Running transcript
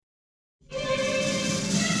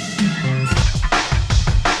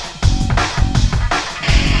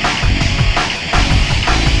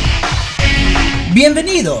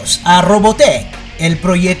Bienvenidos a Robotech, el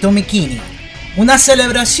proyecto McKinney, una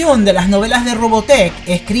celebración de las novelas de Robotech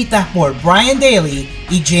escritas por Brian Daley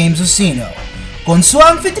y James Ursino, con su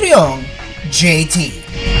anfitrión, JT.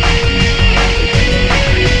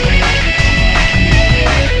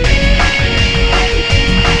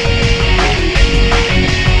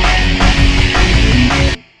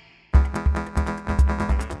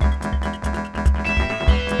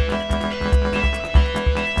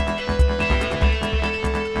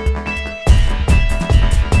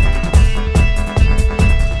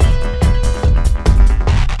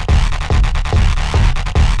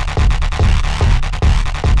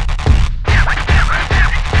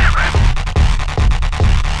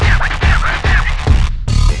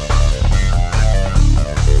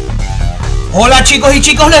 Hola chicos y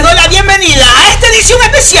chicos, les doy la bienvenida a esta edición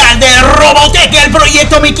especial de Robotech, el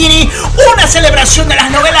proyecto McKinney, una celebración de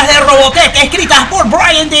las novelas de Robotech escritas por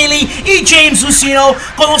Brian Daley y James Ursino,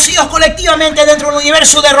 conocidos colectivamente dentro del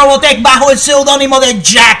universo de Robotech bajo el seudónimo de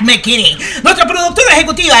Jack McKinney. Nuestra productora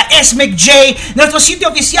ejecutiva es McJ, nuestro sitio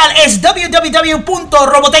oficial es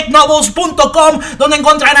www.robotechnovels.com, donde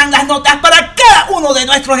encontrarán las notas para cada uno de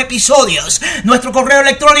nuestros episodios. Nuestro correo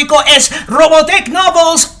electrónico es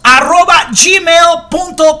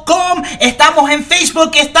robotechnovels@gmail.com. Estamos en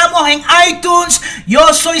Facebook, estamos en iTunes.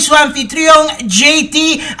 Yo soy su anfitrión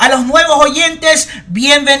JT. A los nuevos oyentes,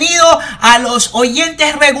 bienvenido. A los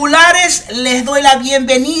oyentes regulares, les doy la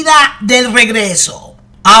bienvenida del regreso.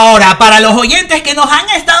 Ahora, para los oyentes que nos han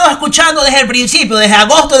estado escuchando desde el principio, desde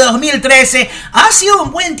agosto de 2013, ha sido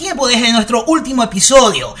un buen tiempo desde nuestro último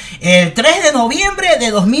episodio, el 3 de noviembre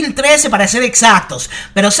de 2013 para ser exactos.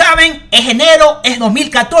 Pero saben, es enero, es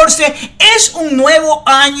 2014, es un nuevo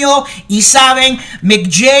año y saben,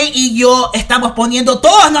 McJ y yo estamos poniendo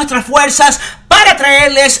todas nuestras fuerzas para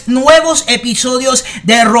traerles nuevos episodios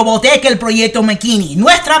de Robotech, el proyecto McKinney.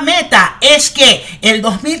 Nuestra meta es que el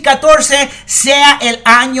 2014 sea el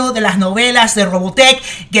año de las novelas de Robotech,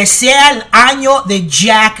 que sea el año de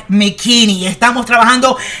Jack McKinney. Estamos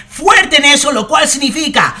trabajando fuerte en eso, lo cual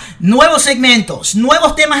significa nuevos segmentos,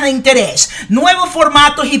 nuevos temas de interés, nuevos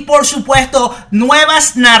formatos y por supuesto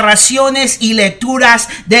nuevas narraciones y lecturas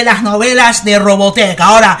de las novelas de Robotech.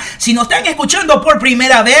 Ahora, si nos están escuchando por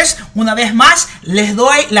primera vez, una vez más, les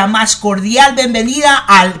doy la más cordial bienvenida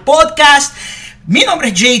al podcast. Mi nombre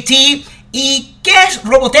es JT y ¿qué es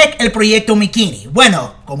Robotech, el proyecto McKinney?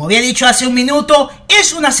 Bueno, como había dicho hace un minuto,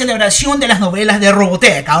 es una celebración de las novelas de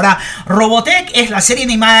Robotech. Ahora, Robotech es la serie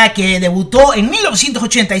animada que debutó en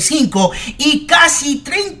 1985 y casi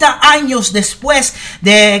 30 años después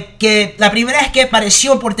de que la primera vez que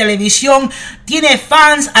apareció por televisión, tiene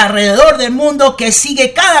fans alrededor del mundo que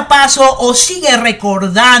sigue cada paso o sigue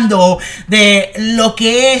recordando de lo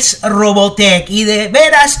que es Robotech. Y de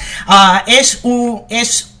veras, es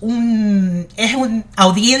una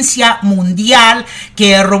audiencia mundial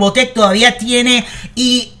que Robotech todavía tiene,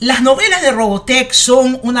 y las novelas de Robotech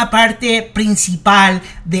son una parte principal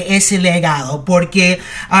de ese legado, porque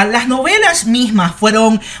las novelas mismas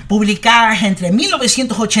fueron publicadas entre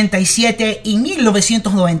 1987 y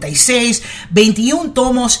 1996, 21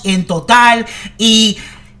 tomos en total, y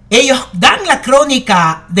ellos dan la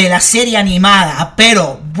crónica de la serie animada,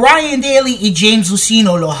 pero Brian Daley y James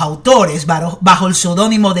Ursino, los autores, bajo el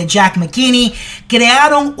seudónimo de Jack McKinney,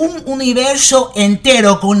 crearon un universo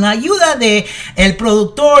entero con la ayuda de el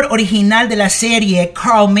productor original de la serie,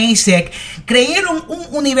 Carl Macek. Crearon un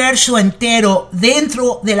universo entero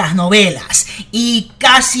dentro de las novelas, y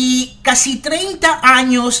casi 30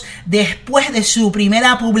 años después de su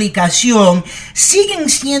primera publicación, siguen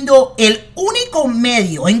siendo el único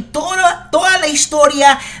medio en toda la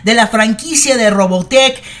historia de la franquicia de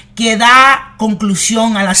Robotech que da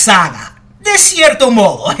conclusión a la saga. De cierto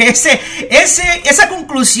modo, esa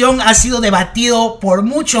conclusión ha sido debatido por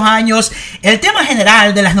muchos años. El tema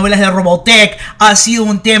general de las novelas de Robotech ha sido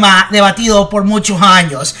un tema debatido por muchos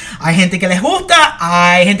años. Hay gente que les gusta,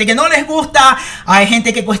 hay gente que no les gusta, hay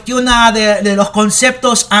gente que cuestiona de los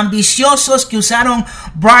conceptos ambiciosos que usaron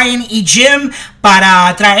Brian y Jim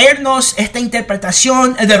para traernos esta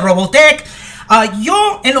interpretación de Robotech.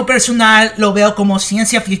 Yo en lo personal lo veo como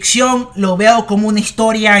ciencia ficción, lo veo como una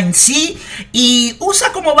historia en sí, y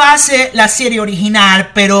usa como base la serie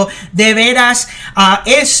original, pero de veras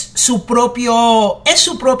es su propio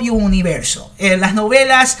universo. Las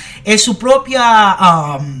novelas es su propia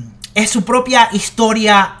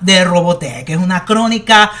historia de Robotech. Es una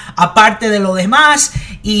crónica aparte de lo demás,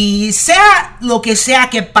 y sea lo que sea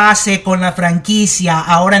que pase con la franquicia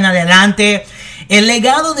ahora en adelante, el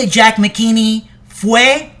legado de Jack McKinney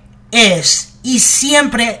es y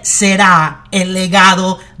siempre será el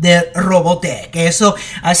legado de Robotech. Eso,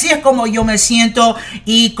 así es como yo me siento,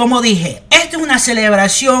 y como dije, esto es una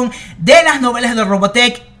celebración de las novelas de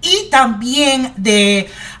Robotech y también de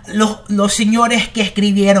los señores que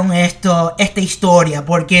escribieron esta historia,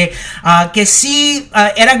 porque que sí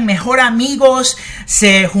eran mejor amigos,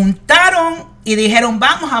 se juntaron y dijeron,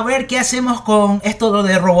 vamos a ver qué hacemos con esto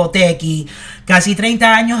de Robotech, y casi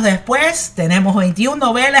 30 años después tenemos 21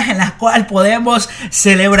 novelas en las cuales podemos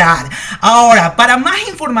celebrar. Ahora, para más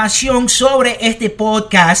información sobre este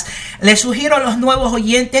podcast, les sugiero a los nuevos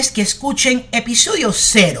oyentes que escuchen episodio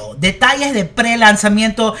 0, detalles de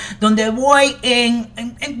pre-lanzamiento, donde voy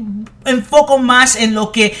enfoco más en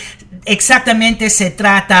lo que exactamente se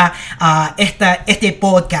trata este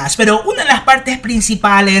podcast. Pero una de las partes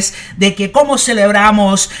principales de que cómo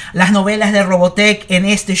celebramos las novelas de Robotech en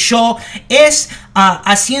este show es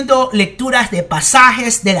haciendo lecturas de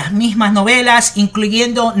pasajes de las mismas novelas,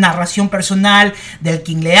 incluyendo narración personal del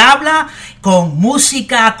quien le habla, con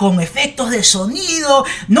música, con efectos de sonido.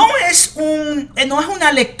 No es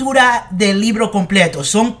una lectura del libro completo,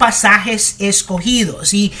 son pasajes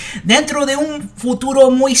escogidos, y dentro de un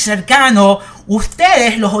futuro muy cercano,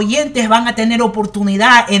 ustedes, los oyentes, van a tener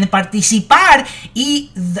oportunidad en participar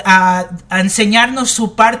y a enseñarnos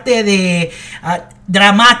su parte de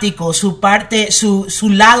dramático, su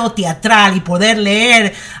lado teatral, y poder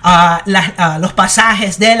leer los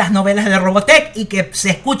pasajes de las novelas de Robotech y que se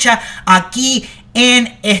escucha aquí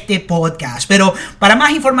en este podcast. Pero para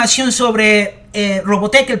más información sobre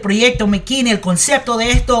Robotech, el proyecto McKinney, el concepto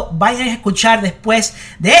de esto, vayan a escuchar después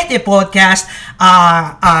de este podcast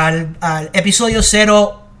al episodio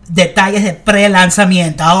 0, detalles de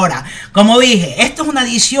pre-lanzamiento. Ahora, como dije, esto es una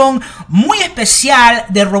edición muy especial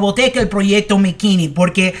de Robotech, el proyecto McKinney,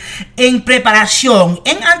 porque en preparación,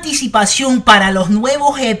 en anticipación para los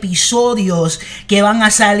nuevos episodios que van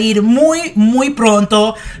a salir muy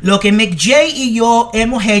pronto, lo que McJ y yo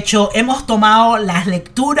hemos hecho, hemos tomado las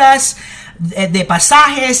lecturas de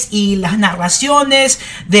pasajes y las narraciones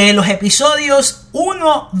de los episodios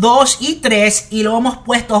 1, 2 y 3 y lo hemos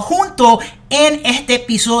puesto junto en este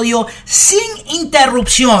episodio sin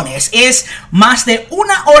interrupciones. Es más de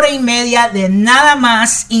 1 hora y media de nada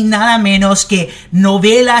más y nada menos que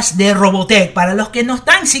novelas de Robotech. Para los que nos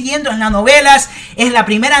están siguiendo en las novelas, es la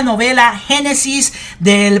primera novela, Génesis,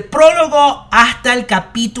 del prólogo hasta el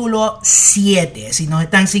capítulo 7, si nos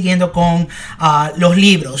están siguiendo con los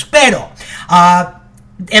libros. Pero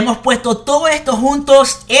hemos puesto todo esto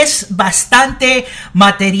juntos, es bastante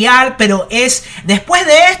material, pero después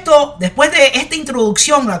de esta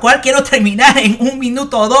introducción, la cual quiero terminar en 1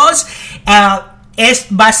 minuto o 2,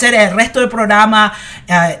 va a ser el resto del programa,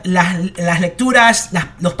 las lecturas,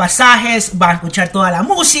 los pasajes, van a escuchar toda la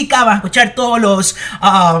música, van a escuchar todos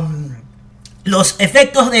los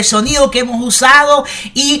efectos de sonido que hemos usado,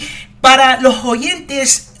 y para los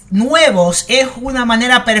oyentes nuevos es una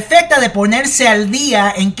manera perfecta de ponerse al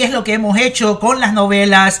día en qué es lo que hemos hecho con las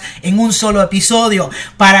novelas en un solo episodio.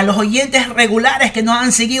 Para los oyentes regulares que nos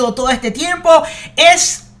han seguido todo este tiempo,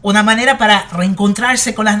 es una manera para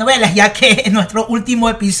reencontrarse con las novelas, ya que nuestro último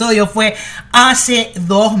episodio fue hace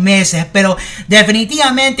 2 meses. Pero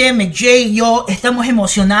definitivamente McJ y yo estamos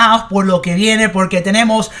emocionados por lo que viene, porque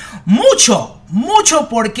tenemos mucho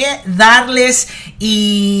por qué darles,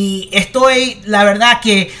 y estoy, la verdad,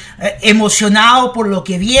 que emocionado por lo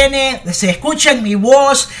que viene. Se escucha en mi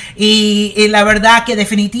voz, y la verdad que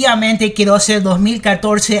definitivamente quiero hacer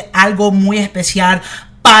 2014 algo muy especial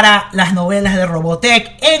para las novelas de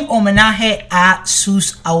Robotech, en homenaje a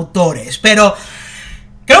sus autores. Pero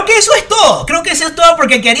creo que eso es todo.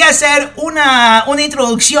 Porque quería hacer una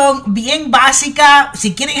introducción bien básica.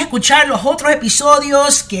 Si quieren escuchar los otros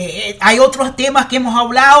episodios, que hay otros temas que hemos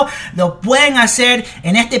hablado, lo pueden hacer.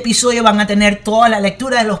 En este episodio van a tener toda la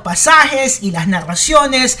lectura de los pasajes y las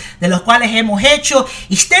narraciones de los cuales hemos hecho.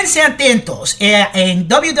 Y esténse atentos en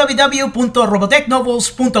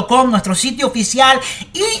www.robotechnovels.com, nuestro sitio oficial,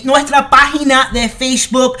 y nuestra página de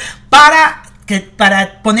Facebook, para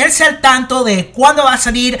ponerse al tanto de cuándo va a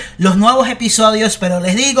salir los nuevos episodios. Pero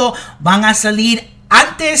les digo, van a salir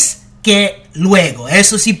antes que luego,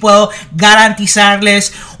 eso sí puedo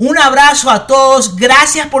garantizarles. Un abrazo a todos,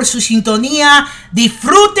 gracias por su sintonía,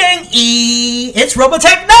 disfruten, y it's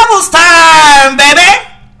Robotech Novels time, baby.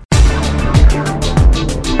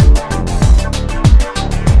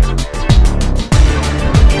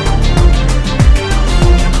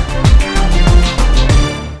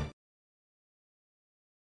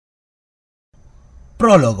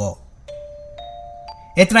 Prólogo.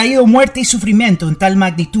 He traído muerte y sufrimiento en tal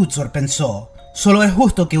magnitud, Sor pensó. Solo es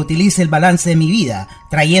justo que utilice el balance de mi vida,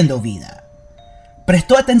 trayendo vida.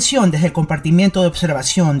 Prestó atención desde el compartimiento de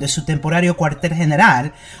observación de su temporario cuartel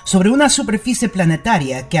general sobre una superficie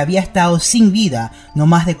planetaria que había estado sin vida no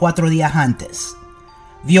más de 4 días antes.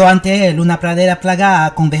 Vio ante él una pradera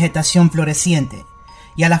plagada con vegetación floreciente,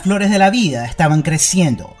 y a las flores de la vida estaban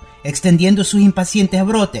creciendo, extendiendo sus impacientes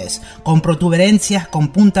brotes con protuberancias con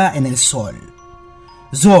punta en el sol.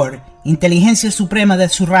 Zor, inteligencia suprema de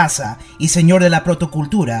su raza y señor de la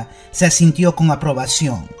protocultura, se asintió con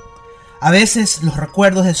aprobación. A veces los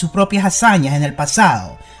recuerdos de sus propias hazañas en el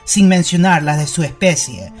pasado, sin mencionar las de su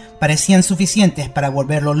especie, parecían suficientes para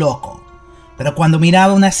volverlo loco. Pero cuando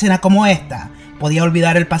miraba una escena como esta, podía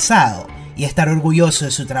olvidar el pasado y estar orgulloso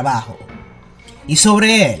de su trabajo. Y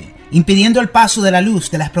sobre él, impidiendo el paso de la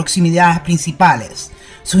luz de las proximidades principales,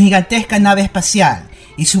 su gigantesca nave espacial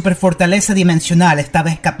y superfortaleza dimensional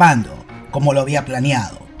estaba escapando, como lo había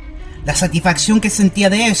planeado. La satisfacción que sentía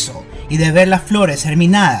de eso y de ver las flores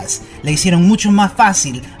germinadas le hicieron mucho más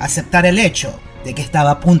fácil aceptar el hecho de que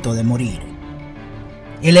estaba a punto de morir.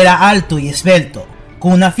 Él era alto y esbelto,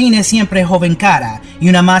 con una fina y siempre joven cara y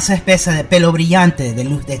una masa espesa de pelo brillante de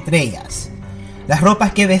luz de estrellas. Las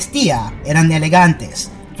ropas que vestía eran elegantes,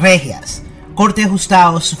 regias, corte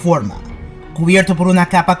ajustado a su forma, cubierto por una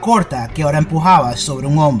capa corta que ahora empujaba sobre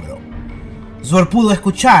un hombro. Zor pudo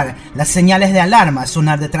escuchar las señales de alarma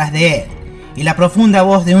sonar detrás de él, y la profunda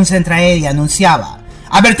voz de un Centraedi anunciaba: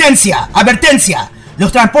 ¡Advertencia! ¡Advertencia!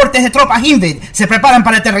 Los transportes de tropas Invid se preparan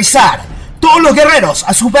para aterrizar. ¡Todos los guerreros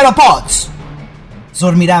a sus velopods!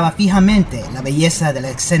 Zor miraba fijamente la belleza de la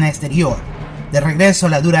escena exterior, de regreso a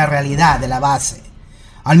la dura realidad de la base,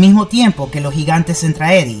 al mismo tiempo que los gigantes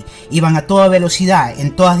Centraedi iban a toda velocidad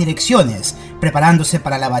en todas direcciones, preparándose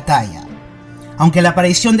para la batalla. Aunque la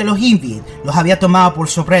aparición de los Invid los había tomado por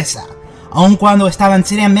sorpresa, aun cuando estaban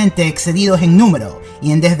seriamente excedidos en número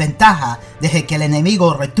y en desventaja desde que el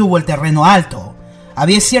enemigo retuvo el terreno alto,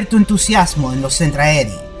 había cierto entusiasmo en los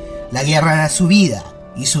Centraedi. La guerra era su vida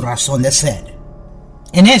y su razón de ser.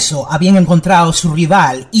 En eso habían encontrado su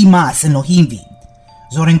rival y más en los Invid.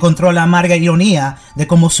 Zor encontró la amarga ironía de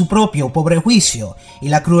cómo su propio pobre juicio y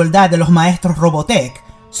la crueldad de los maestros Robotech,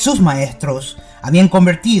 sus maestros, habían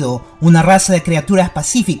convertido una raza de criaturas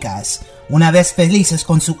pacíficas, una vez felices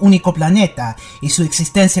con su único planeta y su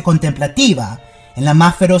existencia contemplativa, en la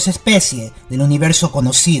más feroz especie del universo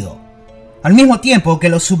conocido. Al mismo tiempo que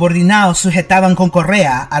los subordinados sujetaban con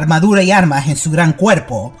correa, armadura y armas en su gran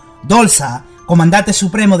cuerpo, Dolza, comandante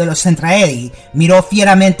supremo de los Centraedi, miró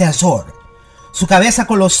fieramente a Zor. Su cabeza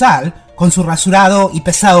colosal, con su rasurado y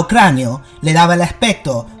pesado cráneo, le daba el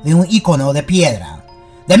aspecto de un ícono de piedra.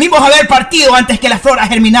 «Debimos haber partido antes que las flores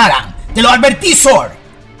germinaran. ¡Te lo advertí, Zor!»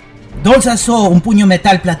 Dolza alzó un puño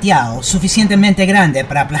metal plateado suficientemente grande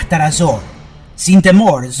para aplastar a Zor. Sin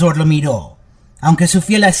temor, Zor lo miró, aunque su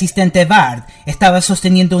fiel asistente Bard estaba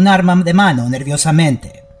sosteniendo un arma de mano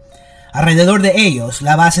nerviosamente. Alrededor de ellos,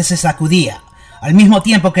 la base se sacudía, al mismo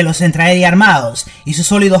tiempo que los Centraedi armados y sus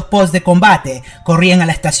sólidos pods de combate corrían a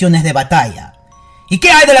las estaciones de batalla. «¿Y qué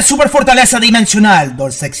hay de la superfortaleza dimensional?»,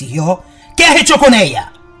 Dolza exigió. «¿Qué has hecho con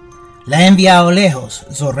ella?» «La he enviado lejos»,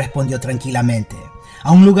 Zor respondió tranquilamente.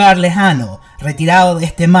 «A un lugar lejano, retirado de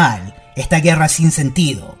este mal, esta guerra sin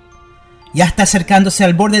sentido. Ya está acercándose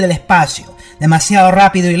al borde del espacio, demasiado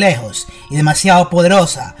rápido y lejos, y demasiado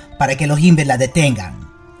poderosa para que los Invid la detengan».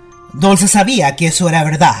 Dolza sabía que eso era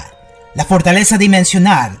verdad. La fortaleza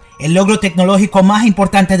dimensional, el logro tecnológico más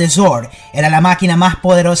importante de Zor, era la máquina más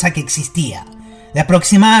poderosa que existía. De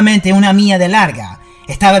aproximadamente 1 milla de larga,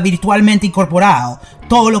 estaba virtualmente incorporado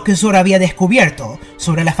todo lo que Zor había descubierto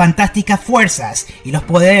sobre las fantásticas fuerzas y los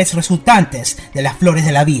poderes resultantes de las flores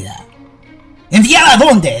de la vida. «¿Enviada a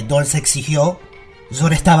dónde?», Dolza exigió.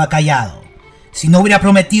 Zor estaba callado. «Si no hubiera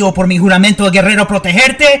prometido por mi juramento de guerrero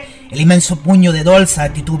protegerte», el inmenso puño de Dolza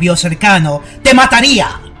titubeó cercano, «te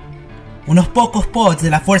mataría». Unos pocos pods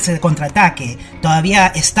de la fuerza de contraataque todavía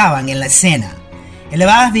estaban en la escena.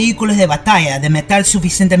 Elevados vehículos de batalla de metal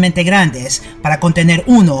suficientemente grandes para contener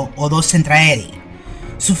 1 o 2 Centraedi.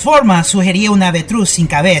 Su forma sugería una avestruz sin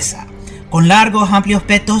cabeza, con largos amplios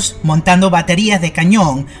petos montando baterías de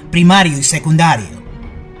cañón primario y secundario.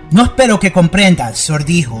 «No espero que comprendas», Zor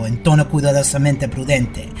dijo en tono cuidadosamente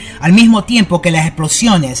prudente, al mismo tiempo que las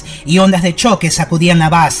explosiones y ondas de choque sacudían la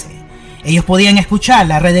base. Ellos podían escuchar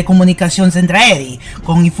la red de comunicación Centraedi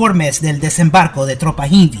con informes del desembarco de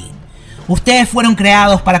tropas Invid. «Ustedes fueron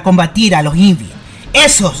creados para combatir a los Invid.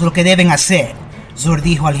 Eso es lo que deben hacer», Zor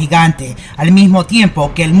dijo al gigante, al mismo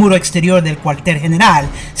tiempo que el muro exterior del cuartel general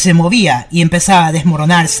se movía y empezaba a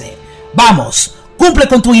desmoronarse. «Vamos, cumple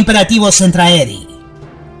con tu imperativo, Centraedi».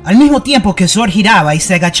 Al mismo tiempo que Zor giraba y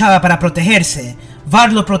se agachaba para protegerse,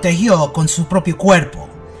 Vard lo protegió con su propio cuerpo.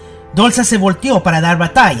 Dolza se volteó para dar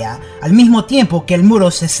batalla, al mismo tiempo que el muro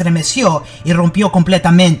se estremeció y rompió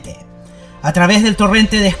completamente. A través del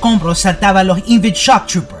torrente de escombros saltaban los Invid Shock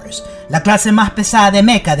Troopers, la clase más pesada de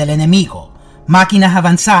mecha del enemigo, máquinas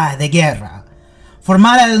avanzadas de guerra.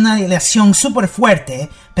 Formada de una aleación súper fuerte,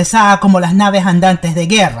 pesada como las naves andantes de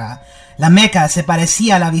guerra, la mecha se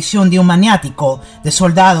parecía a la visión de un maniático de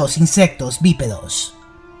soldados insectos bípedos.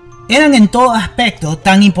 Eran en todo aspecto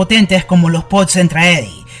tan impotentes como los pods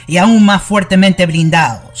Zentraedi y aún más fuertemente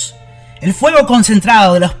blindados. El fuego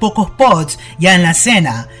concentrado de los pocos pods ya en la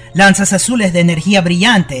escena, lanzas azules de energía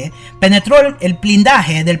brillante, penetró el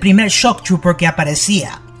blindaje del primer Shock Trooper que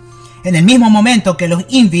aparecía. En el mismo momento que los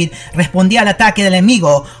Invid respondían al ataque del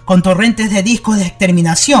enemigo con torrentes de discos de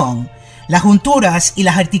exterminación, las junturas y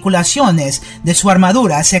las articulaciones de su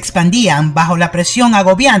armadura se expandían bajo la presión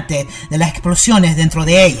agobiante de las explosiones dentro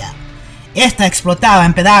de ella. Esta explotaba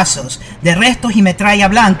en pedazos de restos y metralla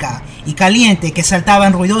blanca y caliente que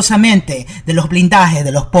saltaban ruidosamente de los blindajes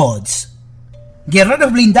de los pods.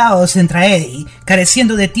 Guerreros blindados Zentraedi,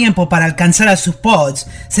 careciendo de tiempo para alcanzar a sus pods,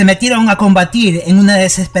 se metieron a combatir en una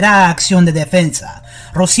desesperada acción de defensa,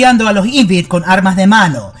 rociando a los Invid con armas de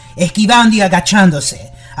mano, esquivando y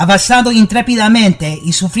agachándose, avanzando intrépidamente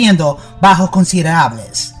y sufriendo bajos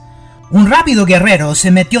considerables. Un rápido guerrero se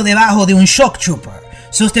metió debajo de un Shock Trooper,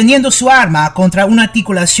 sosteniendo su arma contra una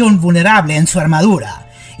articulación vulnerable en su armadura,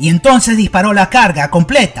 y entonces disparó la carga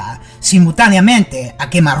completa, simultáneamente a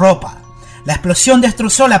quemarropa. La explosión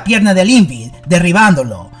destrozó la pierna del Invid,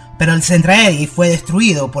 derribándolo, pero el Zentraedi fue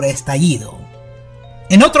destruido por estallido.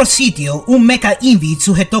 En otro sitio, un mecha Invid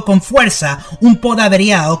sujetó con fuerza un pod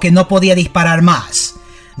averiado que no podía disparar más.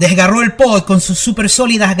 Desgarró el pod con sus super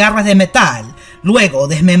sólidas garras de metal, luego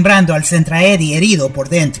desmembrando al Zentraedi herido por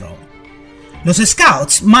dentro. Los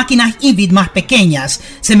Scouts, máquinas Invid más pequeñas,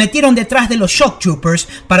 se metieron detrás de los Shock Troopers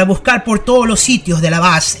para buscar por todos los sitios de la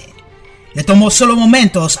base. Le tomó solo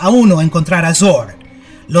momentos a uno encontrar a Zord.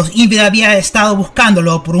 Los Invid habían estado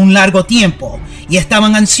buscándolo por un largo tiempo y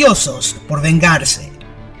estaban ansiosos por vengarse.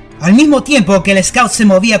 Al mismo tiempo que el Scout se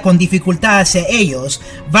movía con dificultad hacia ellos,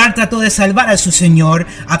 Vard trató de salvar a su señor,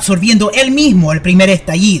 absorbiendo él mismo el primer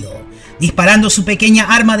estallido, disparando su pequeña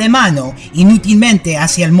arma de mano inútilmente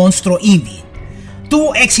hacia el monstruo Invid.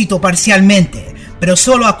 Tuvo éxito parcialmente, pero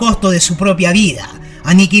solo a costo de su propia vida,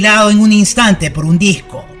 aniquilado en un instante por un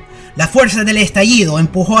disco. La fuerza del estallido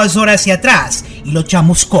empujó a Zord hacia atrás y lo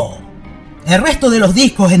chamuscó. El resto de los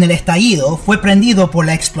discos en el estallido fue prendido por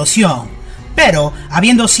la explosión, pero,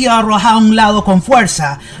 habiendo sido arrojado a un lado con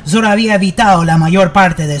fuerza, Zord había evitado la mayor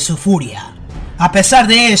parte de su furia. A pesar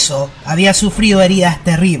de eso, había sufrido heridas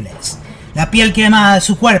terribles. La piel quemada de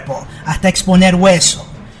su cuerpo hasta exponer hueso,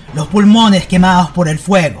 los pulmones quemados por el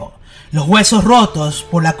fuego, los huesos rotos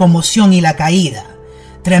por la conmoción y la caída,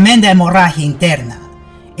 tremenda hemorragia interna.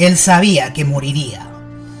 Él sabía que moriría.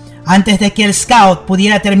 Antes de que el Scout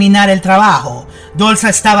pudiera terminar el trabajo, Dolza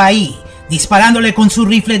estaba ahí, disparándole con su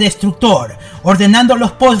rifle destructor, ordenando a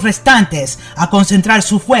los pods restantes a concentrar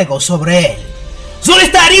su fuego sobre él. ¡Zord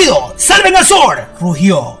está herido! ¡Salven a Zord!,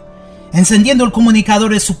 rugió. Encendiendo el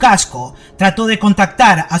comunicador de su casco, trató de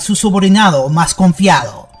contactar a su subordinado más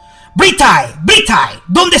confiado. ¡Britai! ¡Britai!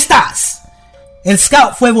 ¿Dónde estás? El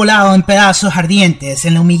Scout fue volado en pedazos ardientes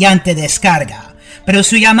en la humillante descarga, pero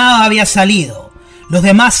su llamado había salido. Los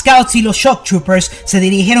demás Scouts y los Shock Troopers se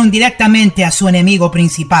dirigieron directamente a su enemigo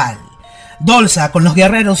principal. Dolza, con los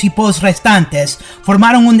guerreros y pods restantes,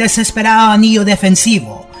 formaron un desesperado anillo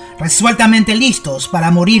defensivo, resueltamente listos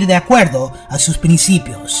para morir de acuerdo a sus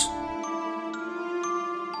principios.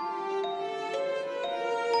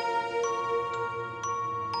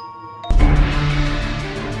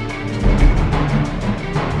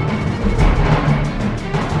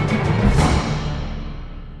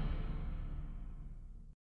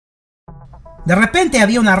 De repente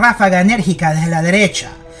había una ráfaga enérgica desde la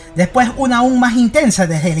derecha, después una aún más intensa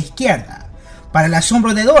desde la izquierda. Para el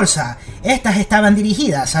asombro de Dolza, estas estaban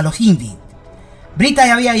dirigidas a los Invid.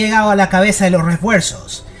 Britai había llegado a la cabeza de los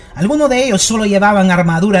refuerzos. Algunos de ellos solo llevaban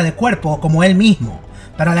armadura de cuerpo como él mismo,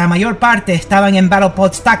 pero la mayor parte estaban en battle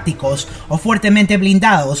pods tácticos o fuertemente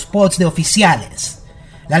blindados pods de oficiales.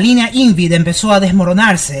 La línea Invid empezó a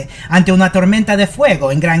desmoronarse ante una tormenta de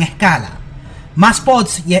fuego en gran escala. Más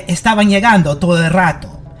pods estaban llegando todo el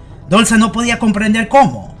rato. Dolza no podía comprender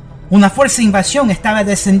cómo. Una fuerza de invasión estaba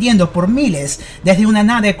descendiendo por miles desde una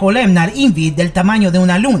nave columnar Invid del tamaño de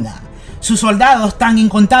una luna. Sus soldados tan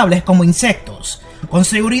incontables como insectos. Con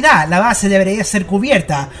seguridad, la base debería ser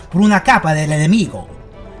cubierta por una capa del enemigo.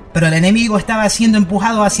 Pero el enemigo estaba siendo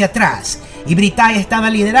empujado hacia atrás, y Britai estaba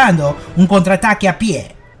liderando un contraataque a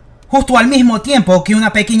pie. Justo al mismo tiempo que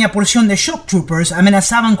una pequeña porción de Shock Troopers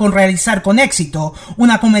amenazaban con realizar con éxito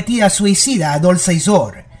una cometida suicida a Dolza y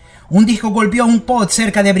Zor. Un disco golpeó un pod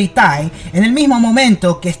cerca de Britai en el mismo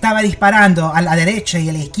momento que estaba disparando a la derecha y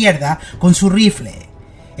a la izquierda con su rifle.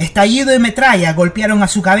 Estallido y metralla golpearon a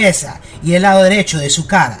su cabeza y el lado derecho de su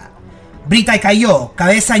cara. Britai cayó,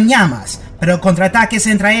 cabeza en llamas, pero el contraataque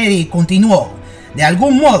Centraedi continuó, de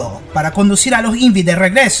algún modo, para conducir a los Invi de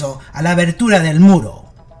regreso a la abertura del muro.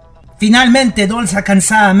 Finalmente Dolza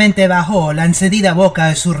cansadamente bajó la encendida boca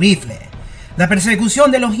de su rifle. La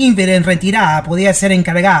persecución de los Invi en retirada podía ser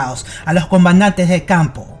encargados a los comandantes del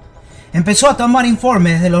campo. Empezó a tomar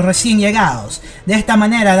informes de los recién llegados, de esta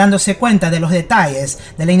manera dándose cuenta de los detalles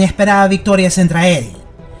de la inesperada victoria Centraedi.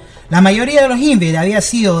 La mayoría de los Invi había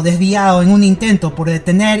sido desviado en un intento por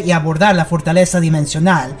detener y abordar la fortaleza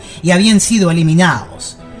dimensional y habían sido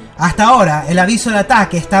eliminados. Hasta ahora, el aviso de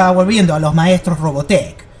ataque estaba volviendo a los maestros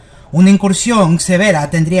Robotech. Una incursión severa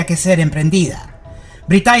tendría que ser emprendida.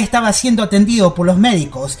 Britai estaba siendo atendido por los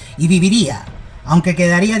médicos y viviría, aunque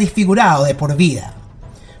quedaría desfigurado de por vida.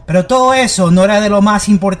 Pero todo eso no era de lo más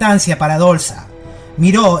importancia para Dolza.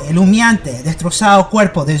 Miró el humeante, destrozado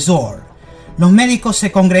cuerpo de Zor. Los médicos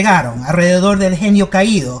se congregaron alrededor del genio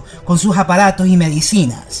caído con sus aparatos y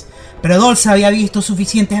medicinas, pero Dolza había visto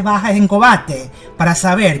suficientes bajas en combate para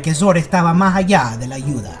saber que Zor estaba más allá de la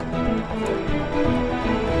ayuda.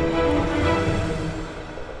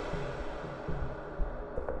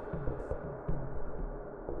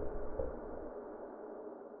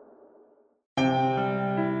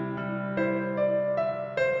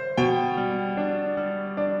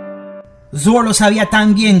 Zor lo sabía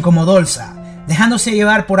tan bien como Dolza, dejándose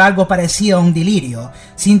llevar por algo parecido a un delirio,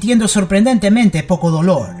 sintiendo sorprendentemente poco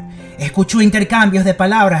dolor. Escuchó intercambios de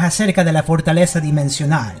palabras acerca de la fortaleza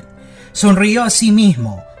dimensional. Sonrió a sí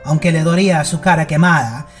mismo, aunque le dolía su cara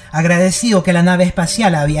quemada, agradecido que la nave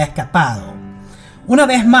espacial había escapado. Una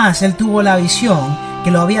vez más él tuvo la visión que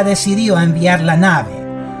lo había decidido a enviar la nave.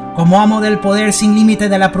 Como amo del poder sin límite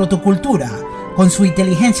de la protocultura, con su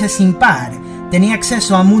inteligencia sin par, tenía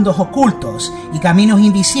acceso a mundos ocultos y caminos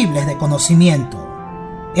invisibles de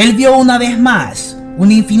conocimiento. Él vio una vez más un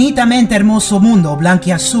infinitamente hermoso mundo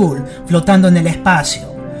blanquiazul flotando en el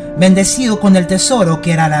espacio, bendecido con el tesoro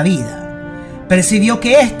que era la vida. Percibió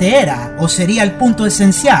que este era o sería el punto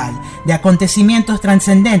esencial de acontecimientos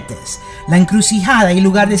trascendentes, la encrucijada y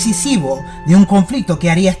lugar decisivo de un conflicto que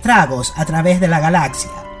haría estragos a través de la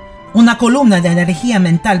galaxia. Una columna de energía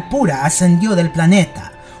mental pura ascendió del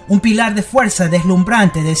planeta, un pilar de fuerza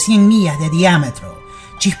deslumbrante de 100 millas de diámetro,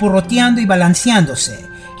 chisporroteando y balanceándose,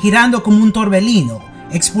 girando como un torbellino,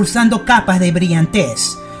 expulsando capas de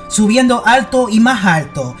brillantez, subiendo alto y más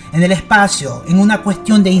alto en el espacio en una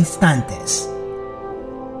cuestión de instantes.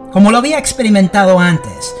 Como lo había experimentado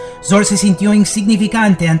antes, Zor se sintió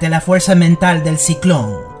insignificante ante la fuerza mental del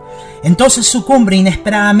ciclón. Entonces su cumbre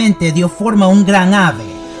inesperadamente dio forma a un gran ave,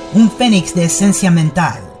 un fénix de esencia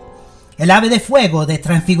mental. El ave de fuego de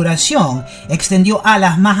transfiguración extendió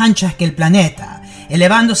alas más anchas que el planeta,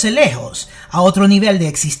 elevándose lejos a otro nivel de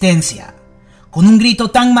existencia. Con un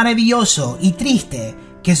grito tan maravilloso y triste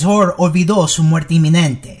que Zor olvidó su muerte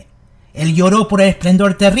inminente. Él lloró por el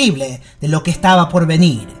esplendor terrible de lo que estaba por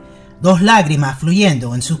venir, 2 lágrimas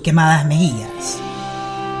fluyendo en sus quemadas mejillas.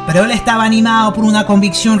 Pero él estaba animado por una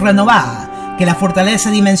convicción renovada que la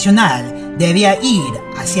fortaleza dimensional debía ir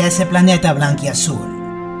hacia ese planeta blanquiazul.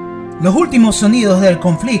 Los últimos sonidos del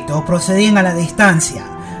conflicto procedían a la distancia,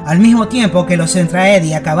 al mismo tiempo que los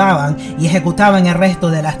Centraedi acababan y ejecutaban el resto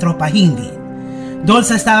de las tropas Invi.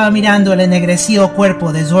 Dolza estaba mirando el ennegrecido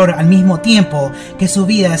cuerpo de Zor al mismo tiempo que su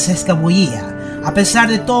vida se escabullía, a pesar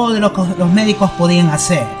de todo lo que los médicos podían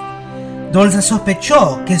hacer. Dolza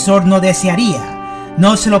sospechó que Zor no desearía,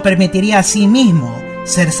 no se lo permitiría a sí mismo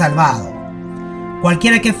ser salvado.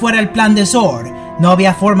 Cualquiera que fuera el plan de Zor, no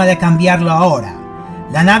había forma de cambiarlo ahora.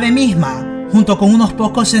 La nave misma, junto con unos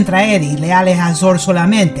pocos Centraedi leales a Zor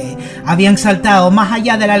solamente, habían saltado más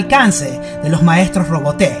allá del alcance de los maestros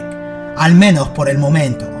Robotech, al menos por el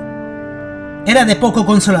momento. Era de poco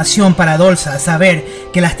consolación para Dolza saber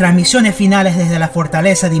que las transmisiones finales desde la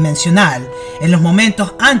fortaleza dimensional, en los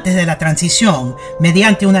momentos antes de la transición,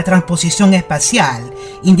 mediante una transposición espacial,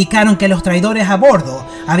 indicaron que los traidores a bordo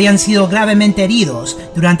habían sido gravemente heridos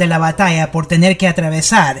durante la batalla por tener que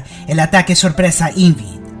atravesar el ataque sorpresa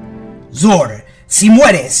Invid. Zor, si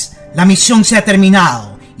mueres, la misión se ha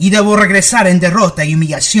terminado y debo regresar en derrota y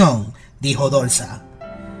humillación, dijo Dolza.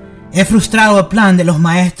 He frustrado el plan de los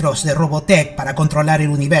maestros de Robotech para controlar el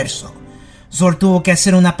universo. Zor tuvo que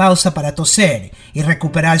hacer una pausa para toser y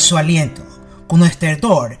recuperar su aliento. con un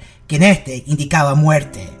estertor que en este indicaba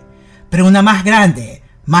muerte. Pero una más grande,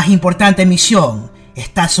 más importante misión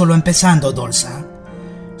está solo empezando, Dolsa.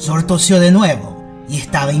 Zor tosió de nuevo y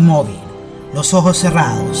estaba inmóvil, los ojos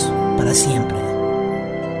cerrados para siempre.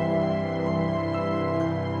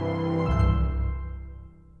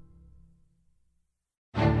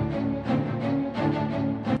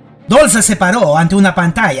 Dolsa se paró ante una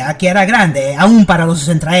pantalla que era grande aún para los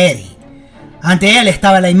Zentraedi. Ante él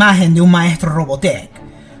estaba la imagen de un maestro Robotech.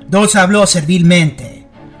 Dolsa habló servilmente.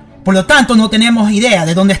 Por lo tanto, no tenemos idea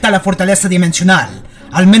de dónde está la fortaleza dimensional,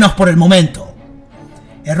 al menos por el momento.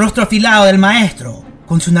 El rostro afilado del maestro,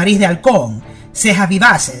 con su nariz de halcón, cejas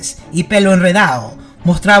vivaces y pelo enredado,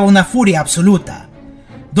 mostraba una furia absoluta.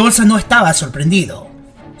 Dolsa no estaba sorprendido.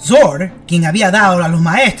 Zor, quien había dado a los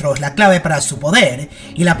maestros la clave para su poder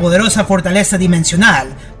y la poderosa fortaleza dimensional,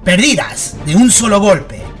 perdidas de un solo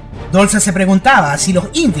golpe. Dolsa se preguntaba si los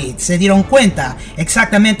Invid se dieron cuenta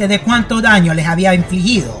exactamente de cuánto daño les había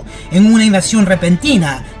infligido en una invasión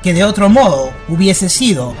repentina que de otro modo hubiese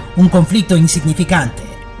sido un conflicto insignificante.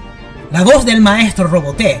 La voz del maestro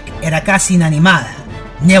Robotech era casi inanimada,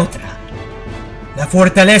 neutra. La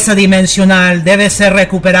fortaleza dimensional debe ser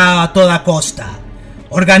recuperada a toda costa.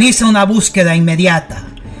 Organiza una búsqueda inmediata.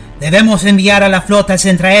 Debemos enviar a la flota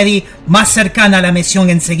Zentraedi más cercana a la misión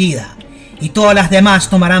enseguida, y todas las demás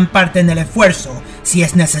tomarán parte en el esfuerzo si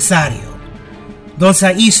es necesario.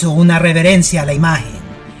 Dolsa hizo una reverencia a la imagen.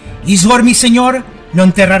 ¿Y Zor, mi señor, lo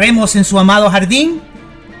enterraremos en su amado jardín?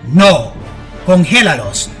 No.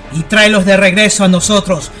 Congélalos y tráelos de regreso a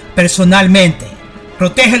nosotros personalmente.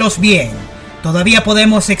 Protégelos bien. Todavía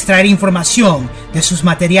podemos extraer información de sus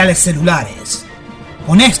materiales celulares.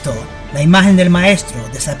 Con esto, la imagen del maestro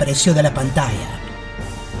desapareció de la pantalla.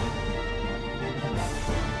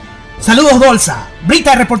 Saludos, Dolsa.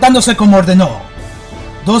 Brita reportándose como ordenó.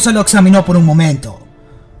 Dolsa lo examinó por un momento.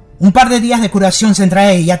 Un par de días de curación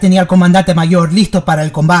Zentraedi ya tenía al comandante mayor listo para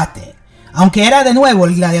el combate. Aunque era de nuevo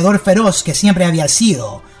el gladiador feroz que siempre había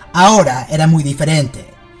sido, ahora era muy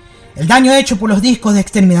diferente. El daño hecho por los discos de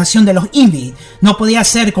exterminación de los Invid no podía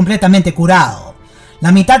ser completamente curado.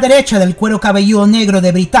 La mitad derecha del cuero cabelludo negro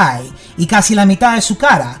de Britai y casi la mitad de su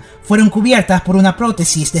cara fueron cubiertas por una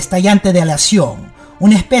prótesis destallante de aleación,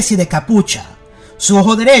 una especie de capucha. Su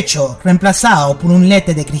ojo derecho reemplazado por un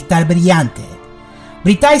lente de cristal brillante.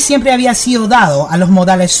 Britai siempre había sido dado a los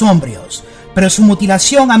modales sombrios, pero su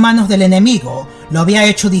mutilación a manos del enemigo lo había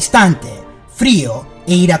hecho distante, frío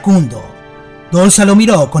e iracundo. Dolsa lo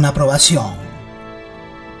miró con aprobación.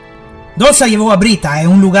 Dolsa llevó a Brita a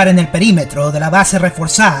un lugar en el perímetro de la base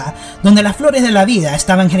reforzada donde las flores de la vida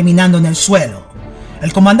estaban germinando en el suelo.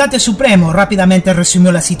 El comandante supremo rápidamente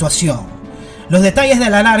resumió la situación. Los detalles de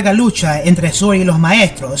la larga lucha entre Zor y los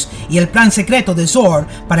maestros y el plan secreto de Zor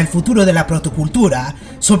para el futuro de la protocultura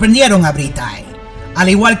sorprendieron a Britai, al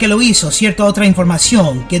igual que lo hizo cierta otra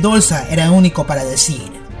información que Dolsa era el único para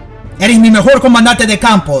decir. «Eres mi mejor comandante de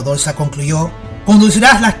campo», Dolsa concluyó.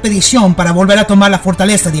 «Conducirás la expedición para volver a tomar la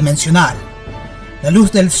fortaleza dimensional». La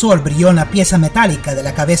luz del sol brilló en la pieza metálica de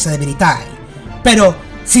la cabeza de Britai. «¡Pero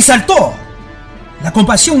si saltó!». La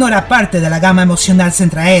compasión no era parte de la gama emocional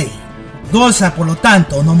Zentraedi. Dolsa, por lo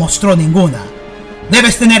tanto, no mostró ninguna.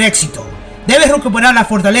 «Debes tener éxito. Debes recuperar la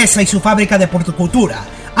fortaleza y su fábrica de portocultura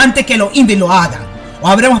antes que los Invid lo hagan, o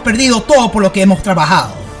habremos perdido todo por lo que hemos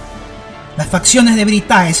trabajado». Las facciones de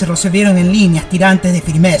Britai se resolvieron en líneas tirantes de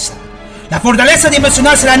firmeza. «La fortaleza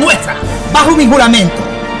dimensional será nuestra, bajo mi juramento».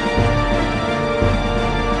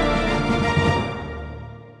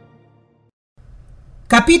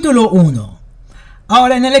 Capítulo 1.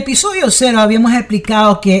 Ahora, en el episodio 0 habíamos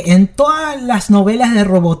explicado que en todas las novelas de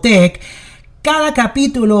Robotech, cada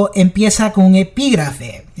capítulo empieza con un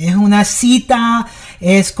epígrafe. Es una cita,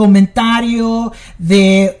 es comentario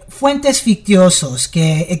de fuentes fictiosos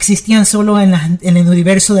que existían solo en el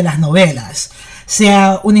universo de las novelas.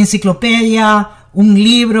 Sea una enciclopedia, un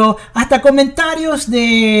libro, hasta comentarios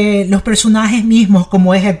de los personajes mismos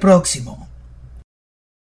como es el próximo.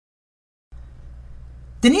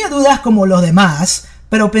 Tenía dudas como los demás,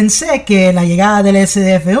 pero pensé que la llegada del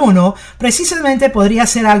SDF-1 precisamente podría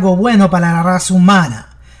ser algo bueno para la raza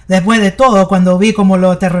humana, después de todo cuando vi cómo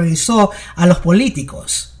lo aterrorizó a los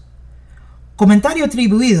políticos. Comentario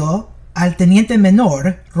atribuido al teniente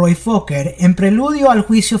menor Roy Fokker en Preludio al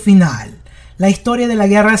Juicio Final, la historia de la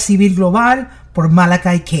Guerra Civil Global por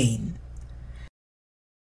Malachi Kane.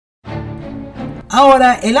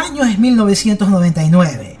 Ahora, el año es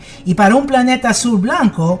 1999 y para un planeta azul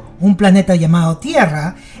blanco, un planeta llamado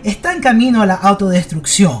Tierra, está en camino a la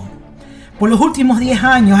autodestrucción. Por los últimos 10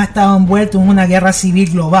 años ha estado envuelto en una guerra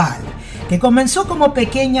civil global que comenzó como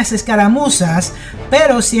pequeñas escaramuzas,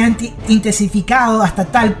 pero se han intensificado hasta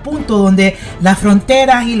tal punto donde las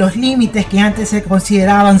fronteras y los límites que antes se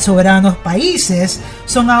consideraban soberanos países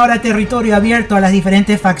son ahora territorio abierto a las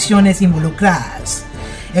diferentes facciones involucradas.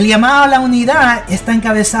 El llamado a la unidad está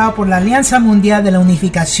encabezado por la Alianza Mundial de la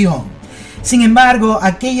Unificación. Sin embargo,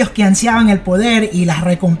 aquellos que ansiaban el poder y las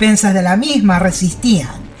recompensas de la misma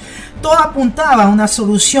resistían. Todo apuntaba a una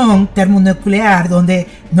solución termonuclear donde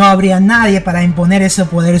no habría nadie para imponer ese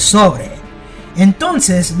poder sobre.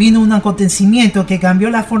 Entonces vino un acontecimiento que cambió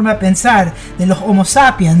la forma de pensar de los Homo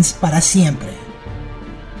sapiens para siempre.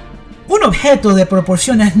 Un objeto de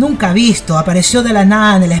proporciones nunca visto apareció de la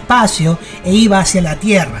nada en el espacio e iba hacia la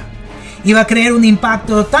Tierra. Iba a crear un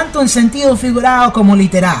impacto tanto en sentido figurado como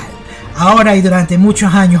literal, ahora y durante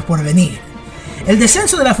muchos años por venir. El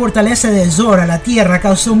descenso de la fortaleza de Zor a la Tierra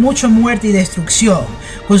causó mucha muerte y destrucción,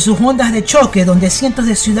 con sus ondas de choque donde cientos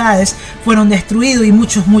de ciudades fueron destruidas y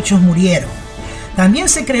muchos murieron. También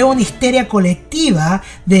se creó una histeria colectiva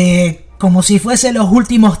de como si fuese los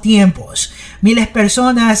últimos tiempos. Miles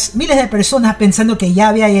de personas pensando que ya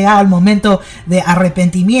había llegado el momento de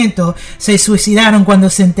arrepentimiento se suicidaron cuando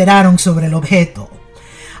se enteraron sobre el objeto.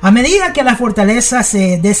 A medida que la fortaleza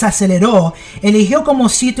se desaceleró, eligió como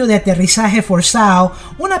sitio de aterrizaje forzado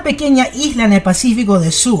una pequeña isla en el Pacífico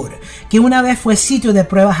del Sur, que una vez fue sitio de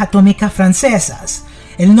pruebas atómicas francesas.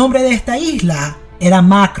 El nombre de esta isla era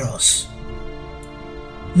Macros.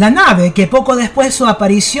 La nave, que poco después de su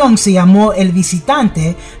aparición se llamó El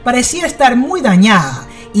Visitante, parecía estar muy dañada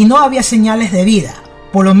y no había señales de vida,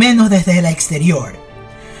 por lo menos desde el exterior.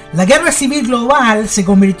 La guerra civil global se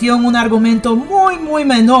convirtió en un argumento muy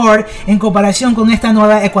menor en comparación con esta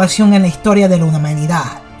nueva ecuación en la historia de la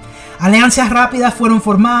humanidad. Alianzas rápidas fueron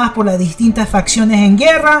formadas por las distintas facciones en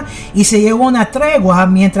guerra y se llegó a una tregua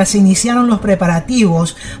mientras se iniciaron los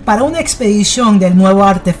preparativos para una expedición del nuevo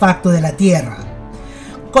artefacto de la Tierra.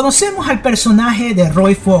 Conocemos al personaje de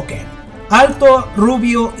Roy Fokker, alto,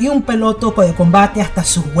 rubio y un piloto de combate hasta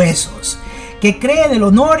sus huesos, que cree en el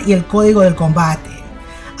honor y el código del combate.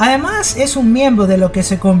 Además, es un miembro de lo que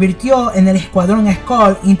se convirtió en el Escuadrón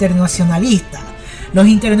Skull internacionalista. Los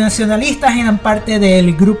internacionalistas eran parte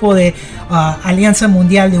del grupo de Alianza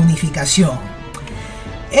Mundial de Unificación.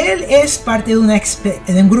 Él es parte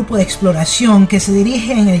de un grupo de exploración que se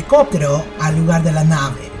dirige en helicóptero al lugar de la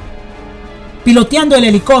nave. Piloteando el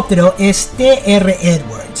helicóptero es T.R.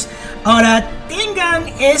 Edwards. Ahora, tengan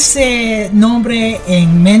ese nombre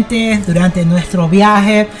en mente durante nuestro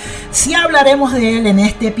viaje. Sí hablaremos de él en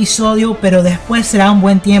este episodio, pero después será un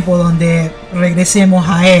buen tiempo donde regresemos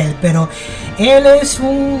a él. Pero él es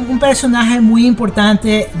un personaje muy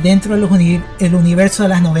importante dentro del universo de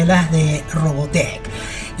las novelas de Robotech.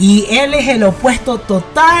 Y él es el opuesto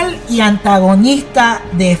total y antagonista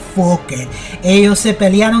de Fokker. Ellos se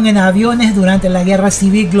pelearon en aviones durante la Guerra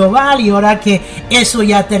Civil Global y ahora que eso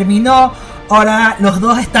ya terminó, ahora los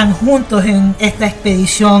dos están juntos en esta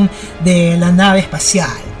expedición de la nave espacial.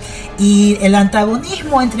 Y el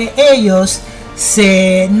antagonismo entre ellos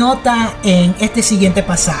se nota en este siguiente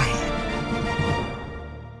pasaje.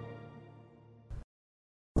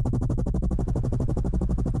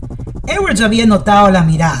 Edwards había notado la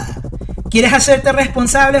mirada. ¿Quieres hacerte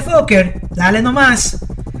responsable, Fokker? Dale nomás.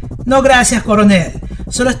 No, gracias, coronel.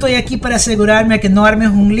 Solo estoy aquí para asegurarme que no armes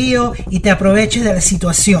un lío y te aproveches de la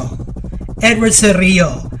situación. Edwards se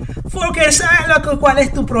rió. Fokker, ¿sabes cuál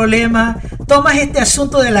es tu problema? Tomas este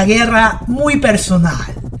asunto de la guerra muy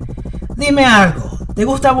personal. Dime algo. ¿Te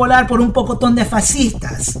gusta volar por un pocotón de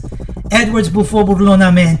fascistas? Edwards bufó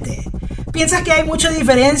burlonamente. ¿Piensas que hay mucha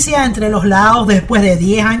diferencia entre los lados después de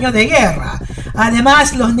 10 años de guerra?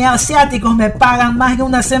 Además, los neoasiáticos me pagan más de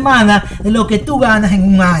una semana de lo que tú ganas en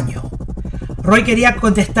un año. Roy quería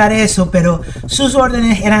contestar eso, pero sus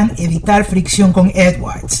órdenes eran evitar fricción con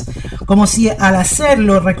Edwards. Como si al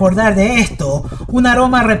hacerlo recordar de esto, un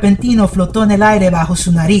aroma repentino flotó en el aire bajo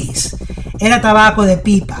su nariz. Era tabaco de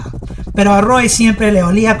pipa, pero a Roy siempre le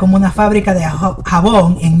olía como una fábrica de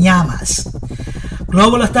jabón en llamas.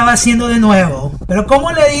 Globo lo estaba haciendo de nuevo, pero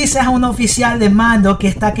 ¿cómo le dices a un oficial de mando que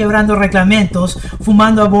está quebrando reglamentos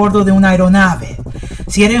fumando a bordo de una aeronave?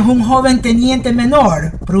 Si eres un joven teniente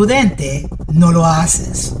menor, prudente, no lo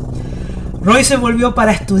haces. Roy se volvió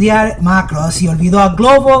para estudiar Macros y olvidó a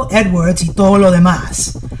Globo, Edwards y todo lo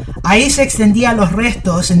demás. Ahí se extendían los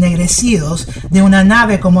restos ennegrecidos de una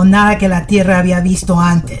nave como nada que la Tierra había visto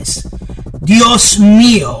antes. «Dios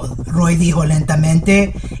mío», Roy dijo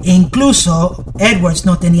lentamente, e incluso Edwards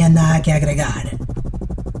no tenía nada que agregar.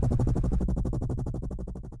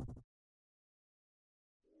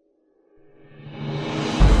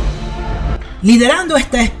 Liderando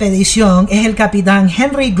esta expedición es el capitán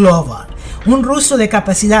Henry Glover, un ruso de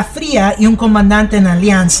capacidad fría y un comandante en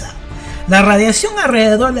alianza. La radiación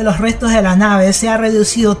alrededor de los restos de la nave se ha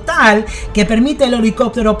reducido tal que permite el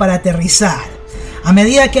helicóptero para aterrizar. A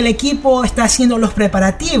medida que el equipo está haciendo los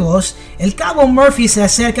preparativos, el cabo Murphy se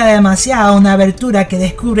acerca demasiado a una abertura que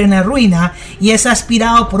descubre en la ruina y es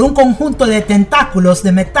aspirado por un conjunto de tentáculos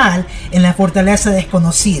de metal en la fortaleza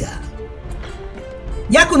desconocida.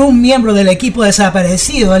 Ya con un miembro del equipo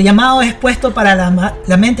desaparecido, el llamado es puesto para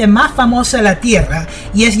la mente más famosa de la Tierra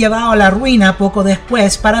y es llevado a la ruina poco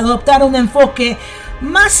después para adoptar un enfoque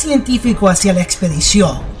más científico hacia la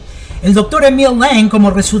expedición. El Dr. Emil Lang,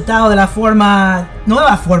 como resultado de la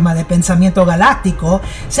nueva forma de pensamiento galáctico,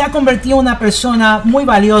 se ha convertido en una persona muy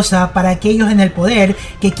valiosa para aquellos en el poder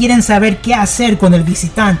que quieren saber qué hacer con el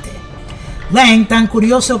visitante. Lang, tan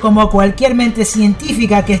curioso como cualquier mente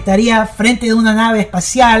científica que estaría frente de una nave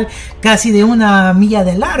espacial casi de 1 milla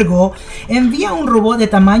de largo, envía un robot de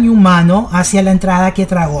tamaño humano hacia la entrada que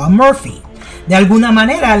tragó a Murphy. De alguna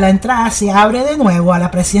manera, la entrada se abre de nuevo a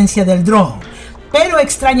la presencia del dron, pero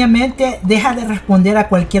extrañamente deja de responder a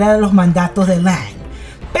cualquiera de los mandatos de Lang.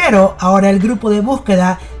 Pero ahora el grupo de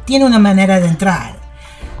búsqueda tiene una manera de entrar.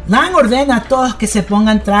 Lang ordena a todos que se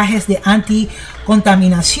pongan trajes de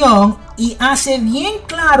anticontaminación y hace bien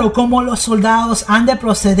claro cómo los soldados han de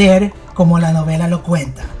proceder, como la novela lo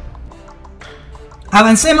cuenta.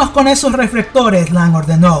 Avancemos con esos reflectores, Lang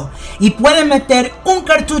ordenó, y pueden meter un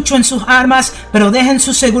cartucho en sus armas, pero dejen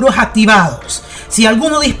sus seguros activados. Si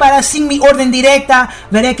alguno dispara sin mi orden directa,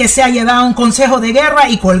 veré que se ha llevado a un consejo de guerra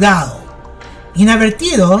y colgado.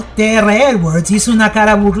 Inadvertido, T.R. Edwards hizo una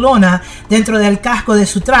cara burlona dentro del casco de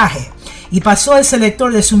su traje y pasó el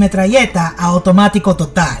selector de su metralleta a automático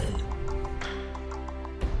total.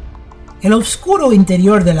 El oscuro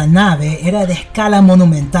interior de la nave era de escala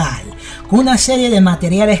monumental, con una serie de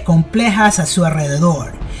materiales complejas a su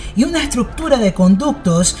alrededor, y una estructura de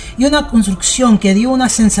conductos y una construcción que dio una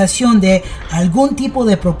sensación de algún tipo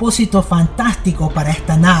de propósito fantástico para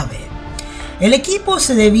esta nave. El equipo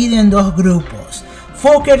se divide en 2 grupos,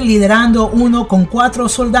 Fokker liderando uno con 4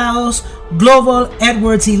 soldados, Global,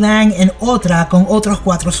 Edwards y Lang en otra con otros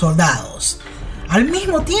 4 soldados. Al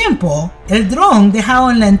mismo tiempo, el dron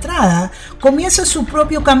dejado en la entrada comienza su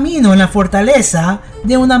propio camino en la fortaleza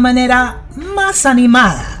de una manera más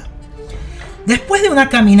animada. Después de una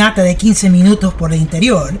caminata de 15 minutos por el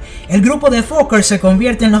interior, el grupo de Fokker se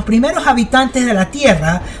convierte en los primeros habitantes de la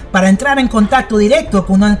Tierra para entrar en contacto directo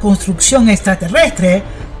con una construcción extraterrestre,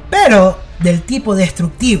 pero del tipo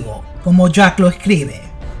destructivo, como Jack lo escribe.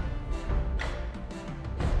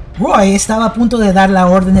 Roy estaba a punto de dar la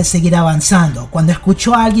orden de seguir avanzando cuando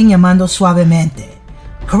escuchó a alguien llamando suavemente.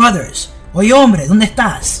 Carruthers, oye hombre, ¿dónde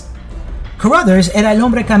estás? Carruthers era el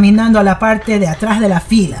hombre caminando a la parte de atrás de la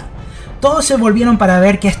fila. Todos se volvieron para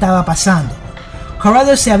ver qué estaba pasando.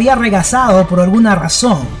 Carruthers se había regazado por alguna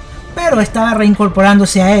razón, pero estaba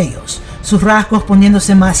reincorporándose a ellos, sus rasgos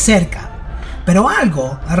poniéndose más cerca. Pero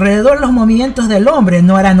algo alrededor de los movimientos del hombre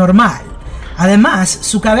no era normal. Además,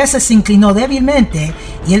 su cabeza se inclinó débilmente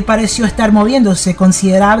y él pareció estar moviéndose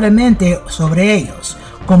considerablemente sobre ellos,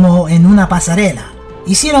 como en una pasarela.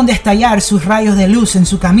 Hicieron destallar sus rayos de luz en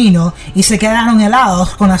su camino y se quedaron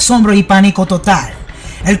helados con asombro y pánico total.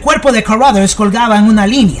 El cuerpo de Carruthers colgaba en una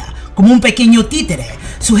línea, como un pequeño títere,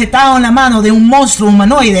 sujetado en la mano de un monstruo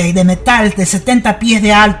humanoide de metal de 70 pies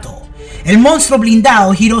de alto. El monstruo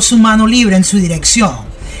blindado giró su mano libre en su dirección.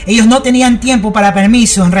 Ellos no tenían tiempo para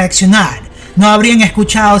permiso en reaccionar. No habrían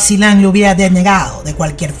escuchado si Lang lo hubiera denegado de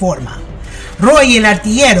cualquier forma. Roy, el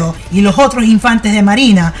artillero, y los otros infantes de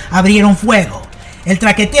marina abrieron fuego, el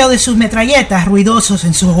traqueteo de sus metralletas ruidosos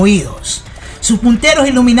en sus oídos. Sus punteros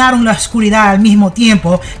iluminaron la oscuridad al mismo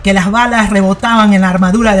tiempo que las balas rebotaban en la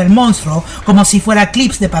armadura del monstruo como si fuera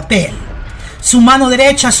clips de papel. Su mano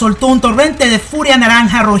derecha soltó un torrente de furia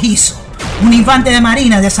naranja rojizo. Un infante de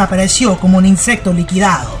marina desapareció como un insecto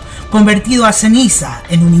liquidado, convertido a ceniza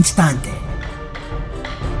en un instante.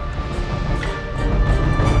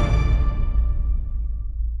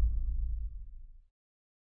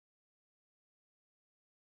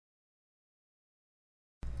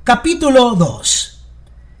 Capítulo 2.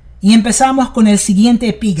 Y empezamos con el siguiente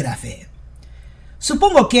epígrafe.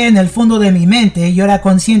 Supongo que en el fondo de mi mente yo era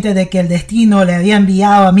consciente de que el destino le había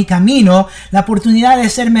enviado a mi camino la oportunidad de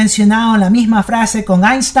ser mencionado en la misma frase con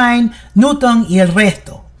Einstein, Newton y el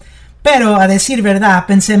resto. Pero, a decir verdad,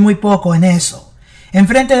 pensé muy poco en eso.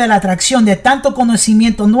 Enfrente de la atracción de tanto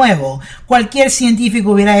conocimiento nuevo, cualquier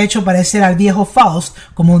científico hubiera hecho parecer al viejo Faust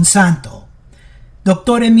como un santo.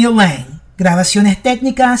 Dr. Emil Lang. Grabaciones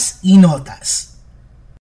técnicas y notas.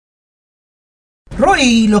 Roy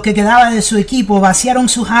y lo que quedaba de su equipo vaciaron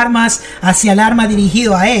sus armas hacia el arma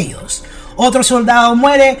dirigido a ellos. Otro soldado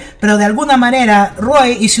muere, pero de alguna manera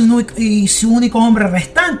Roy y su único hombre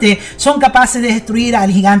restante son capaces de destruir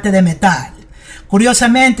al gigante de metal.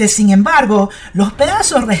 Curiosamente, sin embargo, los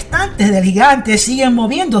pedazos restantes del gigante siguen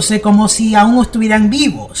moviéndose como si aún estuvieran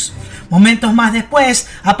vivos. Momentos más después,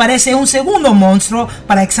 aparece un segundo monstruo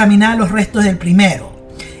para examinar los restos del primero.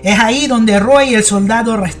 Es ahí donde Roy y el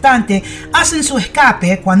soldado restante hacen su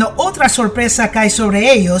escape cuando otra sorpresa cae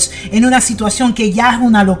sobre ellos en una situación que ya es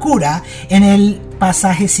una locura en el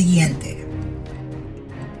pasaje siguiente.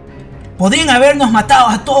 «Podrían habernos matado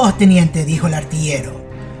a todos, teniente», dijo el artillero.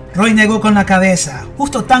 Roy negó con la cabeza,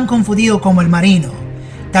 justo tan confundido como el marino.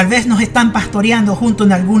 «Tal vez nos están pastoreando juntos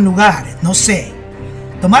en algún lugar, no sé».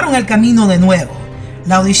 Tomaron el camino de nuevo.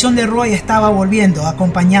 La audición de Roy estaba volviendo,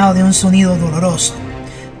 acompañado de un sonido doloroso.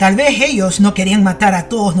 Tal vez ellos no querían matar a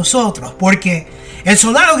todos nosotros, porque el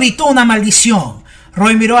soldado gritó una maldición.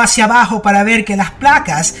 Roy miró hacia abajo para ver que las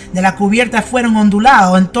placas de la cubierta fueron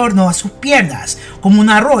onduladas en torno a sus piernas, como un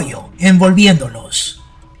arroyo, envolviéndolos.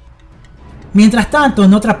 Mientras tanto,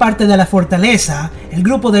 en otra parte de la fortaleza, el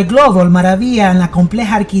grupo de Global maravilla en la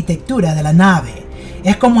compleja arquitectura de la nave.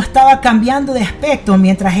 Es como estaba cambiando de aspecto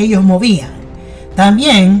mientras ellos movían.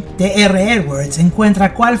 También T.R. Edwards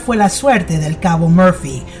encuentra cuál fue la suerte del Cabo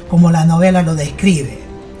Murphy, como la novela lo describe.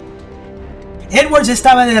 Edwards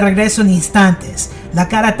estaba de regreso en instantes, la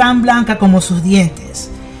cara tan blanca como sus dientes.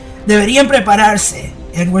 «Deberían prepararse».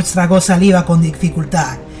 Edwards tragó saliva con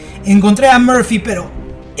dificultad. «Encontré a Murphy, pero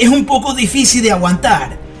es un poco difícil de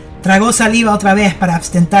aguantar». Tragó saliva otra vez para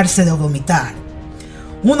abstentarse de vomitar.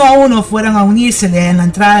 Uno a uno fueron a unírsele en la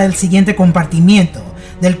entrada del siguiente compartimiento,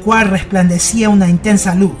 del cual resplandecía una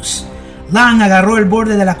intensa luz. Lang agarró el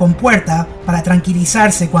borde de la compuerta para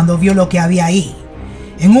tranquilizarse cuando vio lo que había ahí.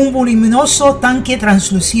 En un voluminoso tanque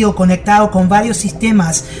translúcido conectado con varios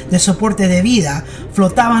sistemas de soporte de vida,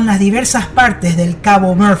 flotaban las diversas partes del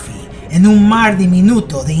Cabo Murphy, en un mar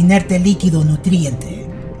diminuto de inerte líquido nutriente.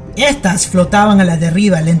 Estas flotaban a la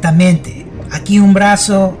deriva lentamente. Aquí un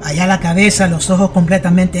brazo, allá la cabeza, los ojos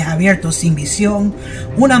completamente abiertos sin visión,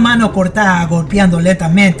 una mano cortada golpeando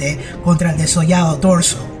lentamente contra el desollado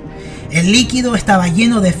torso. El líquido estaba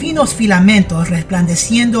lleno de finos filamentos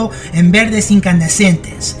resplandeciendo en verdes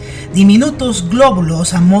incandescentes. Diminutos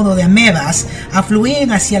glóbulos a modo de amebas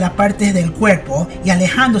afluían hacia las partes del cuerpo y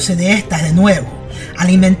alejándose de estas de nuevo,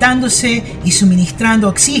 alimentándose y suministrando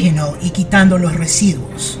oxígeno y quitando los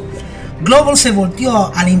residuos. Global se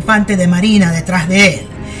volteó al infante de marina detrás de él.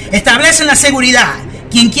 «Establecen la seguridad.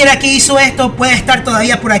 Quien quiera que hizo esto puede estar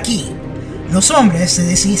todavía por aquí». Los hombres se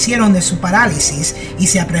deshicieron de su parálisis y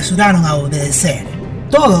se apresuraron a obedecer.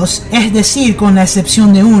 Todos, es decir, con la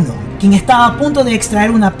excepción de uno, quien estaba a punto de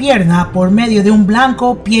extraer una pierna por medio de un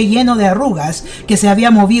blanco pie lleno de arrugas que se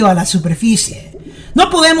había movido a la superficie.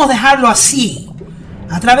 «No podemos dejarlo así».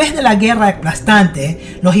 A través de la guerra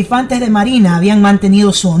aplastante, los infantes de marina habían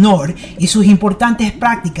mantenido su honor y sus importantes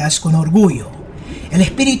prácticas con orgullo. El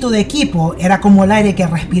espíritu de equipo era como el aire que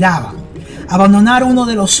respiraban. Abandonar uno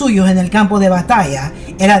de los suyos en el campo de batalla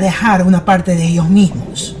era dejar una parte de ellos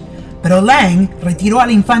mismos. Pero Lang retiró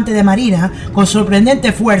al infante de marina con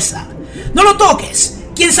sorprendente fuerza. «¡No lo toques!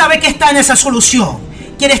 ¿Quién sabe qué está en esa solución?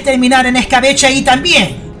 ¿Quieres terminar en escabeche ahí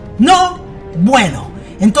también? ¿No? Bueno.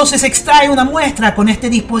 Entonces extrae una muestra con este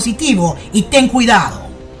dispositivo y ten cuidado».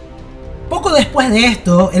 Poco después de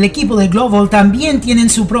esto, el equipo de Global también tienen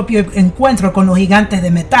su propio encuentro con los gigantes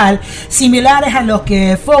de metal, similares a los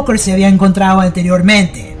que Fokker se había encontrado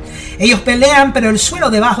anteriormente. Ellos pelean, pero el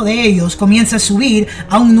suelo debajo de ellos comienza a subir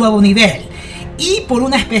a un nuevo nivel. Y por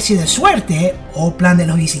una especie de suerte, o plan de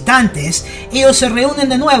los visitantes, ellos se reúnen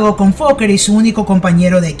de nuevo con Fokker y su único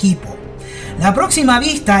compañero de equipo. La próxima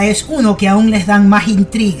vista es uno que aún les dan más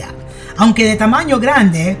intriga. Aunque de tamaño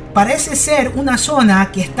grande, parece ser una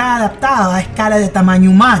zona que está adaptada a escala de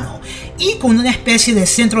tamaño humano y con una especie de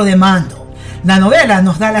centro de mando. La novela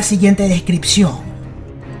nos da la siguiente descripción.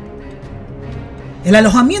 El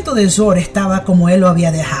alojamiento de Zor estaba como él lo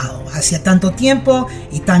había dejado, hacía tanto tiempo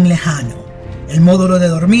y tan lejano. El módulo de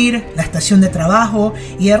dormir, la estación de trabajo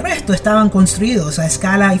y el resto estaban construidos a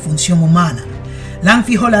escala y función humana. Lang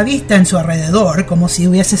fijó la vista en su alrededor como si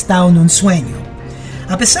hubiese estado en un sueño.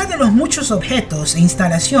 A pesar de los muchos objetos e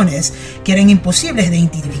instalaciones que eran imposibles de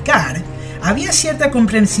identificar, había cierta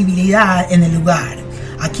comprensibilidad en el lugar.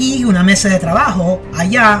 Aquí una mesa de trabajo,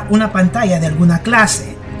 allá una pantalla de alguna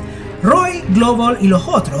clase. Roy, Global y los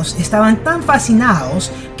otros estaban tan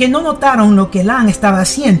fascinados que no notaron lo que Lang estaba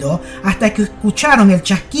haciendo hasta que escucharon el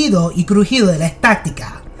chasquido y crujido de la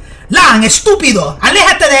estática. «¡Lang, estúpido!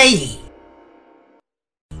 ¡Aléjate de ahí!».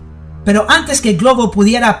 Pero antes que Globo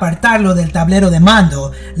pudiera apartarlo del tablero de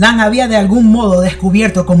mando, Lang había de algún modo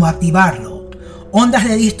descubierto cómo activarlo. Ondas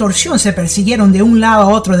de distorsión se persiguieron de un lado a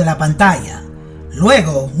otro de la pantalla.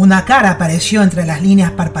 Luego, una cara apareció entre las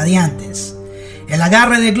líneas parpadeantes. El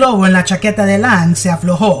agarre de Globo en la chaqueta de Lang se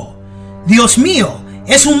aflojó. ¡Dios mío!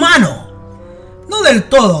 ¡Es humano! No del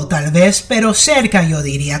todo, tal vez, pero cerca, yo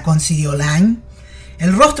diría, consiguió Lang.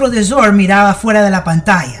 El rostro de Zor miraba fuera de la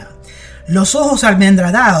pantalla. Los ojos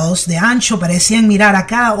almendradados de ancho parecían mirar a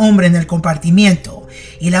cada hombre en el compartimiento,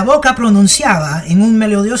 y la boca pronunciaba en un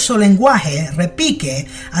melodioso lenguaje repique,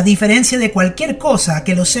 a diferencia de cualquier cosa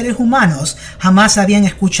que los seres humanos jamás habían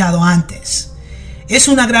escuchado antes. «Es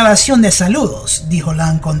una grabación de saludos», dijo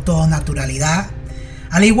Lang con toda naturalidad.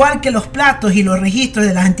 «Al igual que los platos y los registros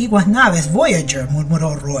de las antiguas naves Voyager»,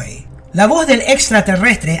 murmuró Roy. La voz del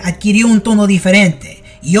extraterrestre adquirió un tono diferente,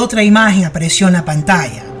 y otra imagen apareció en la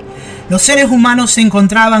pantalla. Los seres humanos se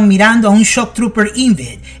encontraban mirando a un Shock Trooper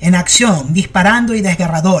Invid en acción, disparando y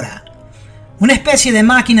desgarradora. «Una especie de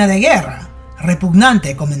máquina de guerra.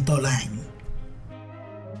 Repugnante», comentó Lang.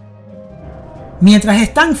 Mientras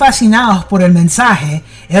están fascinados por el mensaje,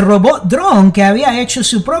 el robot Drone, que había hecho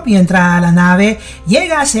su propia entrada a la nave,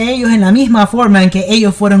 llega hacia ellos en la misma forma en que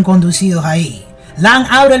ellos fueron conducidos ahí. Lang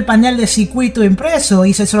abre el panel de circuito impreso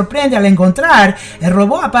y se sorprende al encontrar el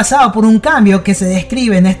robot ha pasado por un cambio que se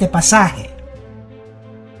describe en este pasaje.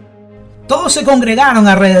 Todos se congregaron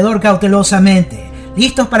alrededor cautelosamente,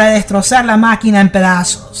 listos para destrozar la máquina en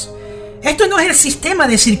pedazos. «Esto no es el sistema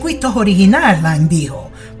de circuitos original», Lang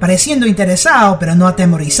dijo, pareciendo interesado pero no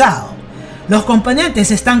atemorizado. «Los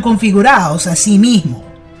componentes están configurados a sí mismos».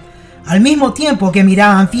 Al mismo tiempo que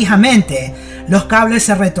miraban fijamente, los cables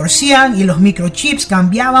se retorcían y los microchips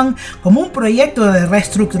cambiaban como un proyecto de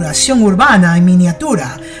reestructuración urbana en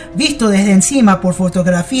miniatura, visto desde encima por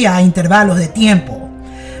fotografía a intervalos de tiempo.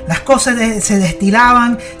 Las cosas se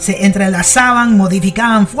destilaban, se entrelazaban,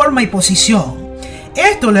 modificaban forma y posición.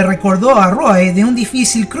 Esto le recordó a Roy de un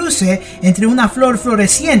difícil cruce entre una flor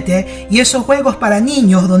floreciente y esos juegos para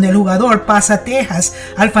niños donde el jugador pasa tejas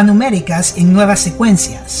alfanuméricas en nuevas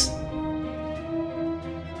secuencias.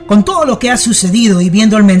 Con todo lo que ha sucedido y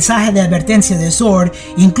viendo el mensaje de advertencia de Zor,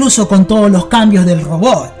 incluso con todos los cambios del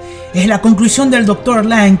robot, es la conclusión del Dr.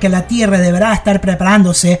 Lang que la Tierra deberá estar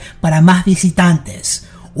preparándose para más visitantes,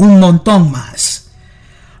 un montón más.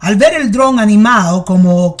 Al ver el dron animado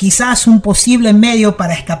como quizás un posible medio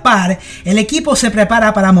para escapar, el equipo se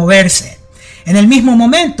prepara para moverse. En el mismo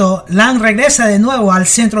momento, Lang regresa de nuevo al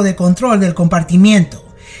centro de control del compartimiento.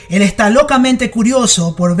 Él está locamente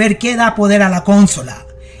curioso por ver qué da poder a la consola.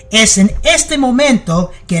 Es en este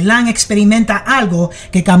momento que Lang experimenta algo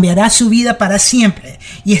que cambiará su vida para siempre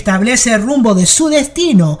y establece el rumbo de su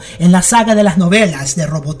destino en la saga de las novelas de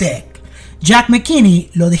Robotech. Jack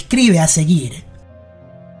McKinney lo describe a seguir.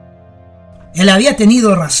 Él había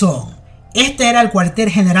tenido razón. Este era el cuartel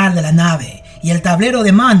general de la nave, y el tablero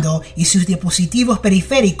de mando y sus dispositivos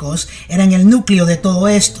periféricos eran el núcleo de todo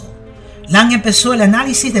esto. Lang empezó el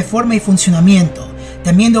análisis de forma y funcionamiento,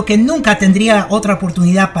 temiendo que nunca tendría otra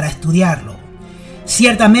oportunidad para estudiarlo.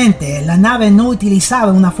 Ciertamente, la nave no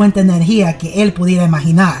utilizaba una fuente de energía que él pudiera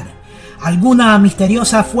imaginar. Alguna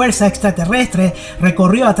misteriosa fuerza extraterrestre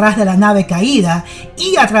recorrió atrás de la nave caída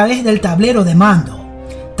y a través del tablero de mando.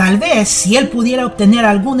 Tal vez, si él pudiera obtener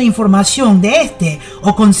alguna información de este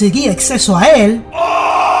o conseguir acceso a él...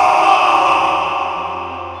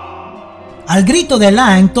 Al grito de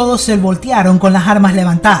Lang, todos se voltearon con las armas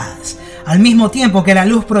levantadas, al mismo tiempo que la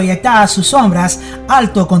luz proyectaba sus sombras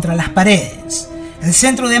alto contra las paredes. El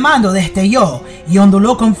centro de mando destelló y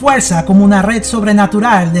onduló con fuerza como una red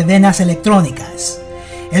sobrenatural de venas electrónicas.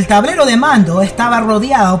 El tablero de mando estaba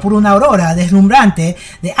rodeado por una aurora deslumbrante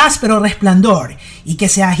de áspero resplandor y que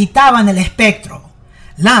se agitaba en el espectro.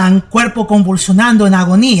 Lang, cuerpo convulsionando en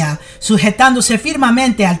agonía, sujetándose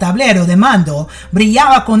firmemente al tablero de mando,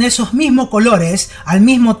 brillaba con esos mismos colores al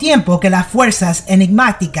mismo tiempo que las fuerzas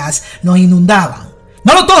enigmáticas lo inundaban.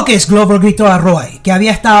 «¡No lo toques!», Glover gritó a Roy, que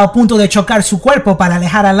había estado a punto de chocar su cuerpo para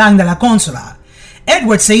alejar a Lang de la consola.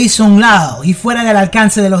 Edward se hizo a un lado y fuera del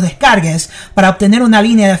alcance de los descargues para obtener una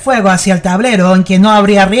línea de fuego hacia el tablero en que no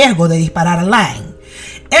habría riesgo de disparar a Lang.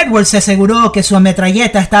 Edward se aseguró que su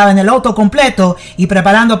metralleta estaba en el auto completo y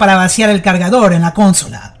preparando para vaciar el cargador en la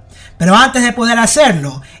consola. Pero antes de poder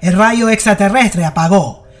hacerlo, el rayo extraterrestre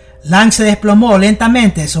apagó. Lang se desplomó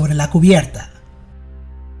lentamente sobre la cubierta.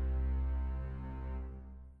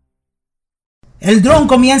 El dron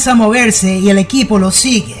comienza a moverse y el equipo lo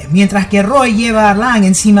sigue, mientras que Roy lleva a Lang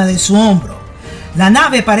encima de su hombro. La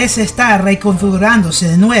nave parece estar reconfigurándose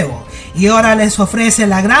de nuevo y ahora les ofrece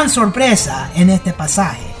la gran sorpresa en este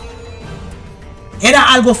pasaje.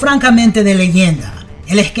 Era algo francamente de leyenda.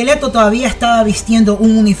 El esqueleto todavía estaba vistiendo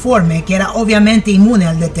un uniforme que era obviamente inmune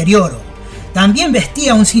al deterioro. También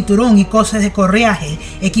vestía un cinturón y cosas de correaje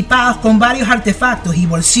equipados con varios artefactos y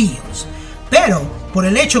bolsillos. Pero, por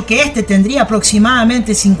el hecho que este tendría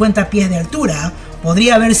aproximadamente 50 pies de altura,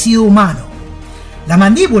 podría haber sido humano. La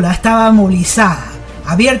mandíbula estaba movilizada,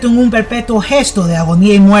 abierto en un perpetuo gesto de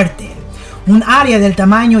agonía y muerte. Un área del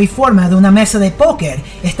tamaño y forma de una mesa de póker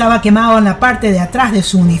estaba quemado en la parte de atrás de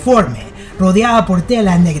su uniforme, rodeada por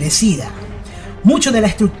tela ennegrecida. Mucho de la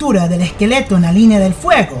estructura del esqueleto en la línea del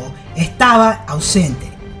fuego estaba ausente.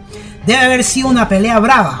 Debe haber sido una pelea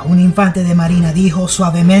brava, un infante de marina dijo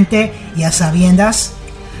suavemente y a sabiendas.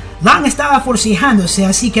 Lang estaba forcejándose,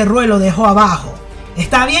 así que Roy lo dejó abajo.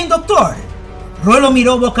 ¿Está bien, doctor? Roy lo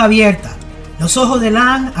miró boca abierta. Los ojos de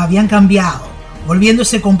Lang habían cambiado,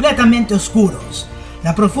 volviéndose completamente oscuros.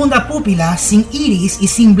 La profunda pupila sin iris y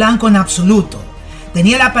sin blanco en absoluto.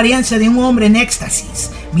 Tenía la apariencia de un hombre en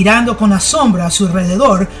éxtasis, mirando con asombro a su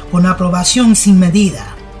alrededor con aprobación sin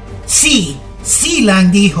medida. Sí,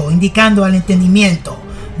 Lang dijo, indicando al entendimiento.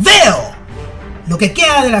 ¡Veo! Lo que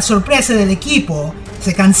queda de la sorpresa del equipo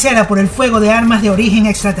se cancela por el fuego de armas de origen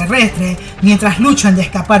extraterrestre mientras luchan de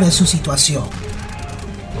escapar de su situación.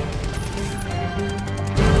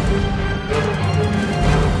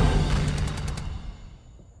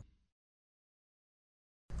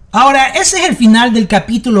 Ahora, ese es el final del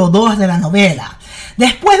capítulo 2 de la novela.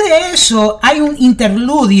 Después de eso hay un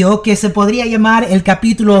interludio que se podría llamar el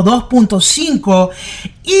capítulo 2.5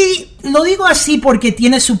 y lo digo así porque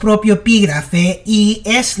tiene su propio epígrafe y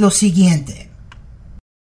es lo siguiente.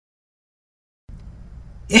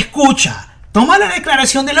 Escucha, toma la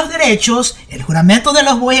Declaración de los Derechos, el juramento de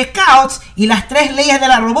los Boy Scouts y las 3 leyes de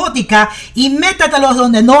la robótica y métatelos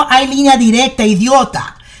donde no hay línea directa,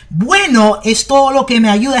 idiota. Bueno es todo lo que me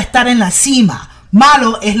ayuda a estar en la cima.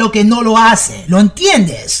 Malo es lo que no lo hace. ¿Lo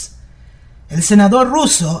entiendes? El senador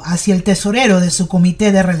ruso hacia el tesorero de su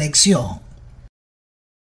comité de reelección.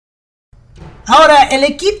 Ahora, el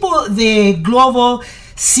equipo de Global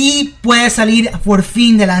sí puede salir por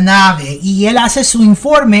fin de la nave y él hace su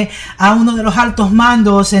informe a uno de los altos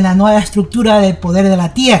mandos en la nueva estructura del poder de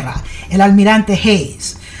la Tierra, el almirante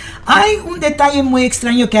Hayes. Hay un detalle muy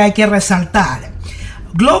extraño que hay que resaltar.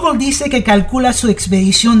 Global dice que calcula su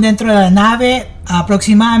expedición dentro de la nave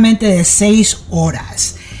aproximadamente de 6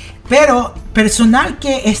 horas. Pero personal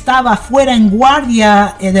que estaba fuera en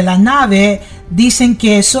guardia de la nave dicen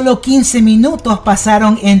que solo 15 minutos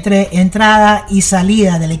pasaron entre entrada y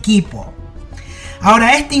salida del equipo.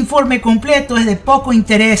 Ahora, este informe completo es de poco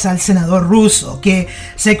interés al senador ruso, que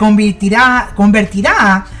se convertirá,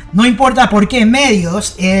 no importa por qué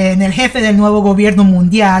medios, en el jefe del nuevo gobierno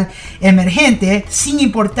mundial emergente, sin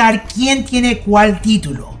importar quién tiene cuál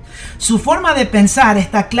título. Su forma de pensar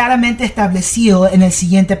está claramente establecido en el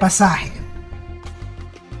siguiente pasaje.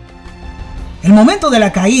 El momento de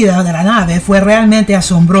la caída de la nave fue realmente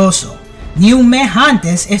asombroso. Ni un mes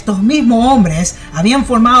antes, estos mismos hombres habían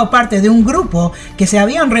formado parte de un grupo que se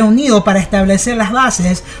habían reunido para establecer las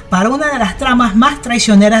bases para una de las tramas más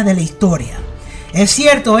traicioneras de la historia. Es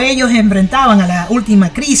cierto, ellos enfrentaban a la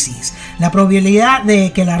última crisis, la probabilidad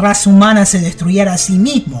de que la raza humana se destruyera a sí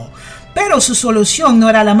mismo, pero su solución no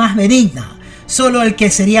era la más benigna, solo el que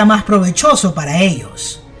sería más provechoso para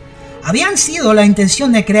ellos. Habían sido la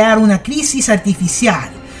intención de crear una crisis artificial,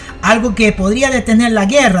 algo que podría detener la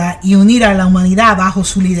guerra y unir a la humanidad bajo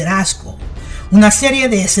su liderazgo. Una serie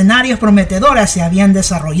de escenarios prometedores se habían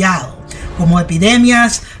desarrollado, como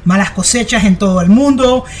epidemias, malas cosechas en todo el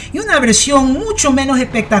mundo y una versión mucho menos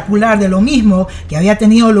espectacular de lo mismo que había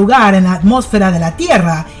tenido lugar en la atmósfera de la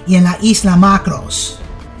Tierra y en la isla Macros.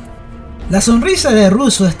 La sonrisa de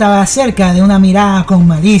Russo estaba cerca de una mirada con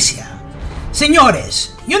malicia.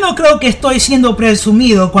 Señores, yo no creo que estoy siendo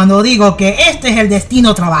presumido cuando digo que este es el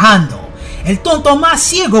destino trabajando. El tonto más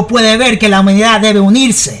ciego puede ver que la humanidad debe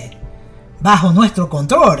unirse. Bajo nuestro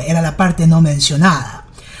control era la parte no mencionada.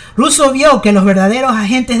 Russo vio que los verdaderos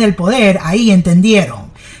agentes del poder ahí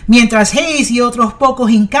entendieron, mientras Hayes y otros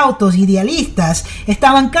pocos incautos idealistas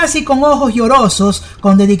estaban casi con ojos llorosos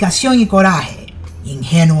con dedicación y coraje.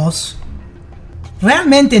 Ingenuos.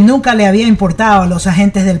 Realmente nunca le había importado a los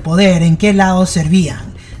agentes del poder en qué lado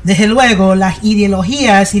servían. Desde luego, las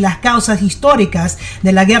ideologías y las causas históricas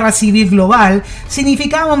de la guerra civil global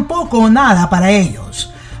significaban poco o nada para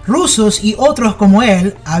ellos. Rusos y otros como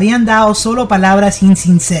él habían dado solo palabras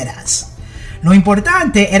insinceras. Lo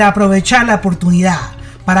importante era aprovechar la oportunidad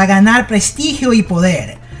para ganar prestigio y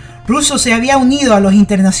poder. Russo se había unido a los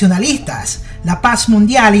internacionalistas, la paz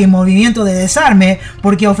mundial y el movimiento de desarme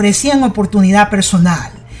porque ofrecían oportunidad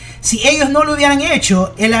personal. Si ellos no lo hubieran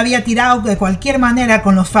hecho, él había tirado de cualquier manera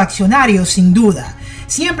con los faccionarios sin duda,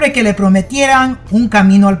 siempre que le prometieran un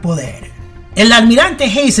camino al poder. El almirante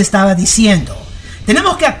Hayes estaba diciendo: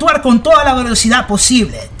 tenemos que actuar con toda la velocidad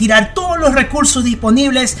posible, tirar todos los recursos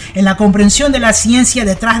disponibles en la comprensión de la ciencia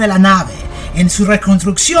detrás de la nave, en su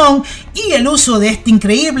reconstrucción y el uso de esta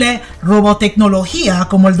increíble robotecnología,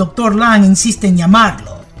 como el Dr. Lang insiste en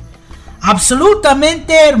llamarlo.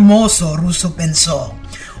 Absolutamente hermoso, Russo pensó.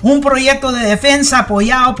 Un proyecto de defensa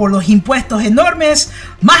apoyado por los impuestos enormes,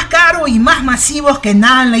 más caros y más masivos que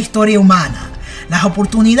nada en la historia humana. Las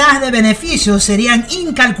oportunidades de beneficios serían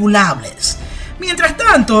incalculables. Mientras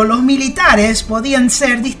tanto, los militares podían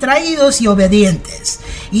ser distraídos y obedientes,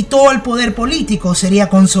 y todo el poder político sería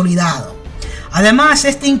consolidado. Además,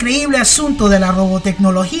 este increíble asunto de la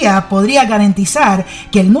robotecnología podría garantizar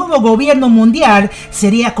que el nuevo gobierno mundial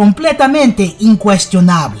sería completamente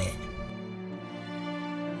incuestionable.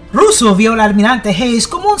 Russo vio al almirante Hayes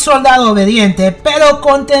como un soldado obediente, pero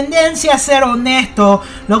con tendencia a ser honesto,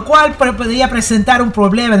 lo cual podría presentar un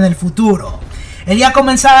problema en el futuro. Él ya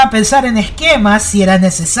comenzaba a pensar en esquemas, si era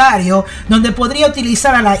necesario, donde podría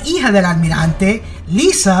utilizar a la hija del almirante,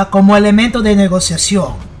 Lisa, como elemento de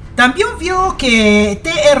negociación. También vio que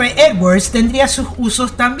T.R. Edwards tendría sus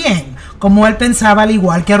usos también, como él pensaba al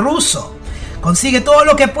igual que Russo. Consigue todo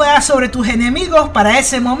lo que puedas sobre tus enemigos para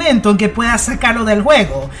ese momento en que puedas sacarlo del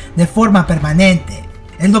juego de forma permanente.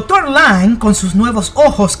 El Dr. Lang, con sus nuevos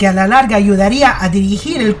ojos que a la larga ayudaría a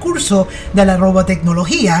dirigir el curso de la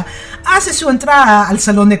robotecnología, hace su entrada al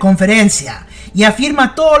salón de conferencia y afirma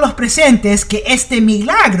a todos los presentes que este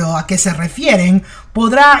milagro a que se refieren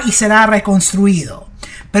podrá y será reconstruido.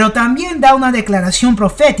 Pero también da una declaración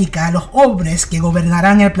profética a los hombres que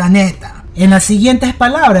gobernarán el planeta, en las siguientes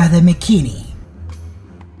palabras de McKinney.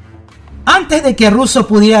 Antes de que Russo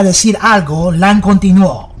pudiera decir algo, Lang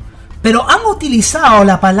continuó: pero han utilizado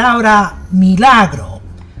la palabra milagro.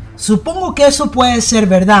 Supongo que eso puede ser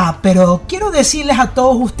verdad, pero quiero decirles a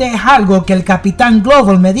todos ustedes algo que el capitán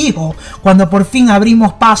Global me dijo cuando por fin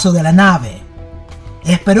abrimos paso de la nave.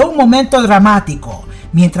 Esperó un momento dramático,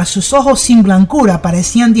 mientras sus ojos sin blancura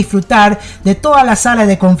parecían disfrutar de toda la sala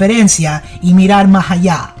de conferencia y mirar más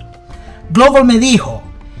allá. Global me dijo: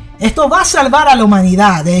 esto va a salvar a la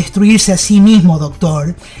humanidad de destruirse a sí mismo,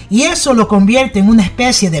 doctor, y eso lo convierte en una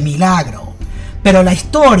especie de milagro. Pero la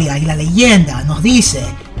historia y la leyenda nos dice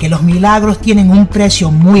que los milagros tienen un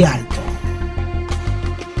precio muy alto.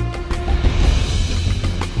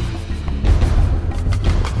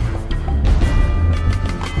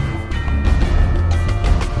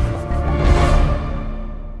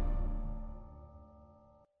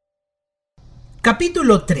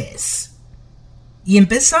 Capítulo 3. Y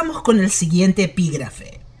empezamos con el siguiente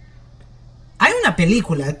epígrafe. Hay una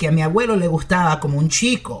película que a mi abuelo le gustaba como un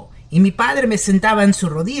chico, y mi padre me sentaba en su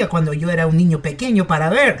rodilla cuando yo era un niño pequeño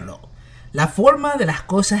para verlo. La forma de las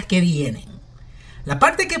cosas que vienen. La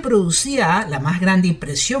parte que producía la más grande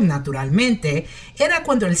impresión, naturalmente, era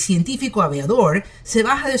cuando el científico aviador se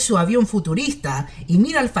baja de su avión futurista y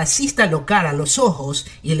mira al fascista local a los ojos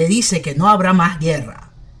y le dice que no habrá más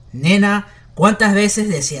guerra. Nena, ¿cuántas veces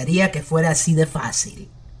desearía que fuera así de fácil?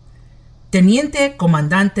 Teniente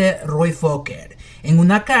Comandante Roy Fokker, en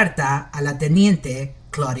una carta a la Teniente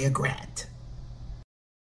Claudia Grant.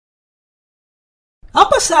 Ha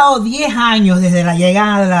pasado 10 años desde la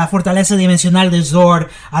llegada de la fortaleza dimensional de Zord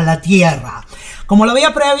a la Tierra. Como lo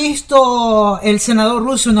había previsto el senador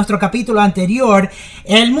Russo en nuestro capítulo anterior,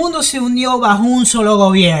 el mundo se unió bajo un solo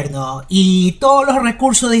gobierno y todos los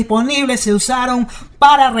recursos disponibles se usaron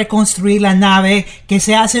para reconstruir la nave que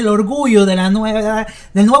se hace el orgullo de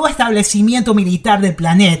del nuevo establecimiento militar del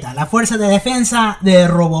planeta, la Fuerza de Defensa de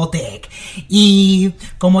Robotech. Y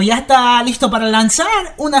como ya está listo para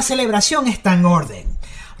lanzar, una celebración está en orden.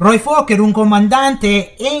 Roy Fokker, un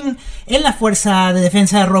comandante en la Fuerza de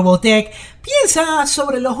Defensa de Robotech, piensa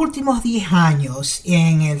sobre los últimos 10 años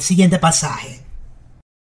en el siguiente pasaje.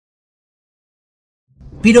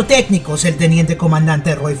 Pirotécnicos, el teniente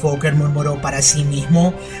comandante Roy Fokker murmuró para sí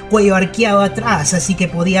mismo, cuello arqueado atrás, así que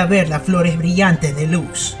podía ver las flores brillantes de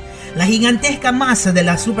luz. La gigantesca masa de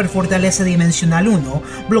la superfortaleza dimensional 1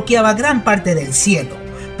 bloqueaba gran parte del cielo,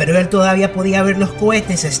 pero él todavía podía ver los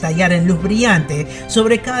cohetes estallar en luz brillante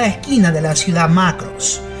sobre cada esquina de la ciudad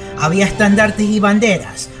Macros. Había estandartes y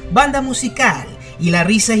banderas, banda musical y las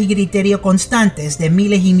risas y griterío constantes de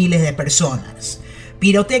miles y miles de personas.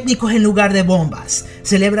 Pirotécnicos en lugar de bombas,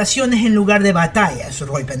 celebraciones en lugar de batallas,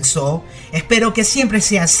 Roy pensó. Espero que siempre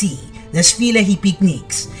sea así, desfiles y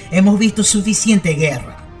picnics. Hemos visto suficiente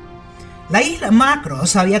guerra. La isla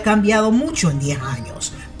Macros había cambiado mucho en 10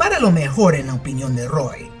 años, para lo mejor en la opinión de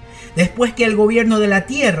Roy. después que el gobierno de la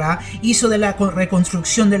Tierra hizo de la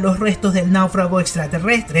reconstrucción de los restos del náufrago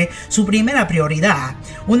extraterrestre su primera prioridad.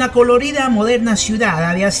 Una colorida, moderna ciudad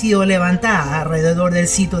había sido levantada alrededor del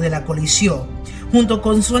sitio de la colisión, junto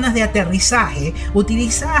con zonas de aterrizaje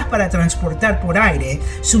utilizadas para transportar por aire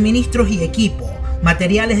suministros y equipo,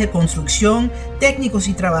 materiales de construcción, técnicos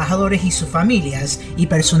y trabajadores y sus familias, y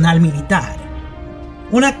personal militar.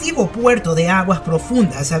 Un activo puerto de aguas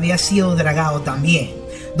profundas había sido dragado también.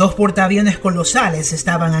 2 portaaviones colosales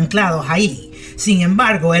estaban anclados ahí. Sin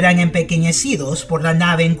embargo, eran empequeñecidos por la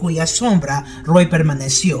nave en cuya sombra Roy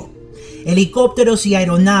permaneció. Helicópteros y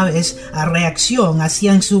aeronaves a reacción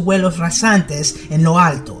hacían sus vuelos rasantes en lo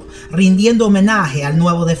alto, rindiendo homenaje al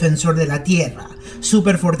nuevo defensor de la Tierra,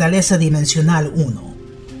 Superfortaleza Dimensional 1.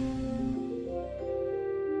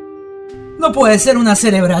 No puede ser una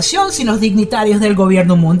celebración sin los dignitarios del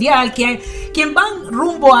gobierno mundial, quien van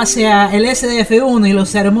rumbo hacia el SDF-1 y las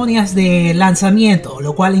ceremonias de lanzamiento,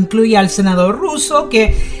 lo cual incluye al senador ruso,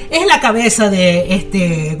 que es la cabeza de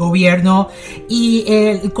este gobierno, y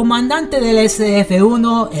el comandante del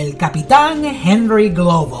SDF-1, el capitán Henry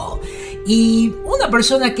Global. Y una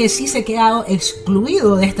persona que sí se ha quedado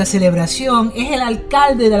excluido de esta celebración es el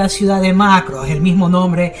alcalde de la ciudad de Macros, el mismo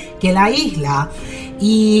nombre que la isla,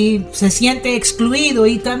 y se siente excluido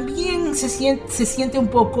y también se siente un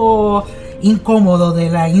poco incómodo de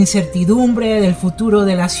la incertidumbre del futuro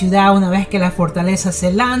de la ciudad una vez que la fortaleza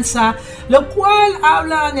se lanza, lo cual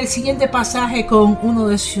habla en el siguiente pasaje con uno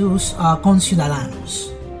de sus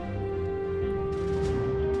conciudadanos.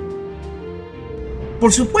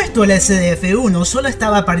 Por supuesto, el SDF-1 solo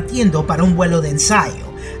estaba partiendo para un vuelo de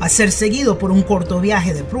ensayo, a ser seguido por un corto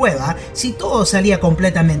viaje de prueba si todo salía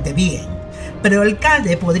completamente bien. Pero el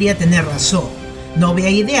alcalde podría tener razón. No había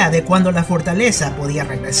idea de cuándo la fortaleza podía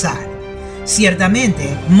regresar.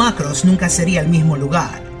 Ciertamente, Macros nunca sería el mismo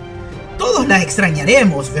lugar. Todos la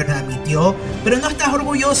extrañaremos, Vern admitió, pero ¿no estás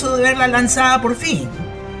orgulloso de verla lanzada por fin?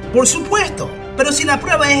 Por supuesto. Pero si la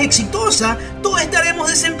prueba es exitosa, todos estaremos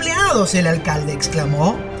desempleados, el alcalde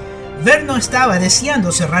exclamó. Vern no estaba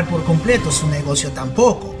deseando cerrar por completo su negocio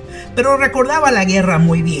tampoco, pero recordaba la guerra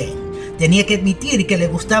muy bien. Tenía que admitir que le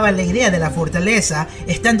gustaba la idea de la fortaleza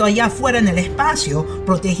estando allá afuera en el espacio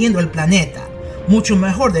protegiendo el planeta, mucho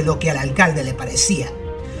mejor de lo que al alcalde le parecía.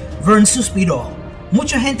 Vern suspiró.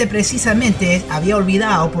 Mucha gente precisamente había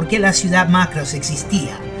olvidado por qué la ciudad Macros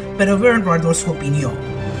existía, pero Vern guardó su opinión.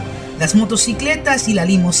 Las motocicletas y la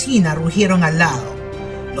limusina rugieron al lado.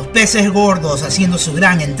 Los peces gordos haciendo su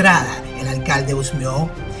gran entrada, el alcalde husmeó.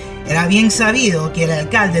 Era bien sabido que el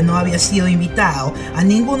alcalde no había sido invitado a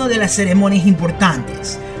ninguna de las ceremonias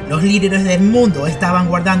importantes. Los líderes del mundo estaban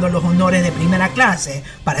guardando los honores de primera clase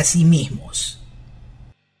para sí mismos.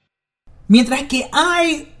 Mientras que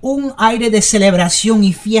hay un aire de celebración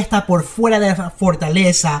y fiesta por fuera de la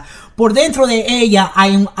fortaleza, por dentro de ella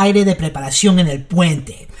hay un aire de preparación en el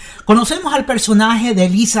puente. Conocemos al personaje de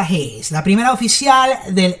Lisa Hayes, la primera oficial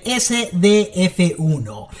del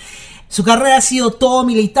SDF-1. Su carrera ha sido todo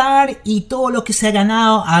militar y todo lo que se ha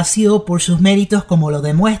ganado ha sido por sus méritos, como lo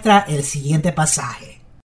demuestra el siguiente pasaje.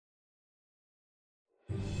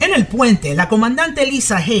 En el puente, la comandante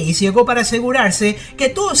Lisa Hayes llegó para asegurarse que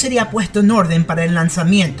todo sería puesto en orden para el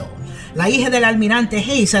lanzamiento. La hija del almirante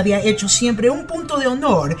Hayes había hecho siempre un punto de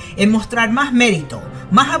honor en mostrar más mérito,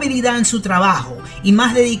 más habilidad en su trabajo y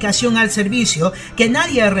más dedicación al servicio que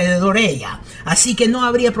nadie alrededor de ella, así que no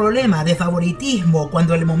habría problema de favoritismo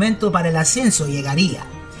cuando el momento para el ascenso llegaría.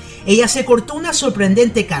 Ella se cortó una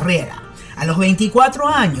sorprendente carrera. A los 24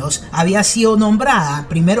 años había sido nombrada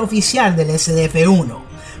primer oficial del SDF-1.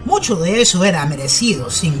 Mucho de eso era merecido,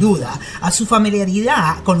 sin duda, a su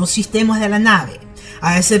familiaridad con los sistemas de la nave.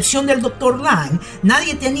 A excepción del Dr. Lang,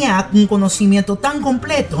 nadie tenía un conocimiento tan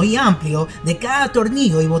completo y amplio de cada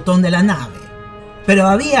tornillo y botón de la nave. Pero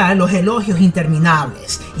había los elogios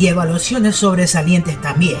interminables y evaluaciones sobresalientes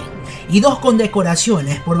también, y 2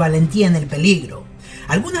 condecoraciones por valentía en el peligro.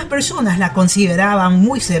 Algunas personas la consideraban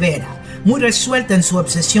muy severa, muy resuelta en su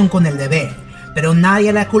obsesión con el deber, pero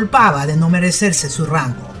nadie la culpaba de no merecerse su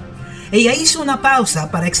rango. Ella hizo una pausa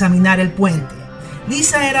para examinar el puente.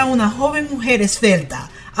 Lisa era una joven mujer esbelta,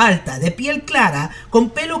 alta, de piel clara, con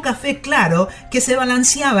pelo café claro que se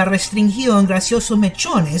balanceaba restringido en graciosos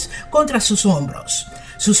mechones contra sus hombros.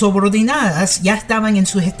 Sus subordinadas ya estaban en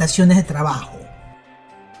sus estaciones de trabajo.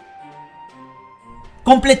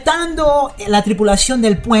 Completando la tripulación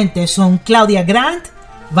del puente son Claudia Grant,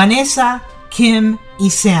 Vanessa, Kim y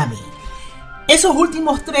Sammy. Esos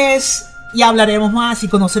últimos 3 Ya hablaremos más y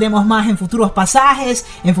conoceremos más en futuros pasajes,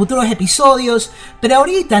 en futuros episodios, pero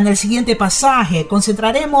ahorita en el siguiente pasaje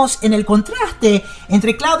concentraremos en el contraste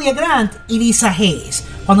entre Claudia Grant y Lisa Hayes,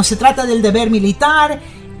 cuando se trata del deber militar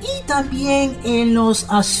y también en los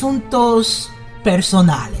asuntos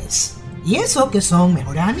personales. Y eso que son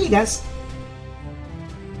mejores amigas.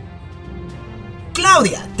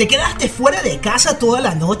 Claudia, ¿te quedaste fuera de casa toda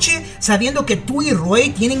la noche sabiendo que tú y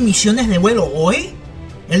Roy tienen misiones de vuelo hoy?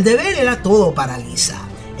 El deber era todo para Lisa.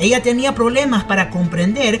 Ella tenía problemas para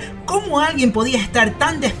comprender cómo alguien podía estar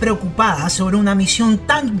tan despreocupada sobre una misión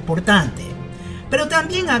tan importante. Pero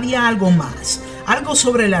también había algo más, algo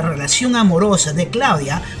sobre la relación amorosa de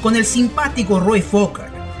Claudia con el simpático Roy Fokker.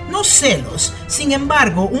 No celos, sin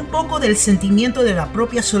embargo, un poco del sentimiento de la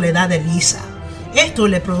propia soledad de Lisa. Esto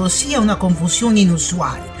le producía una confusión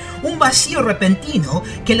inusual, un vacío repentino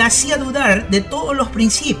que la hacía dudar de todos los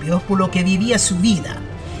principios por los que vivía su vida.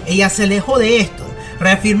 Ella se alejó de esto,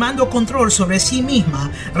 reafirmando control sobre sí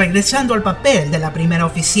misma, regresando al papel de la primera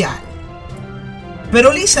oficial.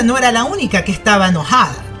 Pero Lisa no era la única que estaba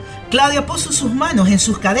enojada. Claudia puso sus manos en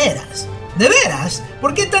sus caderas. ¿De veras?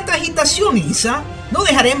 ¿Por qué tanta agitación, Lisa? No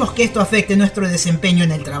dejaremos que esto afecte nuestro desempeño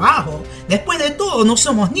en el trabajo. Después de todo, no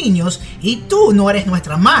somos niños y tú no eres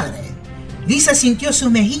nuestra madre. Lisa sintió sus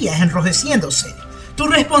mejillas enrojeciéndose. Tus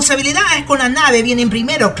responsabilidades con la nave vienen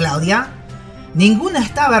primero, Claudia. Ninguna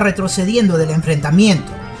estaba retrocediendo del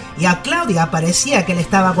enfrentamiento, y a Claudia parecía que le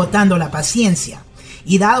estaba agotando la paciencia.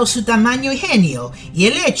 Y dado su tamaño y genio, y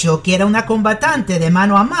el hecho que era una combatante de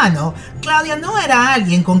mano a mano, Claudia no era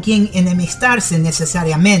alguien con quien enemistarse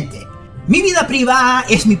necesariamente. Mi vida privada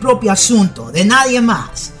es mi propio asunto, de nadie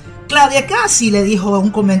más. Claudia casi le dijo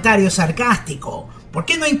un comentario sarcástico. ¿Por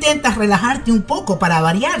qué no intentas relajarte un poco para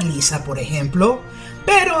variar, Lisa, por ejemplo?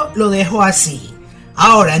 Pero lo dejó así.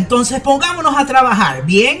 Ahora, entonces pongámonos a trabajar,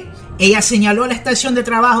 ¿bien? Ella señaló la estación de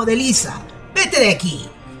trabajo de Lisa. Vete de aquí.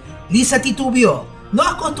 Lisa titubeó, no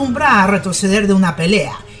acostumbrada a retroceder de una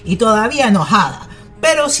pelea, y todavía enojada,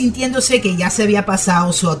 pero sintiéndose que ya se había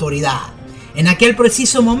pasado su autoridad. En aquel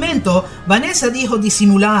preciso momento, Vanessa dijo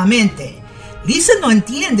disimuladamente, Lisa no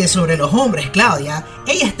entiende sobre los hombres, Claudia.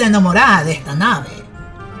 Ella está enamorada de esta nave.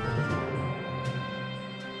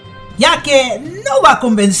 Ya que no va a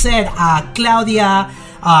convencer a Claudia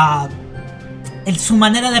en su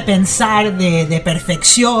manera de pensar de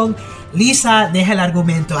perfección, Lisa deja el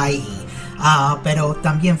argumento ahí, pero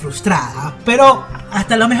también frustrada. Pero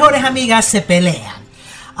hasta las mejores amigas se pelean.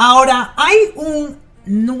 Ahora, hay un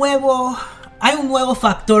nuevo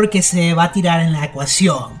factor que se va a tirar en la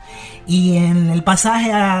ecuación. Y en el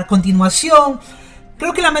pasaje a continuación,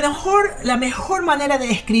 creo que la mejor manera de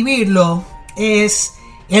describirlo es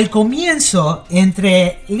el comienzo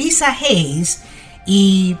entre Lisa Hayes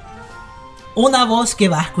y una voz que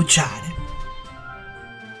va a escuchar.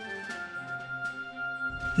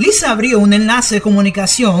 Lisa abrió un enlace de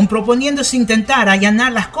comunicación proponiéndose intentar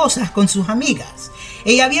allanar las cosas con sus amigas.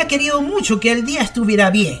 Ella había querido mucho que el día estuviera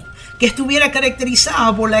bien, que estuviera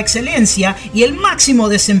caracterizado por la excelencia y el máximo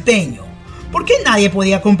desempeño. ¿Por qué nadie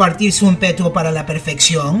podía compartir su ímpetu para la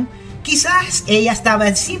perfección? Quizás ella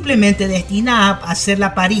estaba simplemente destinada a ser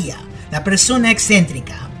la paría, la persona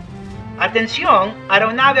excéntrica. Atención,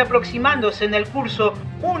 aeronave aproximándose en el curso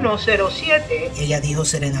 107, ella dijo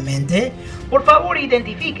serenamente. Por favor,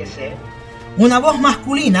 identifíquese. Una voz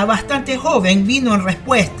masculina bastante joven vino en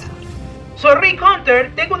respuesta. Soy Rick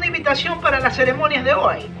Hunter, tengo una invitación para las ceremonias de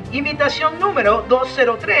hoy. Invitación número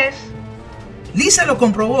 203. Lisa lo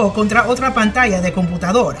comprobó contra otra pantalla de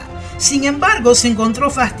computadora. Sin embargo, se encontró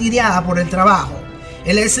fastidiada por el trabajo.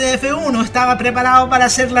 El SDF-1 estaba preparado para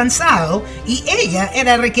ser lanzado y ella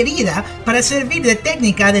era requerida para servir de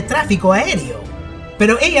técnica de tráfico aéreo.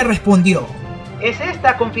 Pero ella respondió: ¿Es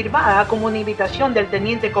esta confirmada como una invitación del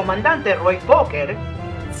teniente comandante Roy Fokker?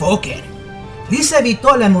 Fokker. Lisa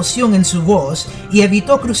evitó la emoción en su voz y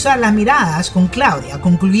evitó cruzar las miradas con Claudia,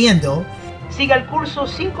 concluyendo: Siga el curso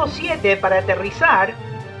 57 para aterrizar.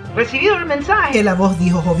 Recibido el mensaje, la voz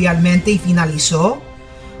dijo jovialmente y finalizó: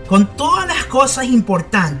 Con todas las cosas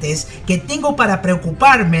importantes que tengo para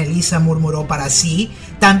preocuparme, Lisa murmuró para sí,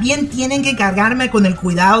 ¿también tienen que cargarme con el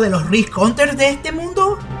cuidado de los Rick Hunters de este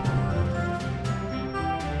mundo?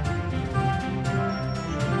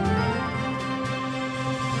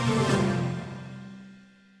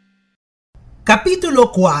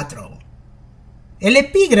 Capítulo 4. El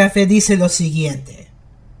epígrafe dice lo siguiente: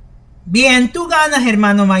 Bien, tú ganas,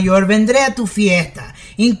 hermano mayor, vendré a tu fiesta.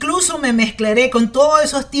 Incluso me mezclaré con todos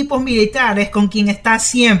esos tipos militares con quien estás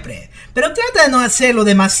siempre. Pero trata de no hacerlo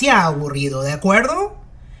demasiado aburrido, ¿de acuerdo?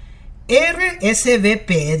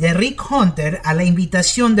 RSVP de Rick Hunter a la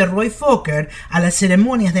invitación de Roy Fokker a las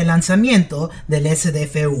ceremonias de lanzamiento del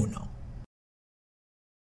SDF-1.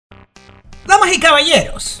 Damas y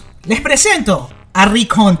caballeros, les presento a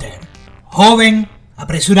Rick Hunter, joven,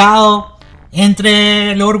 apresurado,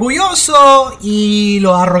 entre lo orgulloso y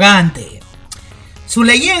lo arrogante. Su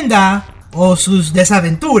leyenda o sus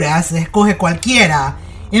desaventuras, escoge cualquiera,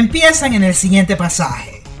 empiezan en el siguiente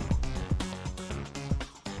pasaje.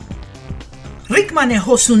 Rick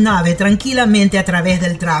manejó su nave tranquilamente a través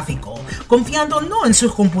del tráfico, confiando no en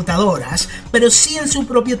sus computadoras, pero sí en su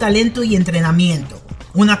propio talento y entrenamiento,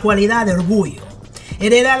 una cualidad de orgullo.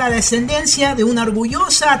 Hereda la descendencia de una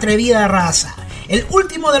orgullosa, atrevida raza, el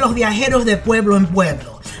último de los viajeros de pueblo en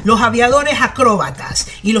pueblo, los aviadores acróbatas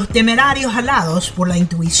y los temerarios alados por la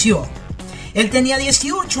intuición. Él tenía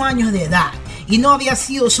 18 años de edad y no había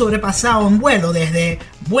sido sobrepasado en vuelo desde,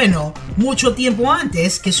 mucho tiempo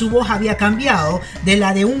antes que su voz había cambiado de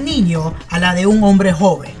la de un niño a la de un hombre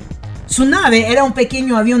joven. Su nave era un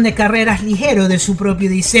pequeño avión de carreras ligero de su propio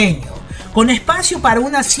diseño, con espacio para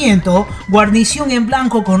un asiento, guarnición en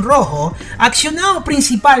blanco con rojo, accionado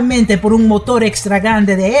principalmente por un motor extra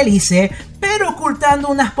grande de hélice, pero ocultando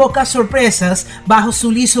unas pocas sorpresas bajo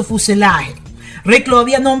su liso fuselaje. Rick lo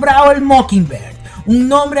había nombrado el Mockingbird, un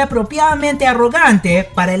nombre apropiadamente arrogante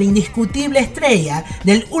para la indiscutible estrella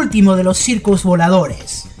del último de los circos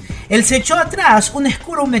voladores. Él se echó atrás un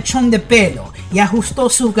oscuro mechón de pelo y ajustó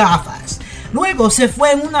sus gafas. Luego se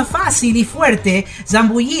fue en una fácil y fuerte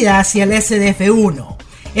zambullida hacia el SDF-1.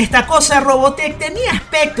 Esta cosa Robotech tenía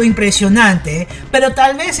aspecto impresionante, pero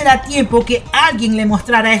tal vez era tiempo que alguien le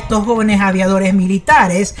mostrara a estos jóvenes aviadores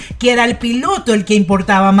militares que era el piloto el que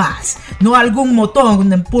importaba más, no algún motor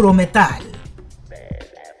de puro metal.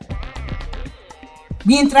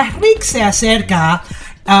 Mientras Rick se acerca,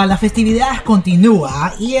 la festividad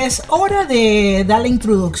continúa y es hora de dar la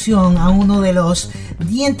introducción a uno de los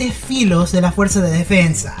dientes filos de la Fuerza de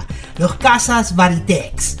Defensa, los cazas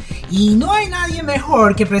Varitech. Y no hay nadie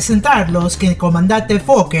mejor que presentarlos que el comandante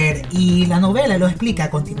Fokker, y la novela lo explica a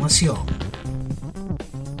continuación.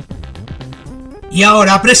 Y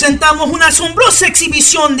ahora presentamos una asombrosa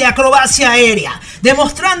exhibición de acrobacia aérea,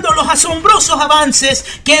 demostrando los asombrosos avances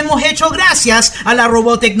que hemos hecho gracias a la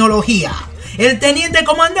robotecnología. El teniente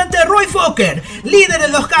comandante Roy Fokker, líder de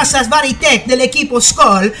los cazas Varitech del equipo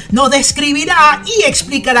Skull, nos describirá y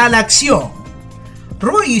explicará la acción.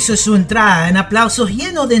 Roy hizo su entrada en aplausos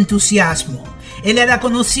llenos de entusiasmo. Él era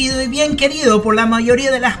conocido y bien querido por la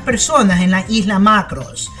mayoría de las personas en la isla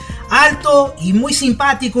Macros. Alto y muy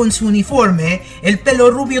simpático en su uniforme, el pelo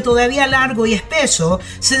rubio todavía largo y espeso,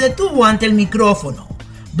 se detuvo ante el micrófono.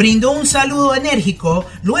 Brindó un saludo enérgico,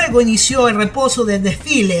 luego inició el reposo del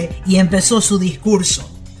desfile y empezó su discurso.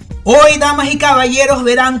 Hoy, damas y caballeros,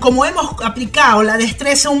 verán cómo hemos aplicado la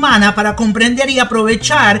destreza humana para comprender y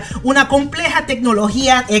aprovechar una compleja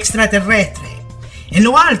tecnología extraterrestre. En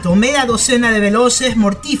lo alto, media docena de veloces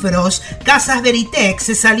mortíferos cazas Veritech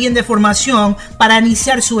se salían de formación para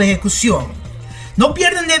iniciar su ejecución. No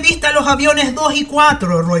pierden de vista los aviones 2 y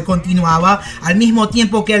 4, Roy continuaba, al mismo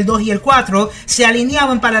tiempo que el 2 y el 4 se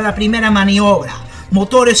alineaban para la primera maniobra,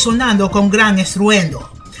 motores sonando con gran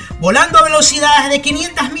estruendo. Volando a velocidades de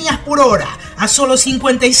 500 millas por hora, a solo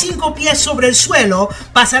 55 pies sobre el suelo,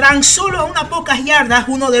 pasarán solo a unas pocas yardas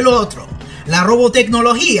uno del otro. La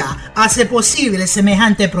robotecnología hace posible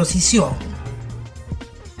semejante precisión.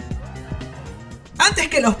 Antes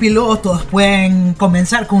que los pilotos puedan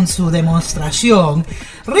comenzar con su demostración,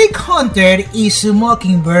 Rick Hunter y su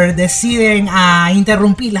Mockingbird deciden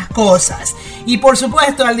interrumpir las cosas, y por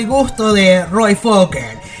supuesto al disgusto de Roy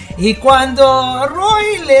Fokker. Y cuando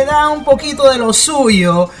Roy le da un poquito de lo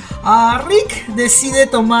suyo, Rick decide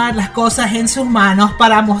tomar las cosas en sus manos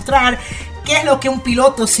para mostrar qué es lo que un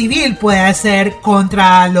piloto civil puede hacer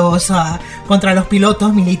contra los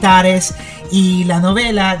pilotos militares, y la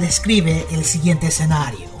novela describe el siguiente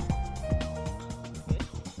escenario.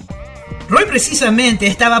 Roy precisamente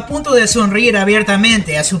estaba a punto de sonreír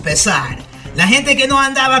abiertamente a su pesar. La gente que no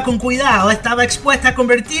andaba con cuidado estaba expuesta a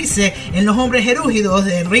convertirse en los hombres erúgidos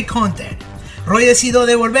de Rick Hunter. Roy decidió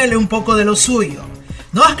devolverle un poco de lo suyo.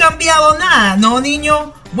 No has cambiado nada, ¿no,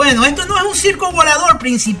 niño? Bueno, esto no es un circo volador,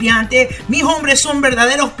 principiante. Mis hombres son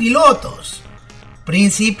verdaderos pilotos.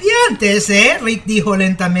 Principiantes, Rick dijo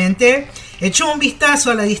lentamente. Echó un vistazo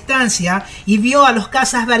a la distancia y vio a los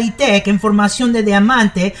cazas Varitech en formación de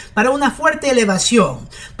diamante para una fuerte elevación,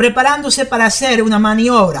 preparándose para hacer una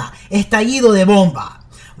maniobra, estallido de bomba.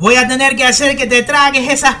 Voy a tener que hacer que te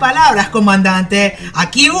tragues esas palabras, comandante.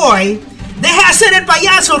 Aquí voy. Deja de hacer el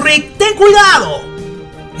payaso, Rick. Ten cuidado.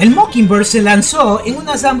 El Mockingbird se lanzó en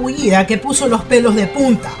una zambullida que puso los pelos de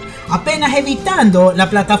punta, apenas evitando la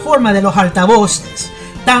plataforma de los altavoces,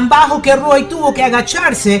 tan bajo que Roy tuvo que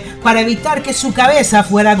agacharse para evitar que su cabeza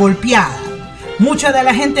fuera golpeada. Mucha de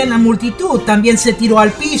la gente en la multitud también se tiró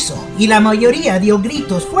al piso y la mayoría dio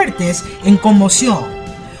gritos fuertes en conmoción.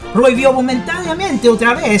 Roy vio momentáneamente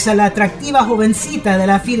otra vez a la atractiva jovencita de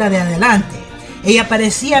la fila de adelante. Ella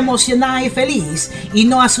parecía emocionada y feliz y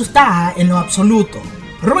no asustada en lo absoluto.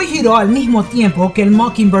 Roy giró al mismo tiempo que el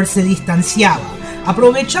Mockingbird se distanciaba,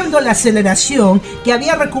 aprovechando la aceleración que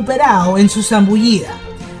había recuperado en su zambullida.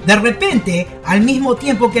 De repente, al mismo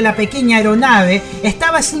tiempo que la pequeña aeronave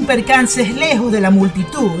estaba sin percances lejos de la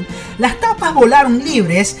multitud, las tapas volaron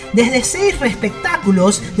libres desde 6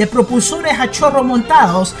 receptáculos de propulsores a chorro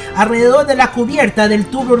montados alrededor de la cubierta del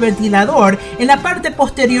turboventilador en la parte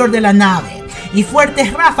posterior de la nave, y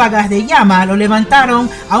fuertes ráfagas de llama lo levantaron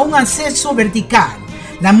a un ascenso vertical.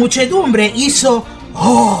 La muchedumbre hizo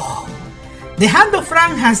 ¡oh! Dejando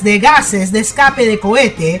franjas de gases de escape de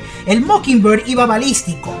cohete, el Mockingbird iba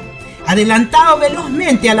balístico, adelantado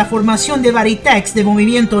velozmente a la formación de Baritex de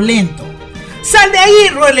movimiento lento. ¡Sal de ahí!,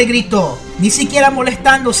 Roy le gritó, ni siquiera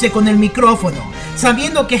molestándose con el micrófono,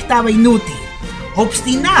 sabiendo que estaba inútil.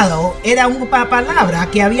 Obstinado era una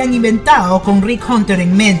palabra que habían inventado con Rick Hunter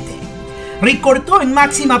en mente. Rick cortó en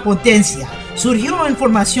máxima potencia, surgió en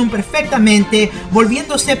formación perfectamente,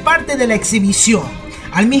 volviéndose parte de la exhibición.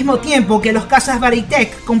 Al mismo tiempo que los cazas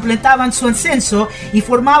Baritech completaban su ascenso y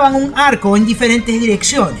formaban un arco en diferentes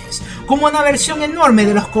direcciones, como una versión enorme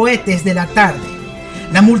de los cohetes de la tarde.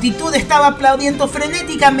 La multitud estaba aplaudiendo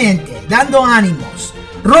frenéticamente, dando ánimos.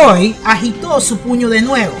 Roy agitó su puño de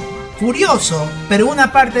nuevo, furioso, pero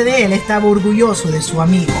una parte de él estaba orgulloso de su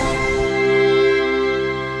amigo.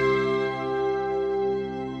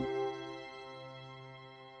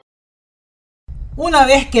 Una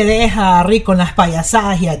vez que deja a Rick con las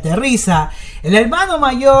payasadas y aterriza, el hermano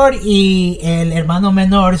mayor y el hermano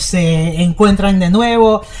menor se encuentran de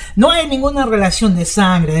nuevo. No hay ninguna relación de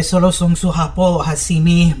sangre, solo son sus apodos a sí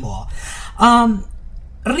mismo.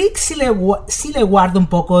 Rick sí le guarda un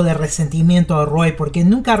poco de resentimiento a Roy porque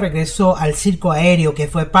nunca regresó al circo aéreo que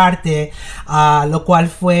fue parte, lo cual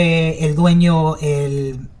fue el dueño,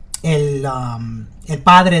 el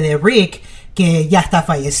padre de Rick, que ya está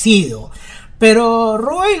fallecido. Pero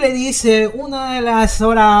Roy le dice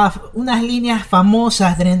unas líneas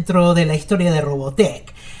famosas dentro de la historia de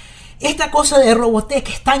Robotech. Esta cosa de Robotech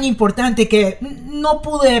es tan importante que no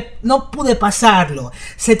pude pasarlo.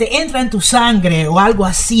 Se te entra en tu sangre o algo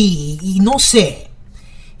así y no sé.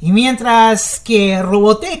 Y mientras que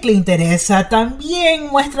Robotech le interesa, también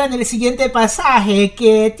muestra en el siguiente pasaje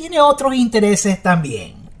que tiene otros intereses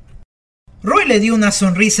también. Roy le dio una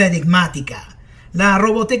sonrisa enigmática. La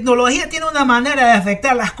robotecnología tiene una manera de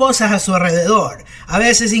afectar las cosas a su alrededor, a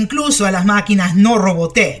veces incluso a las máquinas no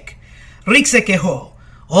Robotech. Rick se quejó.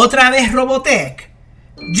 ¿Otra vez Robotech?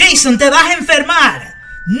 Jason, te vas a enfermar.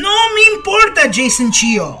 No me importa, Jason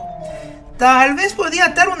chilló. Tal vez podía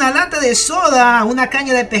atar una lata de soda a una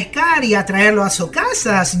caña de pescar y atraerlo a su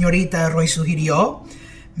casa, señorita, Roy sugirió.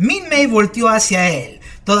 Min-May volteó hacia él,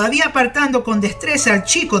 todavía apartando con destreza al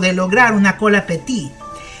chico de lograr una cola petit.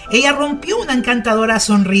 Ella rompió una encantadora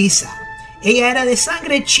sonrisa. Ella era de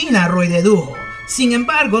sangre china, Roy dedujo. Sin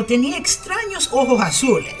embargo, tenía extraños ojos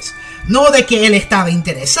azules. No de que él estaba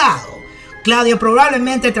interesado. Claudia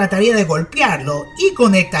probablemente trataría de golpearlo y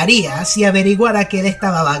conectaría si averiguara que él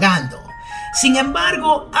estaba vagando. Sin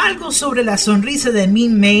embargo, algo sobre la sonrisa de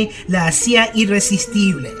Min-May la hacía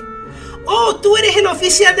irresistible. «Oh, tú eres el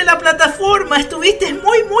oficial de la plataforma, estuviste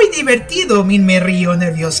muy divertido», Min-May rió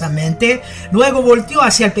nerviosamente. Luego volteó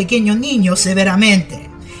hacia el pequeño niño severamente.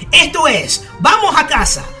 «Esto es, vamos a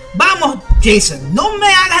casa. Vamos, Jason, no me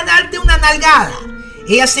hagas darte una nalgada».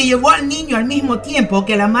 Ella se llevó al niño al mismo tiempo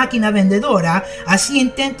que la máquina vendedora hacía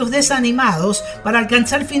intentos desanimados para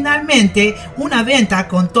alcanzar finalmente una venta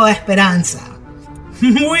con toda esperanza.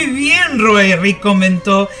 «Muy bien, Roy», Rick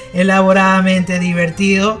comentó elaboradamente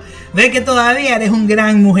divertido. «Ve que todavía eres un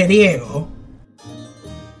gran mujeriego».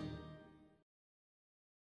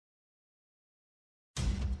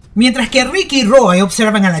 Mientras que Rick y Roy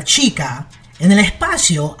observan a la chica, en el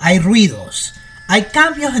espacio hay ruidos. Hay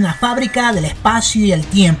cambios en la fábrica del espacio y el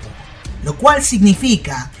tiempo, lo cual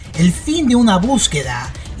significa el fin de una búsqueda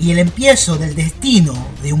y el empiezo del destino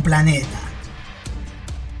de un planeta.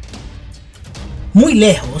 Muy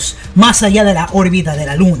lejos, más allá de la órbita de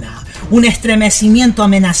la Luna, un estremecimiento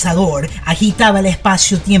amenazador agitaba el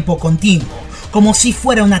espacio-tiempo continuo, como si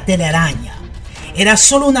fuera una telaraña. Era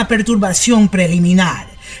solo una perturbación preliminar,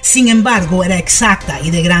 sin embargo era exacta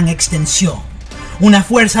y de gran extensión. Una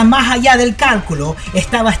fuerza más allá del cálculo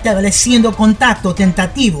estaba estableciendo contacto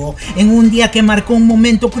tentativo en un día que marcó un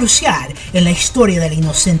momento crucial en la historia de la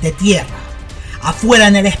inocente Tierra. Afuera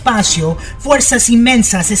en el espacio, fuerzas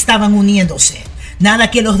inmensas estaban uniéndose,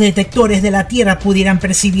 nada que los detectores de la Tierra pudieran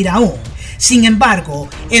percibir aún. Sin embargo,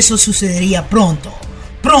 eso sucedería pronto,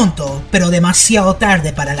 pero demasiado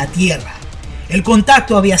tarde para la Tierra. El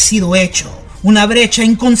contacto había sido hecho, una brecha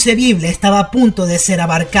inconcebible estaba a punto de ser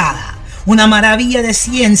abarcada. Una maravilla de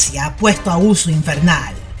ciencia puesto a uso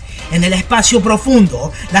infernal. En el espacio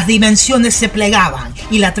profundo, las dimensiones se plegaban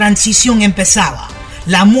y la transición empezaba.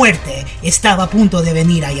 La muerte estaba a punto de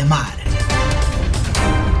venir a llamar.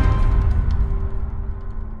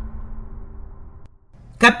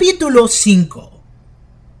 Capítulo 5.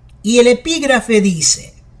 Y el epígrafe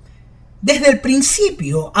dice: desde el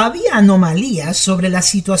principio había anomalías sobre la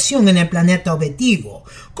situación en el planeta objetivo,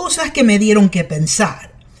 cosas que me dieron que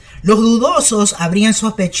pensar. Los dudosos habrían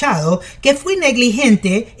sospechado que fui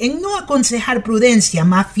negligente en no aconsejar prudencia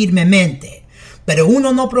más firmemente, pero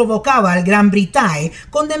uno no provocaba al Gran Britai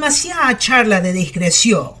con demasiada charla de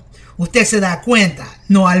discreción. Usted se da cuenta,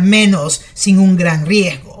 no al menos sin un gran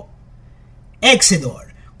riesgo.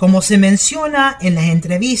 Exedor, como se menciona en las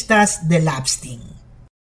entrevistas de Lapstein.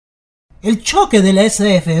 El choque del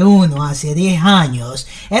SF-1 hace 10 años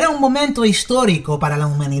era un momento histórico para la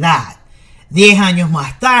humanidad. 10 años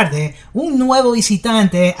más tarde, un nuevo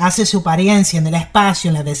visitante hace su apariencia en el espacio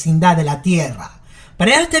en la vecindad de la Tierra.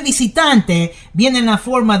 Pero este visitante viene en la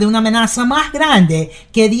forma de una amenaza más grande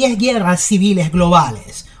que 10 guerras civiles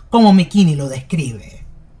globales, como McKinney lo describe.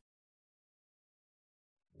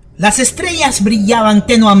 Las estrellas brillaban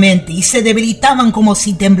tenuamente y se debilitaban como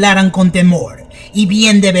si temblaran con temor, y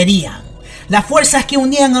bien deberían. Las fuerzas que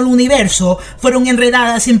unían al universo fueron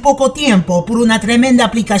enredadas en poco tiempo por una tremenda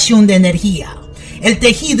aplicación de energía. El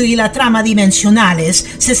tejido y la trama dimensionales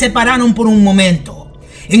se separaron por un momento.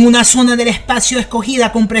 En una zona del espacio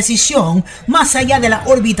escogida con precisión, más allá de la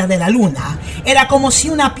órbita de la Luna, era como si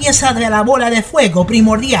una pieza de la bola de fuego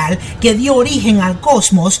primordial que dio origen al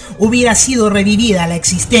cosmos hubiera sido revivida a la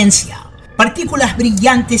existencia. Partículas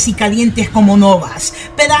brillantes y calientes como novas,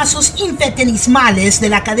 pedazos infinitesimales de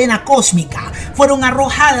la cadena cósmica, fueron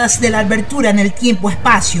arrojadas de la abertura en el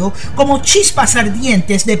tiempo-espacio como chispas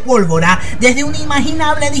ardientes de pólvora desde un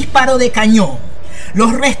inimaginable disparo de cañón.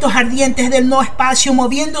 Los restos ardientes del no espacio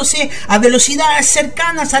moviéndose a velocidades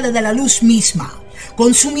cercanas a la de la luz misma,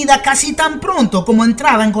 consumida casi tan pronto como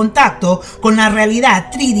entraba en contacto con la realidad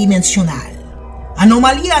tridimensional.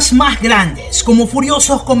 Anomalías más grandes, como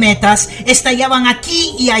furiosos cometas, estallaban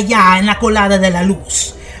aquí y allá en la colada de la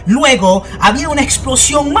luz. Luego había una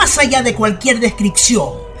explosión más allá de cualquier descripción,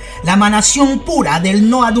 la emanación pura del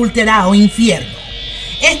no adulterado infierno.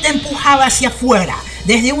 Esta empujaba hacia afuera,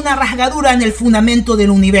 desde una rasgadura en el fundamento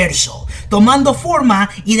del universo, tomando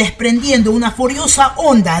forma y desprendiendo una furiosa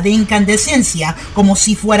onda de incandescencia como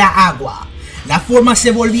si fuera agua. La forma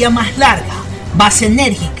se volvía más larga, más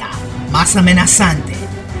enérgica, más amenazante.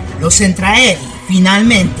 Los Centraedi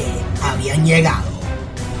finalmente habían llegado.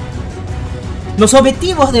 Los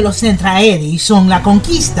objetivos de los Centraedi son la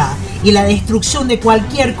conquista y la destrucción de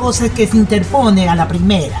cualquier cosa que se interpone a la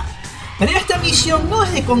primera. Pero esta misión no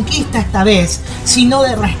es de conquista esta vez, sino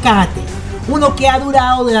de rescate. Uno que ha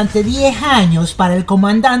durado durante 10 años para el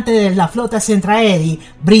comandante de la flota Centraedi,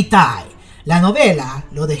 Britai. La novela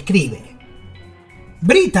lo describe.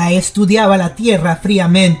 Britai estudiaba la Tierra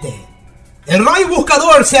fríamente. El rayo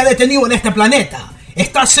buscador se ha detenido en este planeta.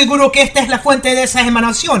 ¿Estás seguro que esta es la fuente de esas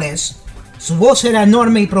emanaciones? Su voz era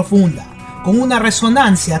enorme y profunda, con una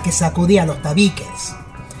resonancia que sacudía los tabiques.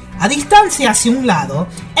 A distancia hacia un lado,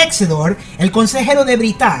 Exedor, el consejero de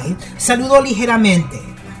Britai, saludó ligeramente,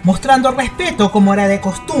 mostrando respeto como era de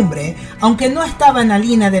costumbre, aunque no estaba en la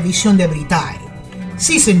línea de visión de Britai.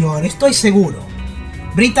 Sí, señor, estoy seguro.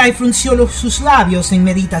 Britai frunció sus labios en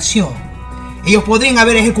meditación. Ellos podrían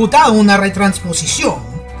haber ejecutado una retransposición.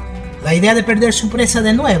 La idea de perder su presa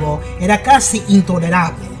de nuevo era casi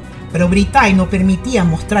intolerable, pero Britai no permitía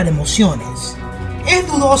mostrar emociones. Es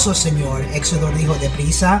dudoso, señor, Exedor dijo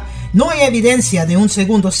deprisa. No hay evidencia de un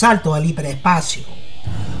segundo salto al hiperespacio.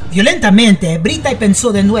 Violentamente, Britai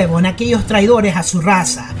pensó de nuevo en aquellos traidores a su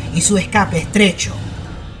raza y su escape estrecho.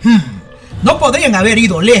 No podrían haber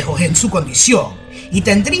ido lejos en su condición, y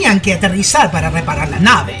tendrían que aterrizar para reparar la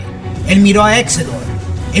nave. Él miró a Exedor.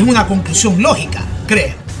 Es una conclusión lógica,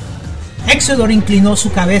 creo. Exedor inclinó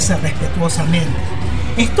su cabeza respetuosamente.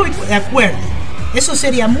 Estoy de acuerdo. Eso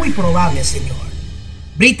sería muy probable, señor.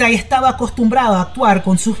 Britai estaba acostumbrado a actuar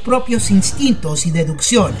con sus propios instintos y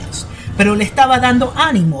deducciones, pero le estaba dando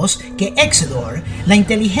ánimos que Exodor, la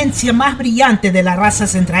inteligencia más brillante de la raza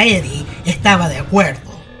Centraedi, estaba de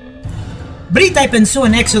acuerdo. Britai pensó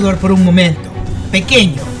en Exodor por un momento.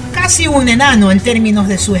 Pequeño, casi un enano en términos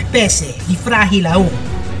de su especie y frágil aún.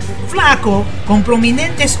 Flaco, con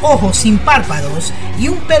prominentes ojos sin párpados y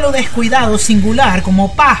un pelo descuidado singular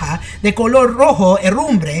como paja de color rojo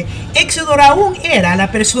herrumbre, Exodor aún era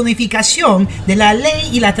la personificación de la ley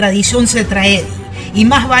y la tradición Centraedi, y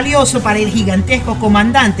más valioso para el gigantesco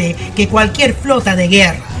comandante que cualquier flota de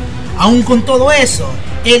guerra. Aún con todo eso,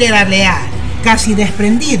 él era leal, casi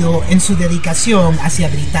desprendido en su dedicación hacia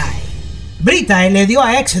Britai. Britai le dio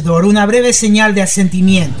a Exodor una breve señal de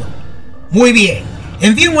asentimiento. Muy bien,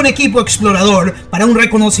 envíen un equipo explorador para un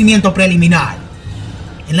reconocimiento preliminar.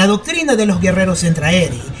 En la doctrina de los guerreros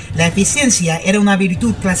Centraedi, la eficiencia era una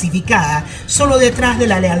virtud clasificada solo detrás de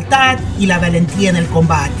la lealtad y la valentía en el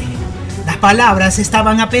combate. Las palabras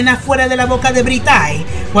estaban apenas fuera de la boca de Britai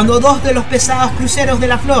cuando dos de los pesados cruceros de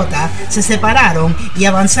la flota se separaron y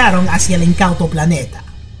avanzaron hacia el incauto planeta.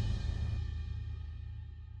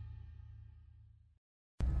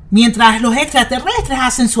 Mientras los extraterrestres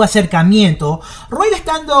hacen su acercamiento, Roy le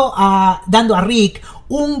está dando a Rick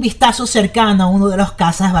un vistazo cercano a uno de los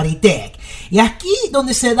cazas Varitech. Y aquí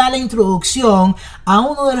donde se da la introducción a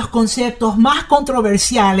uno de los conceptos más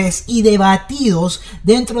controversiales y debatidos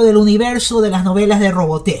dentro del universo de las novelas de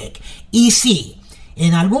Robotech. Y sí,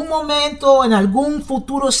 en algún momento, en algún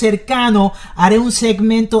futuro cercano, haré un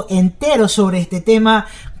segmento entero sobre este tema.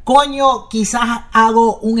 Coño, quizás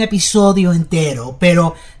hago un episodio entero,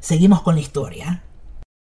 pero seguimos con la historia.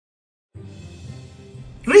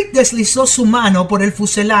 Rick deslizó su mano por el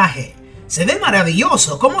fuselaje. Se ve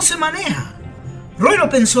maravilloso, ¿cómo se maneja? Roy lo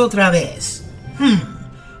pensó otra vez.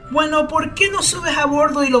 Bueno, ¿por qué no subes a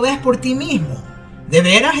bordo y lo ves por ti mismo? ¿De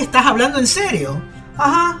veras estás hablando en serio?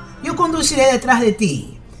 Ajá, yo conduciré detrás de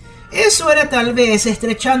ti. Eso era tal vez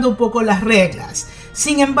estrechando un poco las reglas.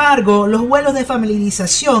 Sin embargo, los vuelos de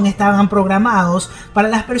familiarización estaban programados para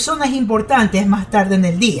las personas importantes más tarde en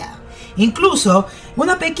el día. Incluso,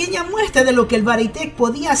 una pequeña muestra de lo que el Varitech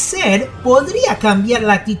podía hacer podría cambiar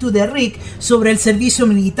la actitud de Rick sobre el servicio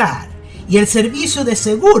militar, y el servicio de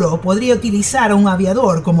seguro podría utilizar a un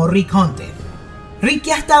aviador como Rick Hunter. Rick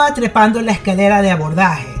ya estaba trepando en la escalera de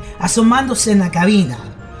abordaje, asomándose en la cabina.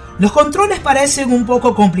 Los controles parecen un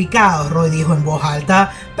poco complicados, Roy dijo en voz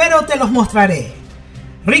alta, pero te los mostraré.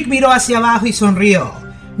 Rick miró hacia abajo y sonrió.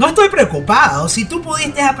 No estoy preocupado, si tú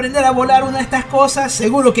pudiste aprender a volar una de estas cosas,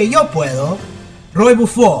 seguro que yo puedo. Roy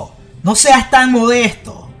bufó. No seas tan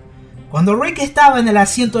modesto. Cuando Rick estaba en el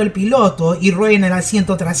asiento del piloto y Roy en el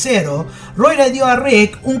asiento trasero, Roy le dio a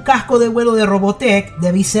Rick un casco de vuelo de Robotech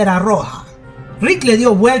de visera roja. Rick le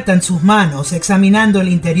dio vuelta en sus manos examinando el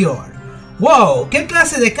interior. ¡Wow! ¿Qué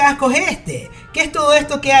clase de casco es este? ¿Qué es todo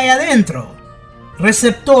esto que hay adentro?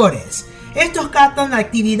 Receptores. Estos captan la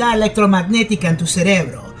actividad electromagnética en tu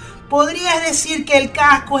cerebro. Podrías decir que el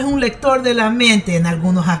casco es un lector de la mente en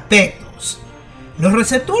algunos aspectos. Los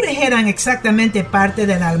receptores eran exactamente parte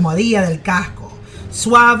de la almohadilla del casco.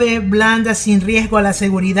 Suave, blanda, sin riesgo a la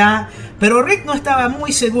seguridad, pero Rick no estaba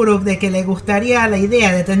muy seguro de que le gustaría la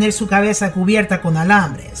idea de tener su cabeza cubierta con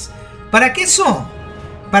alambres. ¿Para qué son?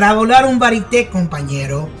 Para volar un Varitech,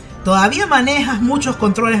 compañero. Todavía manejas muchos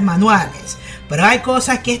controles manuales, pero hay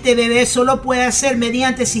cosas que este bebé solo puede hacer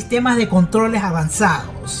mediante sistemas de controles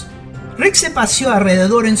avanzados. Rick se paseó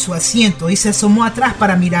alrededor en su asiento y se asomó atrás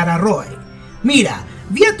para mirar a Roy. Mira,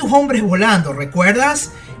 vi a tus hombres volando,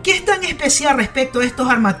 ¿recuerdas? ¿Qué es tan especial respecto a estos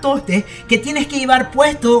armatoste que tienes que llevar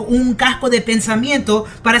puesto un casco de pensamiento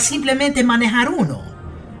para simplemente manejar uno?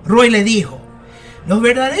 Roy le dijo, los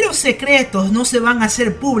verdaderos secretos no se van a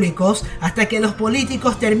hacer públicos hasta que los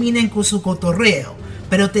políticos terminen con su cotorreo,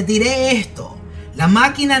 pero te diré esto. La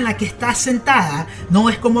máquina en la que estás sentada no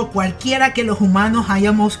es como cualquiera que los humanos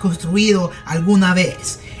hayamos construido alguna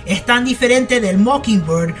vez. Es tan diferente del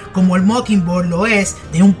Mockingbird como el Mockingbird lo es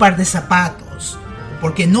de un par de zapatos.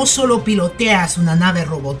 Porque no solo piloteas una nave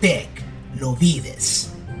Robotech, lo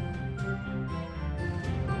vives.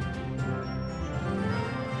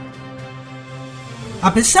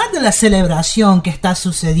 A pesar de la celebración que está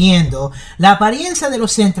sucediendo, la apariencia de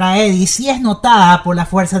los Centraedi sí es notada por la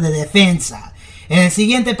fuerza de defensa. En el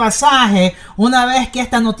siguiente pasaje, una vez que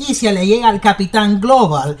esta noticia le llega al Capitán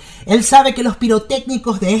Global, él sabe que los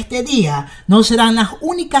pirotécnicos de este día no serán las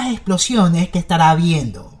únicas explosiones que estará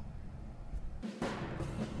viendo.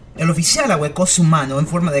 El oficial ahuecó su mano en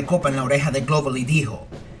forma de copa en la oreja de Global y dijo: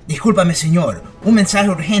 Discúlpame, señor, un mensaje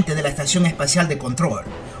urgente de la Estación Espacial de Control.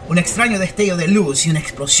 Un extraño destello de luz y una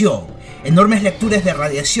explosión. Enormes lecturas de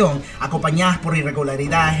radiación acompañadas por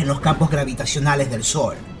irregularidades en los campos gravitacionales del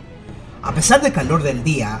Sol. A pesar del calor del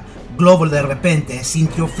día, Global de repente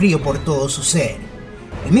sintió frío por todo su ser.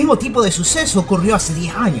 El mismo tipo de suceso ocurrió hace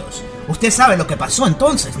 10 años. Usted sabe lo que pasó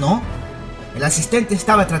entonces, ¿no? El asistente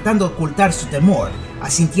estaba tratando de ocultar su temor,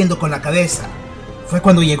 asintiendo con la cabeza. Fue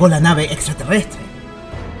cuando llegó la nave extraterrestre.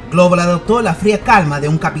 Global adoptó la fría calma de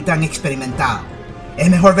un capitán experimentado. Es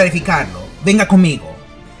mejor verificarlo. Venga conmigo.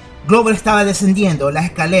 Global estaba descendiendo las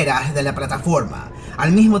escaleras de la plataforma,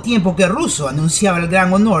 al mismo tiempo que Russo anunciaba el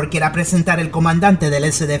gran honor que era presentar el comandante del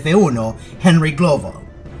SDF-1, Henry Global.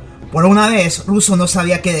 Por una vez, Russo no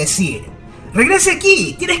sabía qué decir. ¡Regrese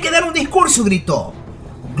aquí! ¡Tienes que dar un discurso!, gritó.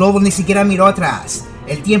 Global ni siquiera miró atrás.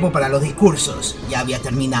 El tiempo para los discursos ya había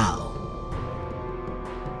terminado.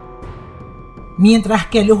 Mientras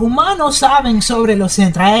que los humanos saben sobre los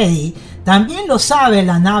Centraedi, también lo sabe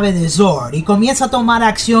la nave de Zord y comienza a tomar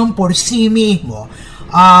acción por sí mismo,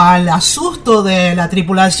 al asusto de la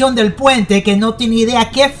tripulación del puente, que no tiene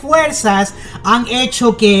idea qué fuerzas han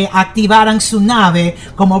hecho que activaran su nave,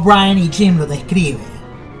 como Brian y Jim lo describen.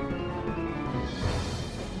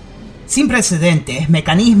 Sin precedentes,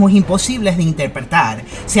 mecanismos imposibles de interpretar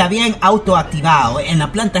se habían autoactivado en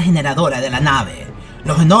la planta generadora de la nave.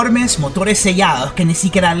 Los enormes motores sellados que ni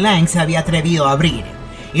siquiera Lang se había atrevido a abrir,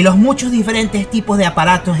 y los muchos diferentes tipos de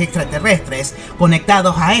aparatos extraterrestres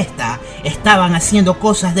conectados a esta estaban haciendo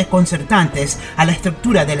cosas desconcertantes a la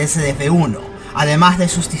estructura del SDF-1, además de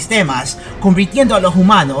sus sistemas, convirtiendo a los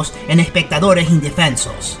humanos en espectadores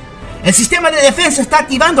indefensos. «El sistema de defensa está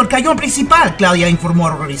activando el cañón principal», Claudia informó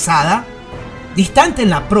horrorizada. Distante en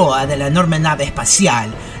la proa de la enorme nave espacial,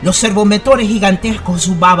 los servomotores gigantescos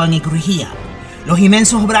zumpaban y crujían. Los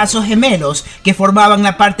inmensos brazos gemelos que formaban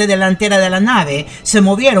la parte delantera de la nave se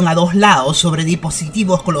movieron a dos lados sobre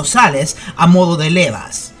dispositivos colosales a modo de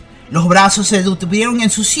levas. Los brazos se detuvieron en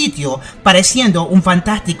su sitio, pareciendo un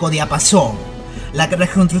fantástico diapasón. La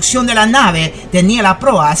reconstrucción de la nave tenía la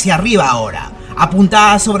proa hacia arriba ahora,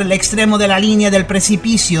 apuntada sobre el extremo de la línea del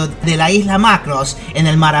precipicio de la isla Macross en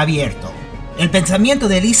el mar abierto. El pensamiento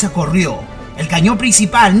de Lisa corrió. El cañón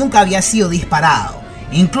principal nunca había sido disparado.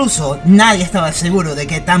 Incluso nadie estaba seguro de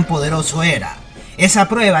qué tan poderoso era. Esa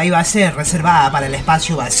prueba iba a ser reservada para el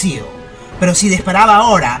espacio vacío. Pero si disparaba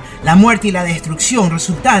ahora, la muerte y la destrucción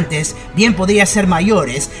resultantes bien podrían ser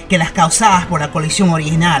mayores que las causadas por la colisión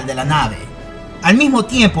original de la nave. Al mismo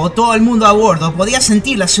tiempo, todo el mundo a bordo podía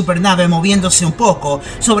sentir la supernave moviéndose un poco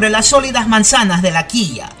sobre las sólidas manzanas de la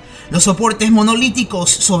quilla, los soportes monolíticos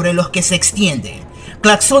sobre los que se extiende.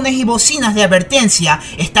 Claxones y bocinas de advertencia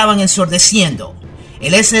estaban ensordeciendo.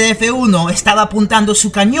 El SDF-1 estaba apuntando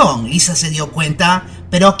su cañón, Lisa se dio cuenta.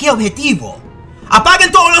 ¿Pero a qué objetivo?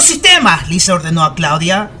 ¡Apaguen todos los sistemas!, Lisa ordenó a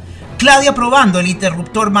Claudia. Claudia, probando el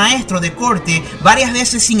interruptor maestro de corte varias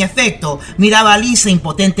veces sin efecto, miraba a Lisa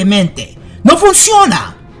impotentemente. ¡No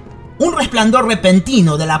funciona! Un resplandor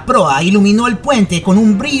repentino de la proa iluminó el puente con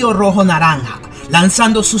un brillo rojo-naranja,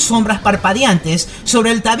 lanzando sus sombras parpadeantes sobre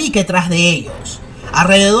el tabique tras de ellos.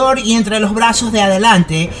 Alrededor y entre los brazos de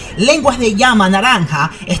adelante, lenguas de llama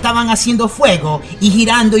naranja estaban haciendo fuego y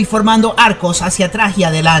girando y formando arcos hacia atrás y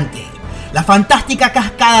adelante. La fantástica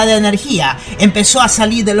cascada de energía empezó a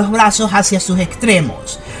salir de los brazos hacia sus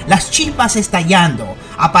extremos, las chispas estallando,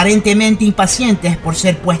 aparentemente impacientes por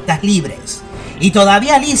ser puestas libres. Y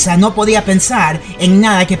todavía Lisa no podía pensar en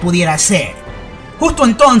nada que pudiera hacer. Justo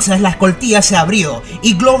entonces la escoltilla se abrió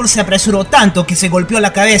y Global se apresuró tanto que se golpeó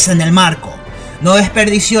la cabeza en el marco. No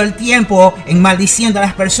desperdició el tiempo en maldiciendo a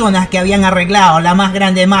las personas que habían arreglado la más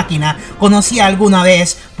grande máquina conocida alguna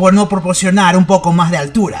vez por no proporcionar un poco más de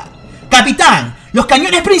altura. ¡Capitán! ¡Los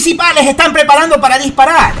cañones principales están preparando para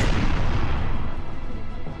disparar!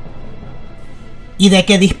 ¿Y de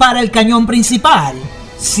qué dispara el cañón principal?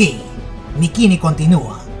 Sí, Mikini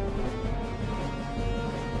continúa.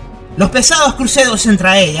 Los pesados cruceros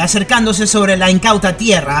entre ellas, acercándose sobre la incauta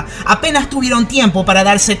tierra, apenas tuvieron tiempo para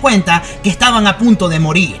darse cuenta que estaban a punto de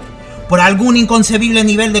morir. Por algún inconcebible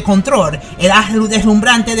nivel de control, el haz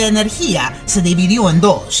deslumbrante de energía se dividió en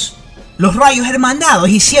dos. Los rayos hermandados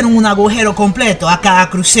hicieron un agujero completo a cada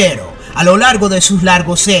crucero, a lo largo de sus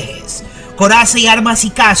largos ejes. Coraza y armas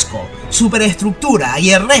y casco, superestructura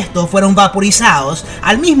y el resto fueron vaporizados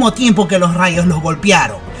al mismo tiempo que los rayos los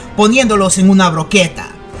golpearon, poniéndolos en una broqueta.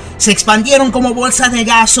 Se expandieron como bolsas de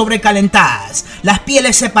gas sobrecalentadas, las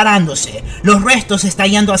pieles separándose, los restos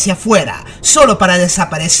estallando hacia afuera, solo para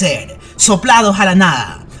desaparecer, soplados a la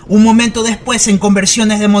nada, un momento después en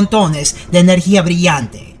conversiones de montones de energía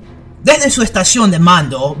brillante. Desde su estación de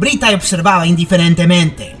mando, Brita observaba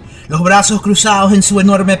indiferentemente. los brazos cruzados en su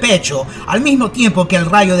enorme pecho, al mismo tiempo que el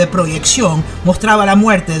rayo de proyección mostraba la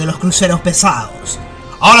muerte de los cruceros pesados.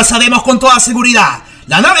 «Ahora sabemos con toda seguridad,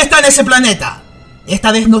 la nave está en ese planeta».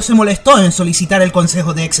 Esta vez no se molestó en solicitar el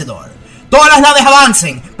consejo de Exedor. «Todas las naves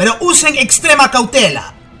avancen, pero usen extrema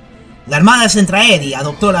cautela». La Armada Centraedi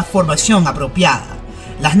adoptó la formación apropiada.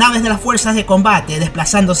 Las naves de las fuerzas de combate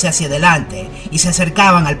desplazándose hacia adelante y se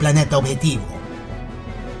acercaban al planeta objetivo.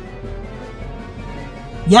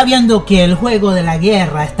 Ya viendo que el juego de la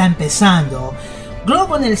guerra está empezando,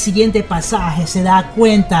 Globo en el siguiente pasaje se da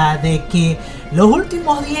cuenta de que los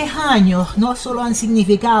últimos 10 años no solo han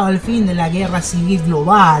significado el fin de la guerra civil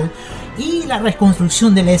global y la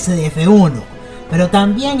reconstrucción del SDF-1, pero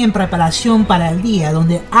también en preparación para el día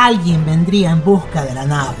donde alguien vendría en busca de la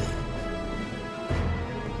nave.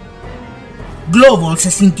 Global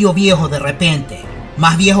se sintió viejo de repente,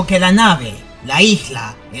 más viejo que la nave, la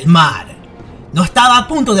isla, el mar. No estaba a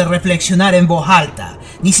punto de reflexionar en voz alta,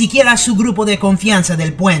 ni siquiera su grupo de confianza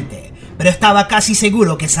del puente, pero estaba casi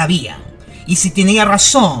seguro que sabían. Y si tenía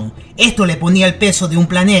razón, esto le ponía el peso de un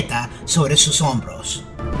planeta sobre sus hombros.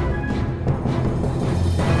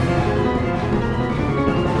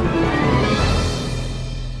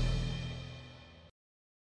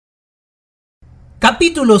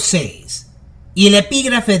 Capítulo 6. Y el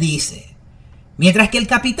epígrafe dice: mientras que el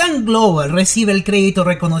Capitán Global recibe el crédito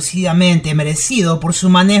reconocidamente merecido por su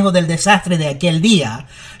manejo del desastre de aquel día,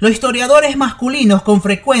 los historiadores masculinos con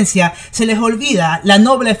frecuencia se les olvida la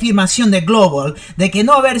noble afirmación de Global de que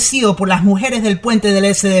no haber sido por las mujeres del puente del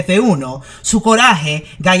SDF-1, su coraje,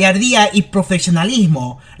 gallardía y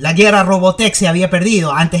profesionalismo, la guerra Robotech se había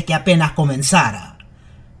perdido antes que apenas comenzara.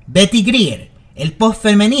 Betty Greer, el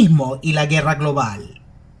postfeminismo y la guerra global.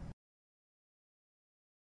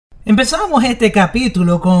 Empezamos este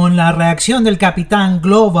capítulo con la reacción del Capitán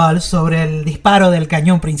Global sobre el disparo del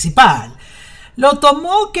cañón principal. Lo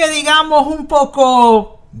tomó que digamos un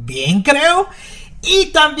poco bien, creo. Y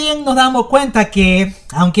también nos damos cuenta que,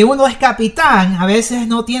 aunque uno es capitán, a veces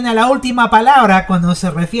no tiene la última palabra cuando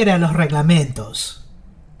se refiere a los reglamentos.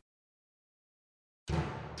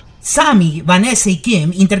 Sammy, Vanessa y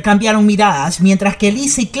Kim intercambiaron miradas mientras que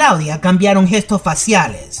Lisa y Claudia cambiaron gestos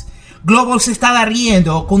faciales. Global se estaba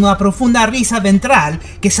riendo con una profunda risa ventral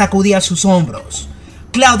que sacudía sus hombros.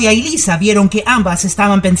 Claudia y Lisa vieron que ambas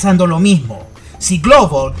estaban pensando lo mismo. Si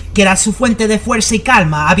Global, que era su fuente de fuerza y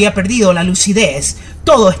calma, había perdido la lucidez,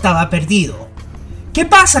 todo estaba perdido. ¿Qué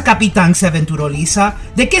pasa, capitán?, se aventuró Lisa.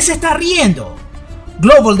 ¿De qué se está riendo?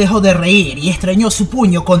 Global dejó de reír y estreñó su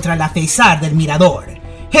puño contra el alféizar del mirador.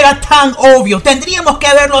 Era tan obvio, tendríamos que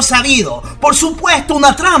haberlo sabido. Por supuesto,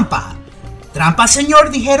 una trampa. ¿Trampa,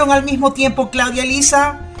 señor?, dijeron al mismo tiempo Claudia y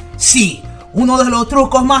Lisa. Sí, uno de los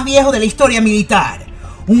trucos más viejos de la historia militar.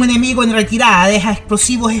 Un enemigo en retirada deja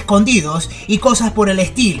explosivos escondidos y cosas por el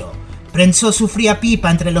estilo. Prensó su fría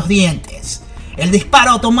pipa entre los dientes. El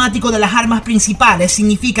disparo automático de las armas principales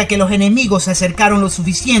significa que los enemigos se acercaron lo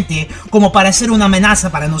suficiente como para ser una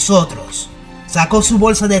amenaza para nosotros. Sacó su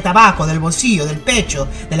bolsa de tabaco del bolsillo del pecho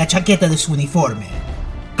de la chaqueta de su uniforme.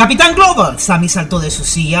 ¡Capitán Global!, Sammy saltó de su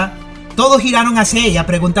silla. Todos giraron hacia ella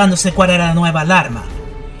preguntándose cuál era la nueva alarma.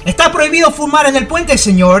 «Está prohibido fumar en el puente,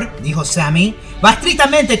 señor», dijo Sammy. «Va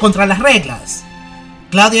estrictamente contra las reglas».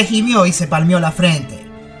 Claudia gimió y se palmeó la frente.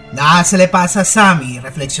 «Nada se le pasa a Sammy»,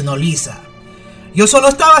 reflexionó Lisa. «Yo solo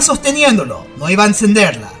estaba sosteniéndolo, no iba a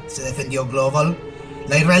encenderla», se defendió Global.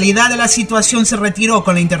 La irrealidad de la situación se retiró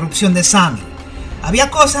con la interrupción de Sammy.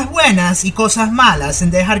 Había cosas buenas y cosas malas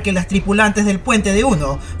en dejar que las tripulantes del puente de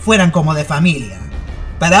uno fueran como de familia.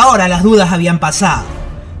 Pero ahora las dudas habían pasado.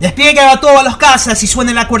 «Despliegue a todos los cazas y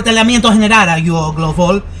suene el acuartelamiento general», ayudó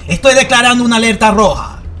Global. «Estoy declarando una alerta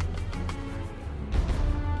roja».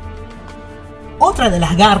 Otra de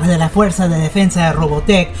las garras de la Fuerza de Defensa de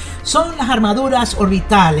Robotech son las armaduras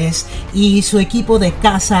orbitales y su equipo de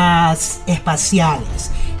cazas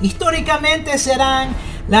espaciales. Históricamente serán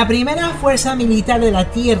la primera fuerza militar de la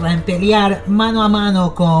Tierra en pelear mano a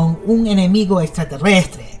mano con un enemigo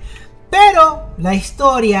extraterrestre. Pero la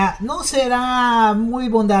historia no será muy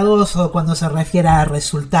bondadoso cuando se refiere al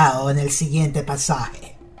resultado en el siguiente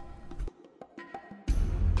pasaje.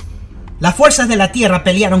 Las fuerzas de la Tierra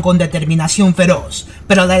pelearon con determinación feroz,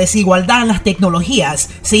 pero la desigualdad en las tecnologías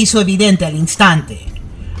se hizo evidente al instante.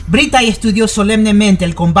 Britai estudió solemnemente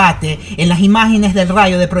el combate en las imágenes del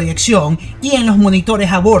rayo de proyección y en los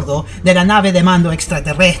monitores a bordo de la nave de mando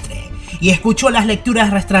extraterrestre, y escuchó las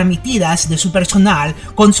lecturas retransmitidas de su personal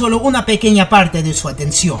con solo una pequeña parte de su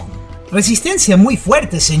atención. «Resistencia muy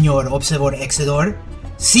fuerte, señor», observó Exedor.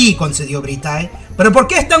 «Sí», concedió Britai, «pero ¿por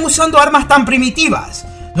qué están usando armas tan primitivas?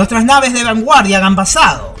 Nuestras naves de vanguardia han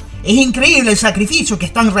pasado. Es increíble el sacrificio que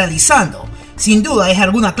están realizando. Sin duda es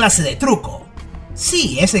alguna clase de truco.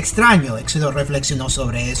 Sí, es extraño, Exodus reflexionó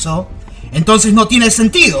sobre eso. Entonces no tiene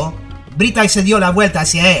sentido. Britai se dio la vuelta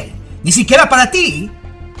hacia él. Ni siquiera para ti.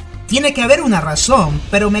 Tiene que haber una razón,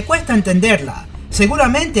 pero me cuesta entenderla.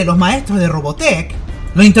 Seguramente los maestros de Robotech.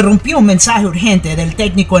 Lo interrumpió un mensaje urgente del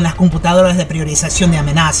técnico en las computadoras de priorización de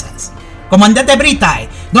amenazas. Comandante Britai,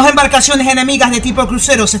 2 embarcaciones enemigas de tipo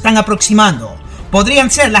crucero se están aproximando.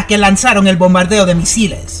 Podrían ser las que lanzaron el bombardeo de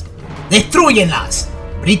misiles. ¡Destrúyenlas!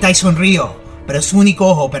 Britai sonrió, pero su único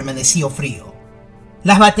ojo permaneció frío.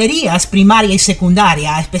 Las baterías primaria y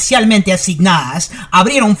secundaria especialmente asignadas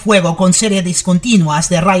abrieron fuego con series discontinuas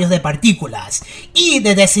de rayos de partículas y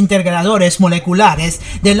de desintegradores moleculares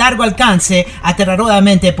de largo alcance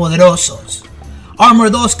aterradoramente poderosos. Armor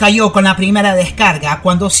 2 cayó con la primera descarga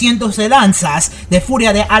cuando cientos de lanzas de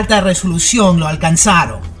furia de alta resolución lo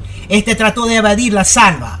alcanzaron. Este trató de evadir la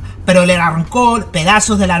salva, pero le arrancó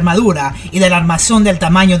pedazos de la armadura y del armazón del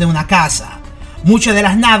tamaño de una casa. Muchas de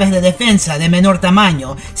las naves de defensa de menor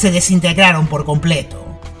tamaño se desintegraron por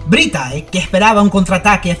completo. Britai, que esperaba un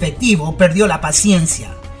contraataque efectivo, perdió la paciencia.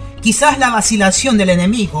 Quizás la vacilación del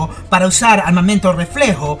enemigo para usar armamento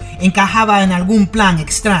reflejo encajaba en algún plan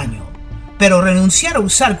extraño. Pero renunciar a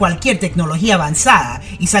usar cualquier tecnología avanzada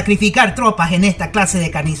y sacrificar tropas en esta clase de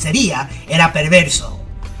carnicería era perverso.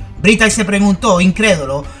 Britai se preguntó,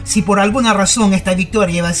 incrédulo, si por alguna razón esta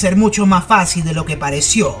victoria iba a ser mucho más fácil de lo que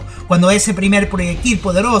pareció cuando ese primer proyectil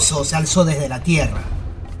poderoso se alzó desde la Tierra.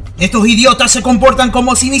 Estos idiotas se comportan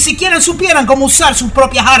como si ni siquiera supieran cómo usar sus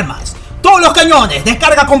propias armas. ¡Todos los cañones!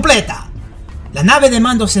 ¡Descarga completa! La nave de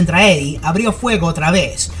mando Centraedi abrió fuego otra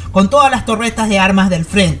vez, con todas las torretas de armas del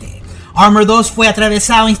frente. Armor 2 fue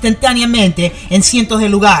atravesado instantáneamente en cientos de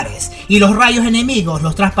lugares, y los rayos enemigos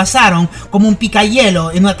los traspasaron como un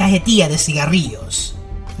picahielo en una cajetilla de cigarrillos.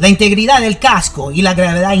 La integridad del casco y la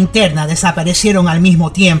gravedad interna desaparecieron al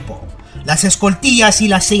mismo tiempo. Las escoltillas y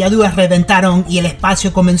las selladuras reventaron y el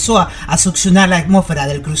espacio comenzó a succionar la atmósfera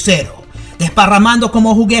del crucero, desparramando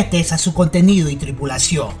como juguetes a su contenido y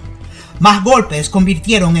tripulación. Más golpes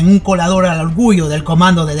convirtieron en un colador al orgullo del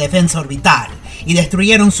Comando de Defensa Orbital y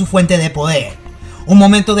destruyeron su fuente de poder. Un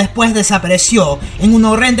momento después desapareció en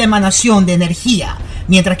una horrenda emanación de energía,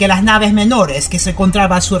 mientras que las naves menores que se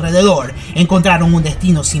encontraban a su alrededor encontraron un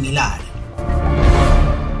destino similar.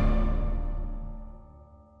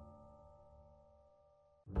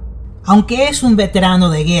 Aunque es un veterano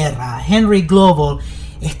de guerra, Henry Global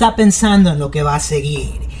está pensando en lo que va a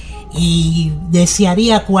seguir y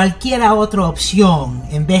desearía cualquier otra opción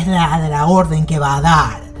en vez de la orden que va a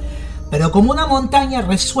dar. Pero como una montaña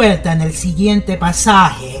resuelta en el siguiente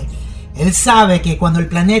pasaje, él sabe que cuando el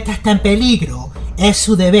planeta está en peligro, es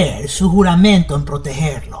su deber, su juramento en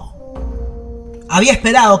protegerlo. Había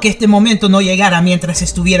esperado que este momento no llegara mientras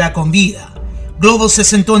estuviera con vida. Global se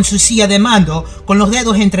sentó en su silla de mando con los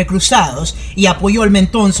dedos entrecruzados y apoyó el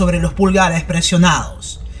mentón sobre los pulgares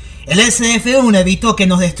presionados. El SDF-1 evitó que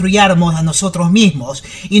nos destruyéramos a nosotros mismos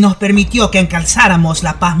y nos permitió que encalzáramos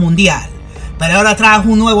la paz mundial. Pero ahora trajo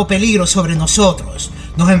un nuevo peligro sobre nosotros.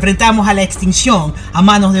 Nos enfrentamos a la extinción a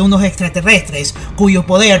manos de unos extraterrestres cuyo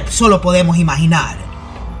poder solo podemos imaginar.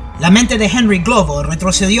 La mente de Henry Global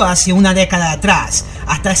retrocedió hacia una década atrás,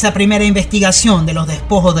 hasta esa primera investigación de los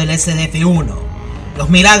despojos del SDF-1. Los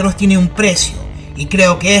milagros tienen un precio, y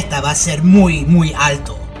creo que esta va a ser muy, muy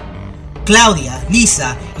alto. Claudia,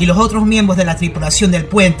 Lisa y los otros miembros de la tripulación del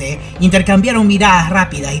puente intercambiaron miradas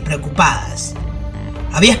rápidas y preocupadas.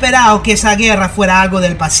 Había esperado que esa guerra fuera algo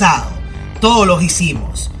del pasado. Todos lo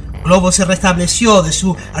hicimos. Global se restableció de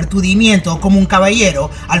su aturdimiento como un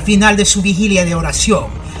caballero al final de su vigilia de oración,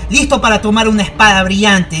 listo para tomar una espada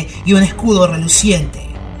brillante y un escudo reluciente.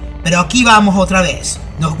 Pero aquí vamos otra vez,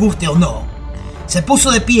 nos guste o no. Se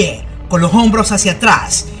puso de pie, con los hombros hacia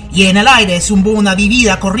atrás, y en el aire zumbó una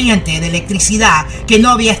vivida corriente de electricidad que no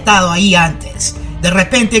había estado ahí antes. De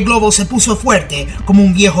repente Global se puso fuerte como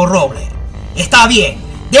un viejo roble. Está bien,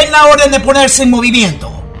 den la orden de ponerse en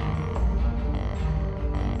movimiento.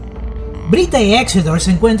 Britai y Exodus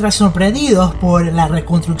se encuentran sorprendidos por la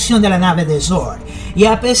reconstrucción de la nave de Zord, y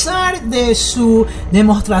a pesar de su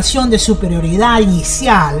demostración de superioridad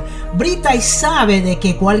inicial, Britai sabe de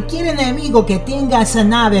que cualquier enemigo que tenga esa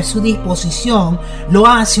nave a su disposición lo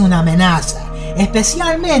hace una amenaza,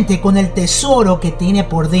 especialmente con el tesoro que tiene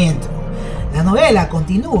por dentro. La novela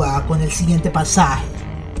continúa con el siguiente pasaje.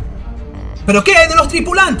 ¿Pero qué hay de los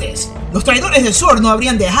tripulantes? Los traidores de Zord no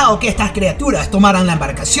habrían dejado que estas criaturas tomaran la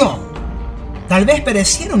embarcación. Tal vez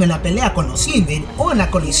perecieron en la pelea con los Silver o en la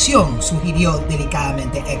colisión, sugirió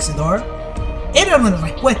delicadamente Exodus. Era una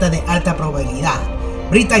respuesta de alta probabilidad,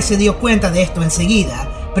 Britay se dio cuenta de esto enseguida,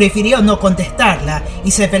 prefirió no contestarla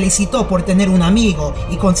y se felicitó por tener un amigo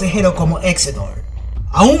y consejero como Exedor.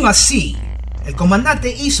 Aún así, el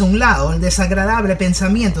comandante hizo a un lado el desagradable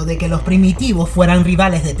pensamiento de que los primitivos fueran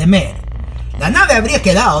rivales de temer. La nave habría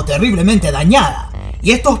quedado terriblemente dañada,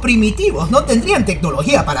 y estos primitivos no tendrían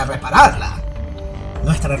tecnología para repararla.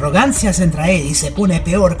 Nuestra arrogancia Centraedi se pone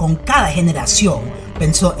peor con cada generación,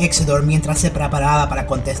 pensó Exedor mientras se preparaba para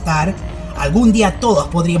contestar. Algún día todos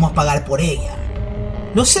podríamos pagar por ella.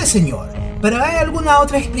 Lo sé, señor, pero ¿hay alguna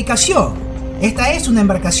otra explicación? Esta es una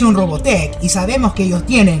embarcación Robotech y sabemos que ellos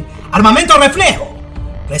tienen armamento reflejo.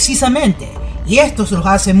 Precisamente, y estos los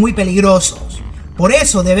hacen muy peligrosos. Por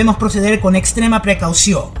eso debemos proceder con extrema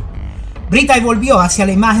precaución. Britay volvió hacia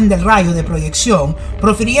la imagen del rayo de proyección,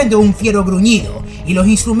 profiriendo un fiero gruñido, y los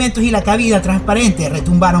instrumentos y la cabina transparente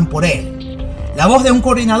retumbaron por él. La voz de un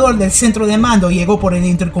coordinador del centro de mando llegó por el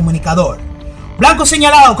intercomunicador. «Blanco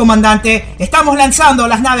señalado, comandante. Estamos lanzando a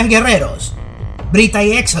las naves guerreros».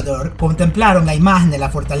 Britay y Exedor contemplaron la imagen de la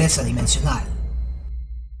fortaleza dimensional.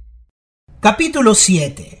 Capítulo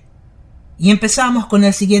 7. Y empezamos con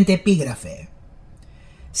el siguiente epígrafe.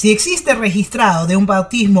 Si existe registrado de un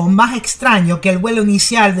bautismo más extraño que el vuelo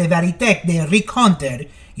inicial de Veritech de Rick Hunter,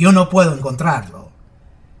 yo no puedo encontrarlo.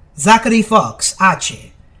 Zachary Fox,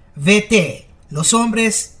 H. VT, los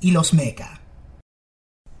hombres y los mecha.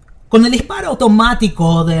 Con el disparo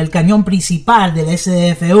automático del cañón principal del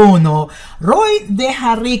SDF-1, Roy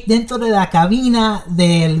deja a Rick dentro de la cabina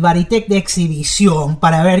del Veritech de exhibición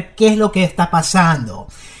para ver qué es lo que está pasando.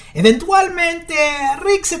 Eventualmente,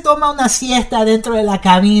 Rick se toma una siesta dentro de la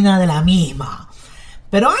cabina de la misma.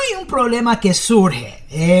 Pero hay un problema que surge.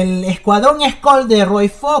 El escuadrón Skull de Roy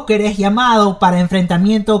Fokker es llamado para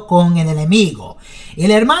enfrentamiento con el enemigo.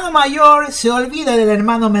 El hermano mayor se olvida del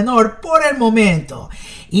hermano menor por el momento.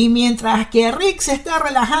 Y mientras que Rick se está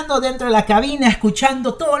relajando dentro de la cabina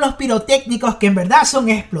escuchando todos los pirotécnicos que en verdad son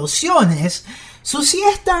explosiones, su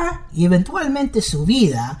siesta y eventualmente su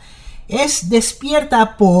vida es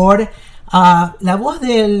despierta por la voz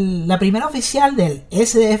de la primera oficial del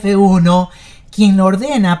SDF-1, quien le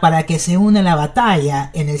ordena para que se una a la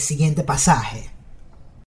batalla en el siguiente pasaje.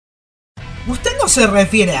 Usted no se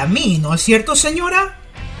refiere a mí, ¿no es cierto, señora?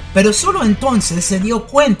 Pero solo entonces se dio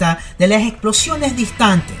cuenta de las explosiones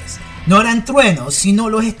distantes. No eran truenos, sino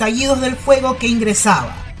los estallidos del fuego que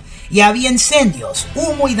ingresaba. Y había incendios,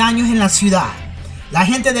 humo y daños en la ciudad. La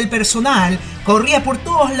gente del personal corría por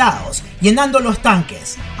todos lados, llenando los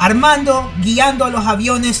tanques, armando, guiando a los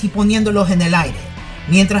aviones y poniéndolos en el aire.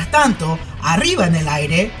 Mientras tanto, arriba en el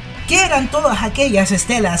aire, ¿qué eran todas aquellas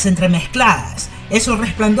estelas entremezcladas? Esos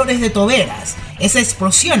resplandores de toberas, esas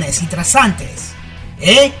explosiones y trazantes.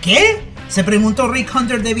 ¿Qué? Se preguntó Rick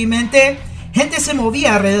Hunter débilmente. Gente se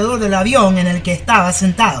movía alrededor del avión en el que estaba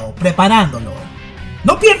sentado, preparándolo.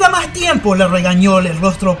 «No pierda más tiempo», le regañó el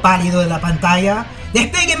rostro pálido de la pantalla.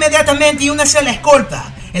 «Despegue inmediatamente y únase a la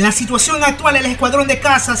escolta. En la situación actual el escuadrón de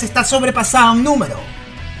cazas está sobrepasado en número».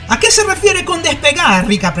 «¿A qué se refiere con despegar?»,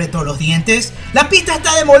 Rick apretó los dientes. «La pista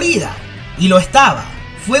está demolida». Y lo estaba.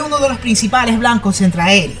 Fue uno de los principales blancos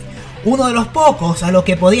Centraedi, uno de los pocos a los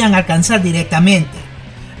que podían alcanzar directamente.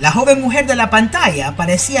 La joven mujer de la pantalla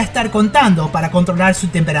parecía estar contando para controlar su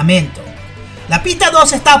temperamento. «La pista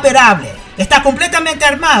 2 está operable, está completamente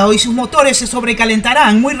armado y sus motores se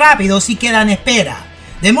sobrecalentarán muy rápido si queda en espera.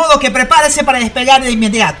 De modo que prepárese para despegar de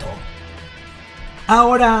inmediato».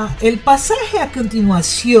 Ahora, el pasaje a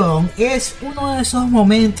continuación es uno de esos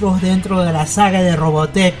momentos dentro de la saga de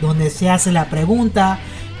Robotech donde se hace la pregunta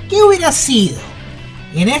 ¿qué hubiera sido?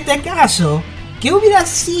 En este caso, ¿qué hubiera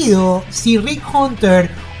sido si Rick Hunter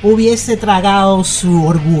hubiese tragado su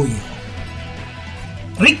orgullo?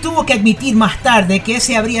 Rick tuvo que admitir más tarde que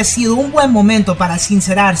ese habría sido un buen momento para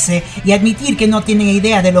sincerarse y admitir que no tenía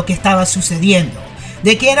idea de lo que estaba sucediendo,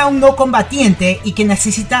 de que era un no combatiente y que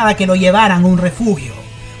necesitaba que lo llevaran a un refugio.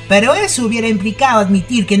 Pero eso hubiera implicado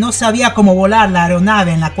admitir que no sabía cómo volar la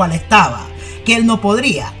aeronave en la cual estaba, que él no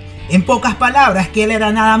podría. En pocas palabras, que él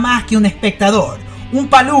era nada más que un espectador, un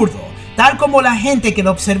palurdo, tal como la gente que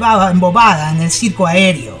lo observaba embobada en el circo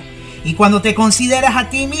aéreo. Y cuando te consideras a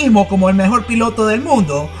ti mismo como el mejor piloto del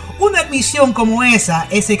mundo, una admisión como esa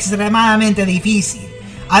es extremadamente difícil.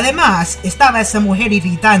 Además, estaba esa mujer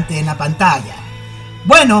irritante en la pantalla.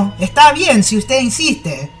 «Bueno, está bien si usted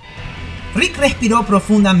insiste». Rick respiró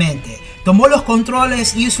profundamente, tomó los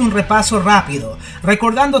controles y hizo un repaso rápido,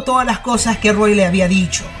 recordando todas las cosas que Roy le había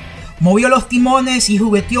dicho. Movió los timones y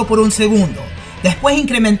jugueteó por un segundo. Después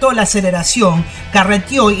incrementó la aceleración,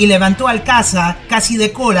 carreteó y levantó al caza casi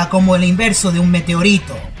de cola como el inverso de un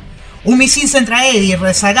meteorito. Un misil centraeddy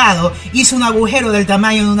rezagado hizo un agujero del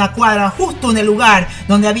tamaño de una cuadra justo en el lugar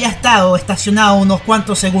donde había estado estacionado unos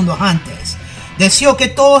cuantos segundos antes. Deseó que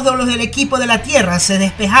todos los del equipo de la Tierra se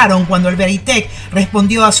despejaron cuando el Veritech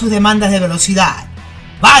respondió a sus demandas de velocidad.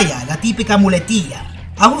 Vaya, la típica muletilla.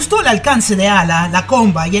 Ajustó el alcance de ala, la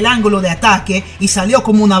comba y el ángulo de ataque y salió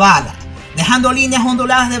como una bala, dejando líneas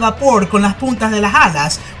onduladas de vapor con las puntas de las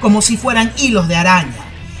alas como si fueran hilos de araña.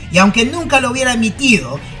 Y aunque nunca lo hubiera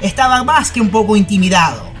admitido, estaba más que un poco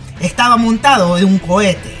intimidado. Estaba montado en un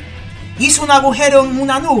cohete. Hizo un agujero en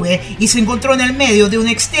una nube y se encontró en el medio de un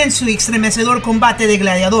extenso y estremecedor combate de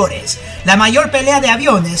gladiadores, la mayor pelea de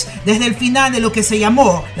aviones desde el final de lo que se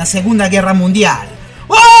llamó la Segunda Guerra Mundial.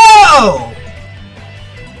 ¡Oh!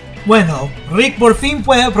 Bueno, Rick por fin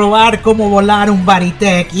puede probar cómo volar un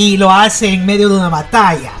Veritech y lo hace en medio de una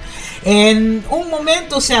batalla. En un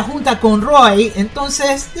momento se junta con Roy,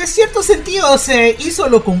 entonces de cierto sentido se hizo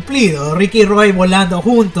lo cumplido, Rick y Roy volando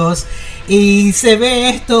juntos, y se ve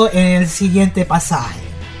esto en el siguiente pasaje.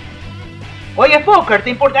 Oye Fokker, ¿te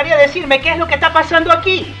importaría decirme qué es lo que está pasando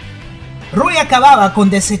aquí? Roy acababa con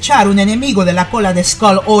desechar un enemigo de la cola de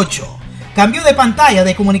Skull 8, cambió de pantalla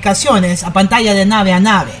de comunicaciones a pantalla de nave a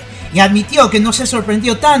nave, y admitió que no se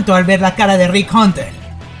sorprendió tanto al ver la cara de Rick Hunter.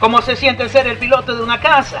 ¿Cómo se siente ser el piloto de una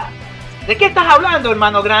casa? ¿De qué estás hablando,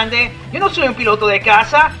 hermano grande? Yo no soy un piloto de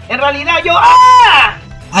caza. En realidad yo... ¡Ah!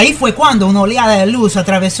 Ahí fue cuando una oleada de luz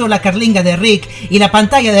atravesó la carlinga de Rick y la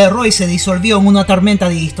pantalla de Roy se disolvió en una tormenta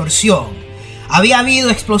de distorsión. Había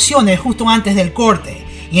habido explosiones justo antes del corte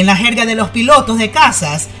y en la jerga de los pilotos de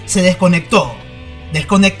cazas se desconectó.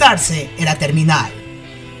 Desconectarse era terminar.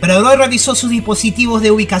 Pero Roy revisó sus dispositivos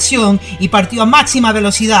de ubicación y partió a máxima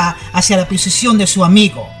velocidad hacia la posición de su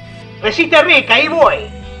amigo. Resiste Rick, ahí voy.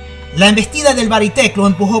 La embestida del Veritech lo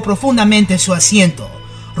empujó profundamente en su asiento.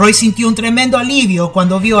 Roy sintió un tremendo alivio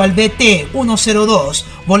cuando vio al BT-102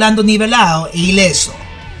 volando nivelado e ileso.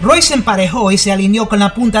 Roy se emparejó y se alineó con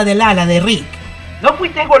la punta del ala de Rick. No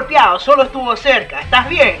fuiste golpeado, solo estuvo cerca. ¿Estás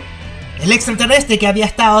bien? El extraterrestre que había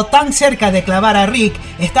estado tan cerca de clavar a Rick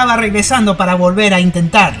estaba regresando para volver a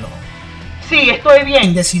intentarlo. Sí, estoy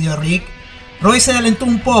bien, decidió Rick. Roy se adelantó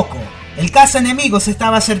un poco. El caza enemigo se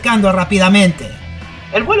estaba acercando rápidamente.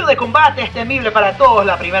 El vuelo de combate es temible para todos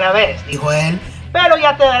la primera vez, dijo él. Pero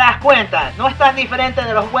ya te darás cuenta, no es tan diferente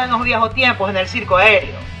de los buenos viejos tiempos en el circo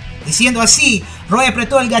aéreo. Diciendo así, Roy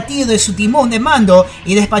apretó el gatillo de su timón de mando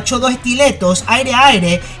y despachó 2 estiletos aire a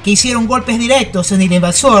aire que hicieron golpes directos en el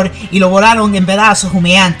invasor y lo volaron en pedazos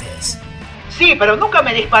humeantes. Sí, pero nunca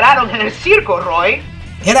me dispararon en el circo, Roy.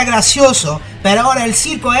 Era gracioso, pero ahora el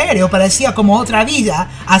circo aéreo parecía como otra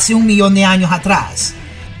vida hace 1.000.000 de años atrás.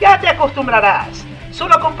 Ya te acostumbrarás.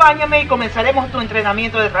 Solo acompáñame y comenzaremos tu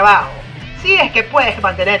entrenamiento de trabajo. Si es que puedes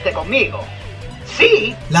mantenerte conmigo.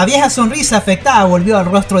 Sí. La vieja sonrisa afectada volvió al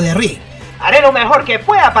rostro de Rick. Haré lo mejor que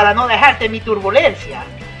pueda para no dejarte en mi turbulencia.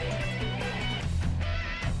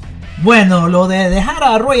 Bueno, lo de dejar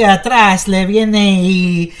a Roy atrás le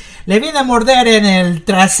viene a morder en el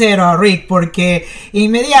trasero a Rick porque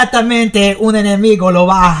inmediatamente un enemigo lo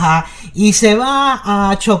baja y se va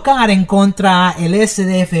a chocar en contra el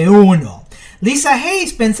SDF-1. Lisa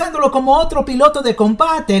Hayes, pensándolo como otro piloto de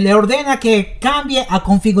combate, le ordena que cambie a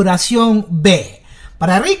configuración B.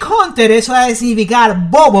 Para Rick Hunter eso va a significar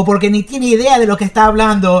bobo porque ni tiene idea de lo que está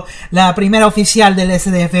hablando la primera oficial del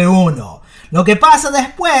SDF-1. Lo que pasa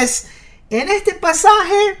después, en este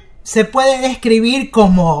pasaje, se puede describir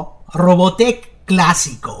como Robotech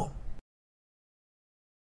clásico.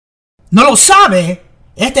 ¿No lo sabe?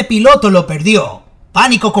 Este piloto lo perdió.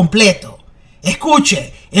 Pánico completo.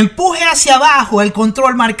 Escuche, empuje hacia abajo el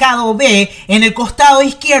control marcado B en el costado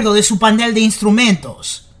izquierdo de su panel de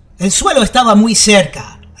instrumentos. El suelo estaba muy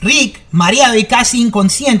cerca. Rick, mareado y casi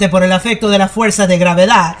inconsciente por el efecto de las fuerzas de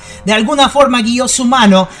gravedad, de alguna forma guió su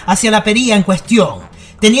mano hacia la perilla en cuestión,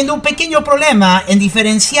 teniendo un pequeño problema en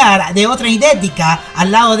diferenciar de otra idéntica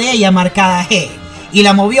al lado de ella marcada G, y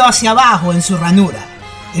la movió hacia abajo en su ranura.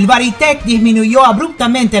 El Veritech disminuyó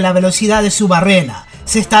abruptamente la velocidad de su barrena,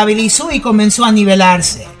 se estabilizó y comenzó a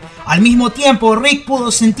nivelarse. Al mismo tiempo, Rick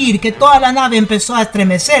pudo sentir que toda la nave empezó a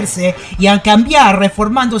estremecerse y a cambiar,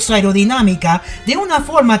 reformando su aerodinámica de una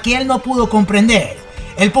forma que él no pudo comprender.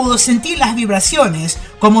 Él pudo sentir las vibraciones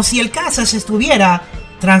como si el caza se estuviera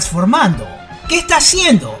transformando. ¿Qué está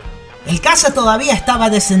haciendo? El caza todavía estaba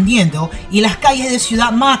descendiendo y las calles de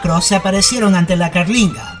Ciudad Macro se aparecieron ante la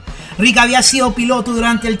carlinga. Rick había sido piloto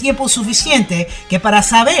durante el tiempo suficiente que para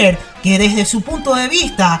saber que desde su punto de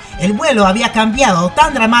vista el vuelo había cambiado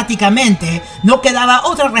tan dramáticamente, no quedaba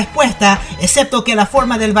otra respuesta excepto que la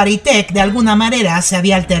forma del Veritech de alguna manera se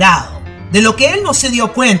había alterado. De lo que él no se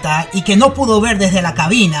dio cuenta y que no pudo ver desde la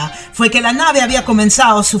cabina fue que la nave había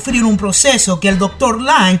comenzado a sufrir un proceso que el Dr.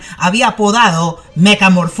 Lang había apodado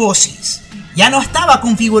mecamorfosis. Ya no estaba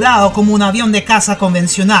configurado como un avión de caza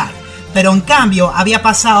convencional, pero en cambio había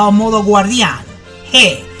pasado a modo guardián,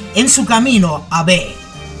 G, en su camino a B.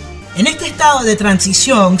 En este estado de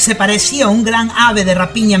transición se parecía a un gran ave de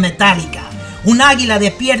rapiña metálica, un águila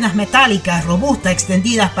de piernas metálicas robustas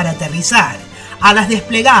extendidas para aterrizar, alas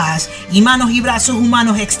desplegadas y manos y brazos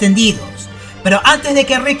humanos extendidos. Pero antes de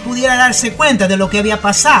que Rick pudiera darse cuenta de lo que había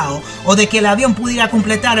pasado o de que el avión pudiera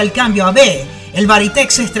completar el cambio a B, el Varitech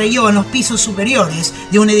se estrelló en los pisos superiores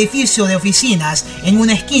de un edificio de oficinas en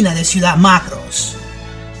una esquina de Ciudad Macros.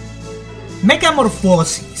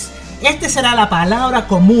 Mecamorfosis. Esta será la palabra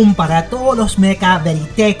común para todos los Mecha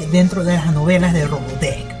Veritech dentro de las novelas de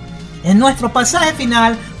Robotech. En nuestro pasaje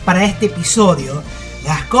final para este episodio,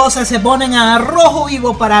 las cosas se ponen a rojo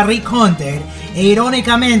vivo para Rick Hunter e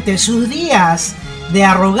irónicamente sus días de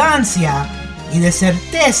arrogancia y de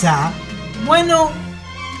certeza, bueno,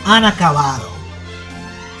 han acabado.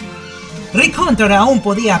 Rick Hunter aún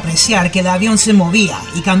podía apreciar que el avión se movía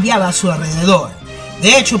y cambiaba a su alrededor.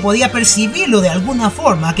 De hecho, podía percibirlo de alguna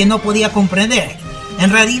forma que no podía comprender. En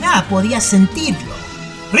realidad, podía sentirlo.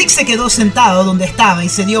 Rick se quedó sentado donde estaba y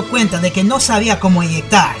se dio cuenta de que no sabía cómo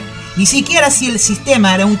eyectar. Ni siquiera si el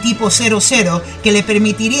sistema era un tipo 00 que le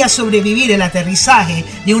permitiría sobrevivir el aterrizaje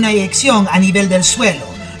de una eyección a nivel del suelo,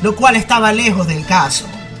 lo cual estaba lejos del caso.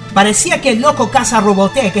 Parecía que el loco caza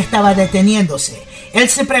Robotech estaba deteniéndose. Él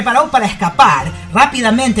se preparó para escapar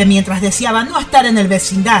rápidamente mientras deseaba no estar en el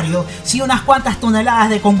vecindario si unas cuantas toneladas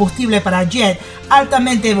de combustible para jet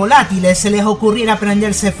altamente volátiles se les ocurriera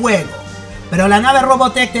prenderse fuego. Pero la nave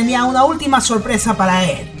Robotech tenía una última sorpresa para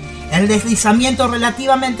él. El deslizamiento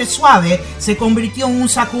relativamente suave se convirtió en un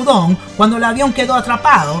sacudón cuando el avión quedó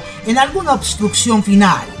atrapado en alguna obstrucción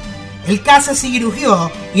final. El caza se irugió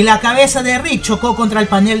y la cabeza de Rick chocó contra el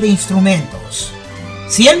panel de instrumentos.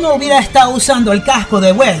 Si él no hubiera estado usando el casco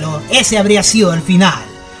de vuelo, ese habría sido el final.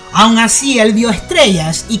 Aún así, él vio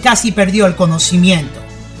estrellas y casi perdió el conocimiento.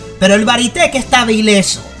 Pero el Varitech estaba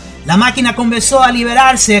ileso. La máquina comenzó a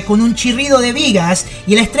liberarse con un chirrido de vigas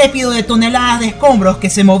y el estrépito de toneladas de escombros que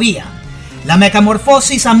se movían. La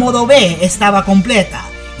mecamorfosis a modo B estaba completa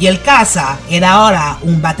y el caza era ahora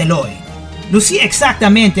un Batelloid. Lucía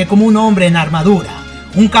exactamente como un hombre en armadura,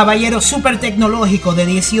 un caballero super tecnológico de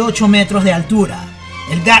 18 metros de altura.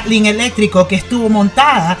 El Gatling eléctrico que estuvo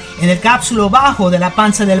montada en el cápsulo bajo de la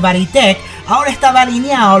panza del Varitech ahora estaba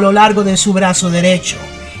alineado a lo largo de su brazo derecho,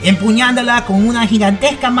 empuñándola con una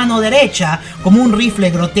gigantesca mano derecha como un rifle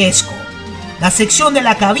grotesco. La sección de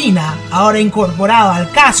la cabina, ahora incorporada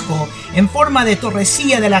al casco en forma de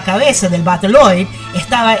torrecilla de la cabeza del Batelloid,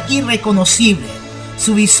 estaba irreconocible.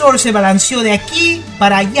 Su visor se balanceó de aquí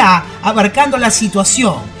para allá, abarcando la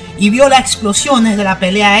situación, y vio las explosiones de la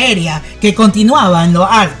pelea aérea que continuaba en lo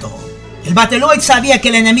alto. El Batelloid sabía que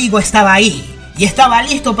el enemigo estaba ahí, y estaba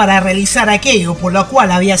listo para realizar aquello por lo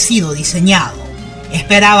cual había sido diseñado.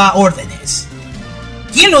 Esperaba órdenes.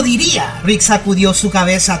 ¿Quién lo diría? Rick sacudió su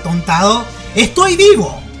cabeza atontado. ¡Estoy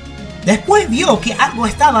vivo! Después vio que algo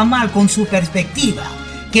estaba mal con su perspectiva,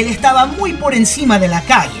 que él estaba muy por encima de la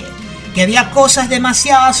calle, que había cosas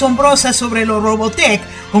demasiado asombrosas sobre los Robotech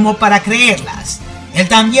como para creerlas. Él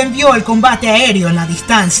también vio el combate aéreo en la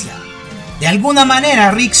distancia. De alguna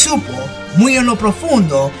manera Rick supo, muy en lo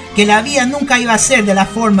profundo, que la vida nunca iba a ser de la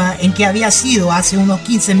forma en que había sido hace unos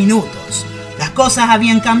 15 minutos. Las cosas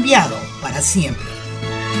habían cambiado para siempre.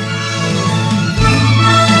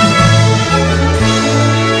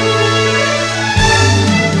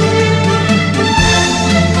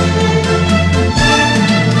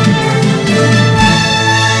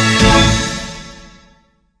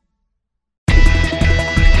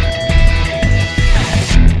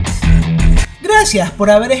 Gracias por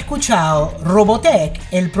haber escuchado Robotech,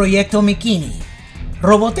 el proyecto Mikini.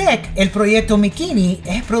 Robotech, el proyecto Mikini,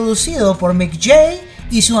 es producido por McJ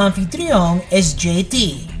y su anfitrión es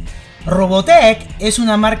JT. Robotech es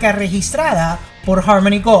una marca registrada por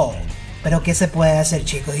Harmony Gold. Pero ¿qué se puede hacer,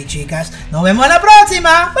 chicos y chicas? ¡Nos vemos en la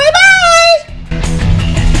próxima! ¡Bye bye!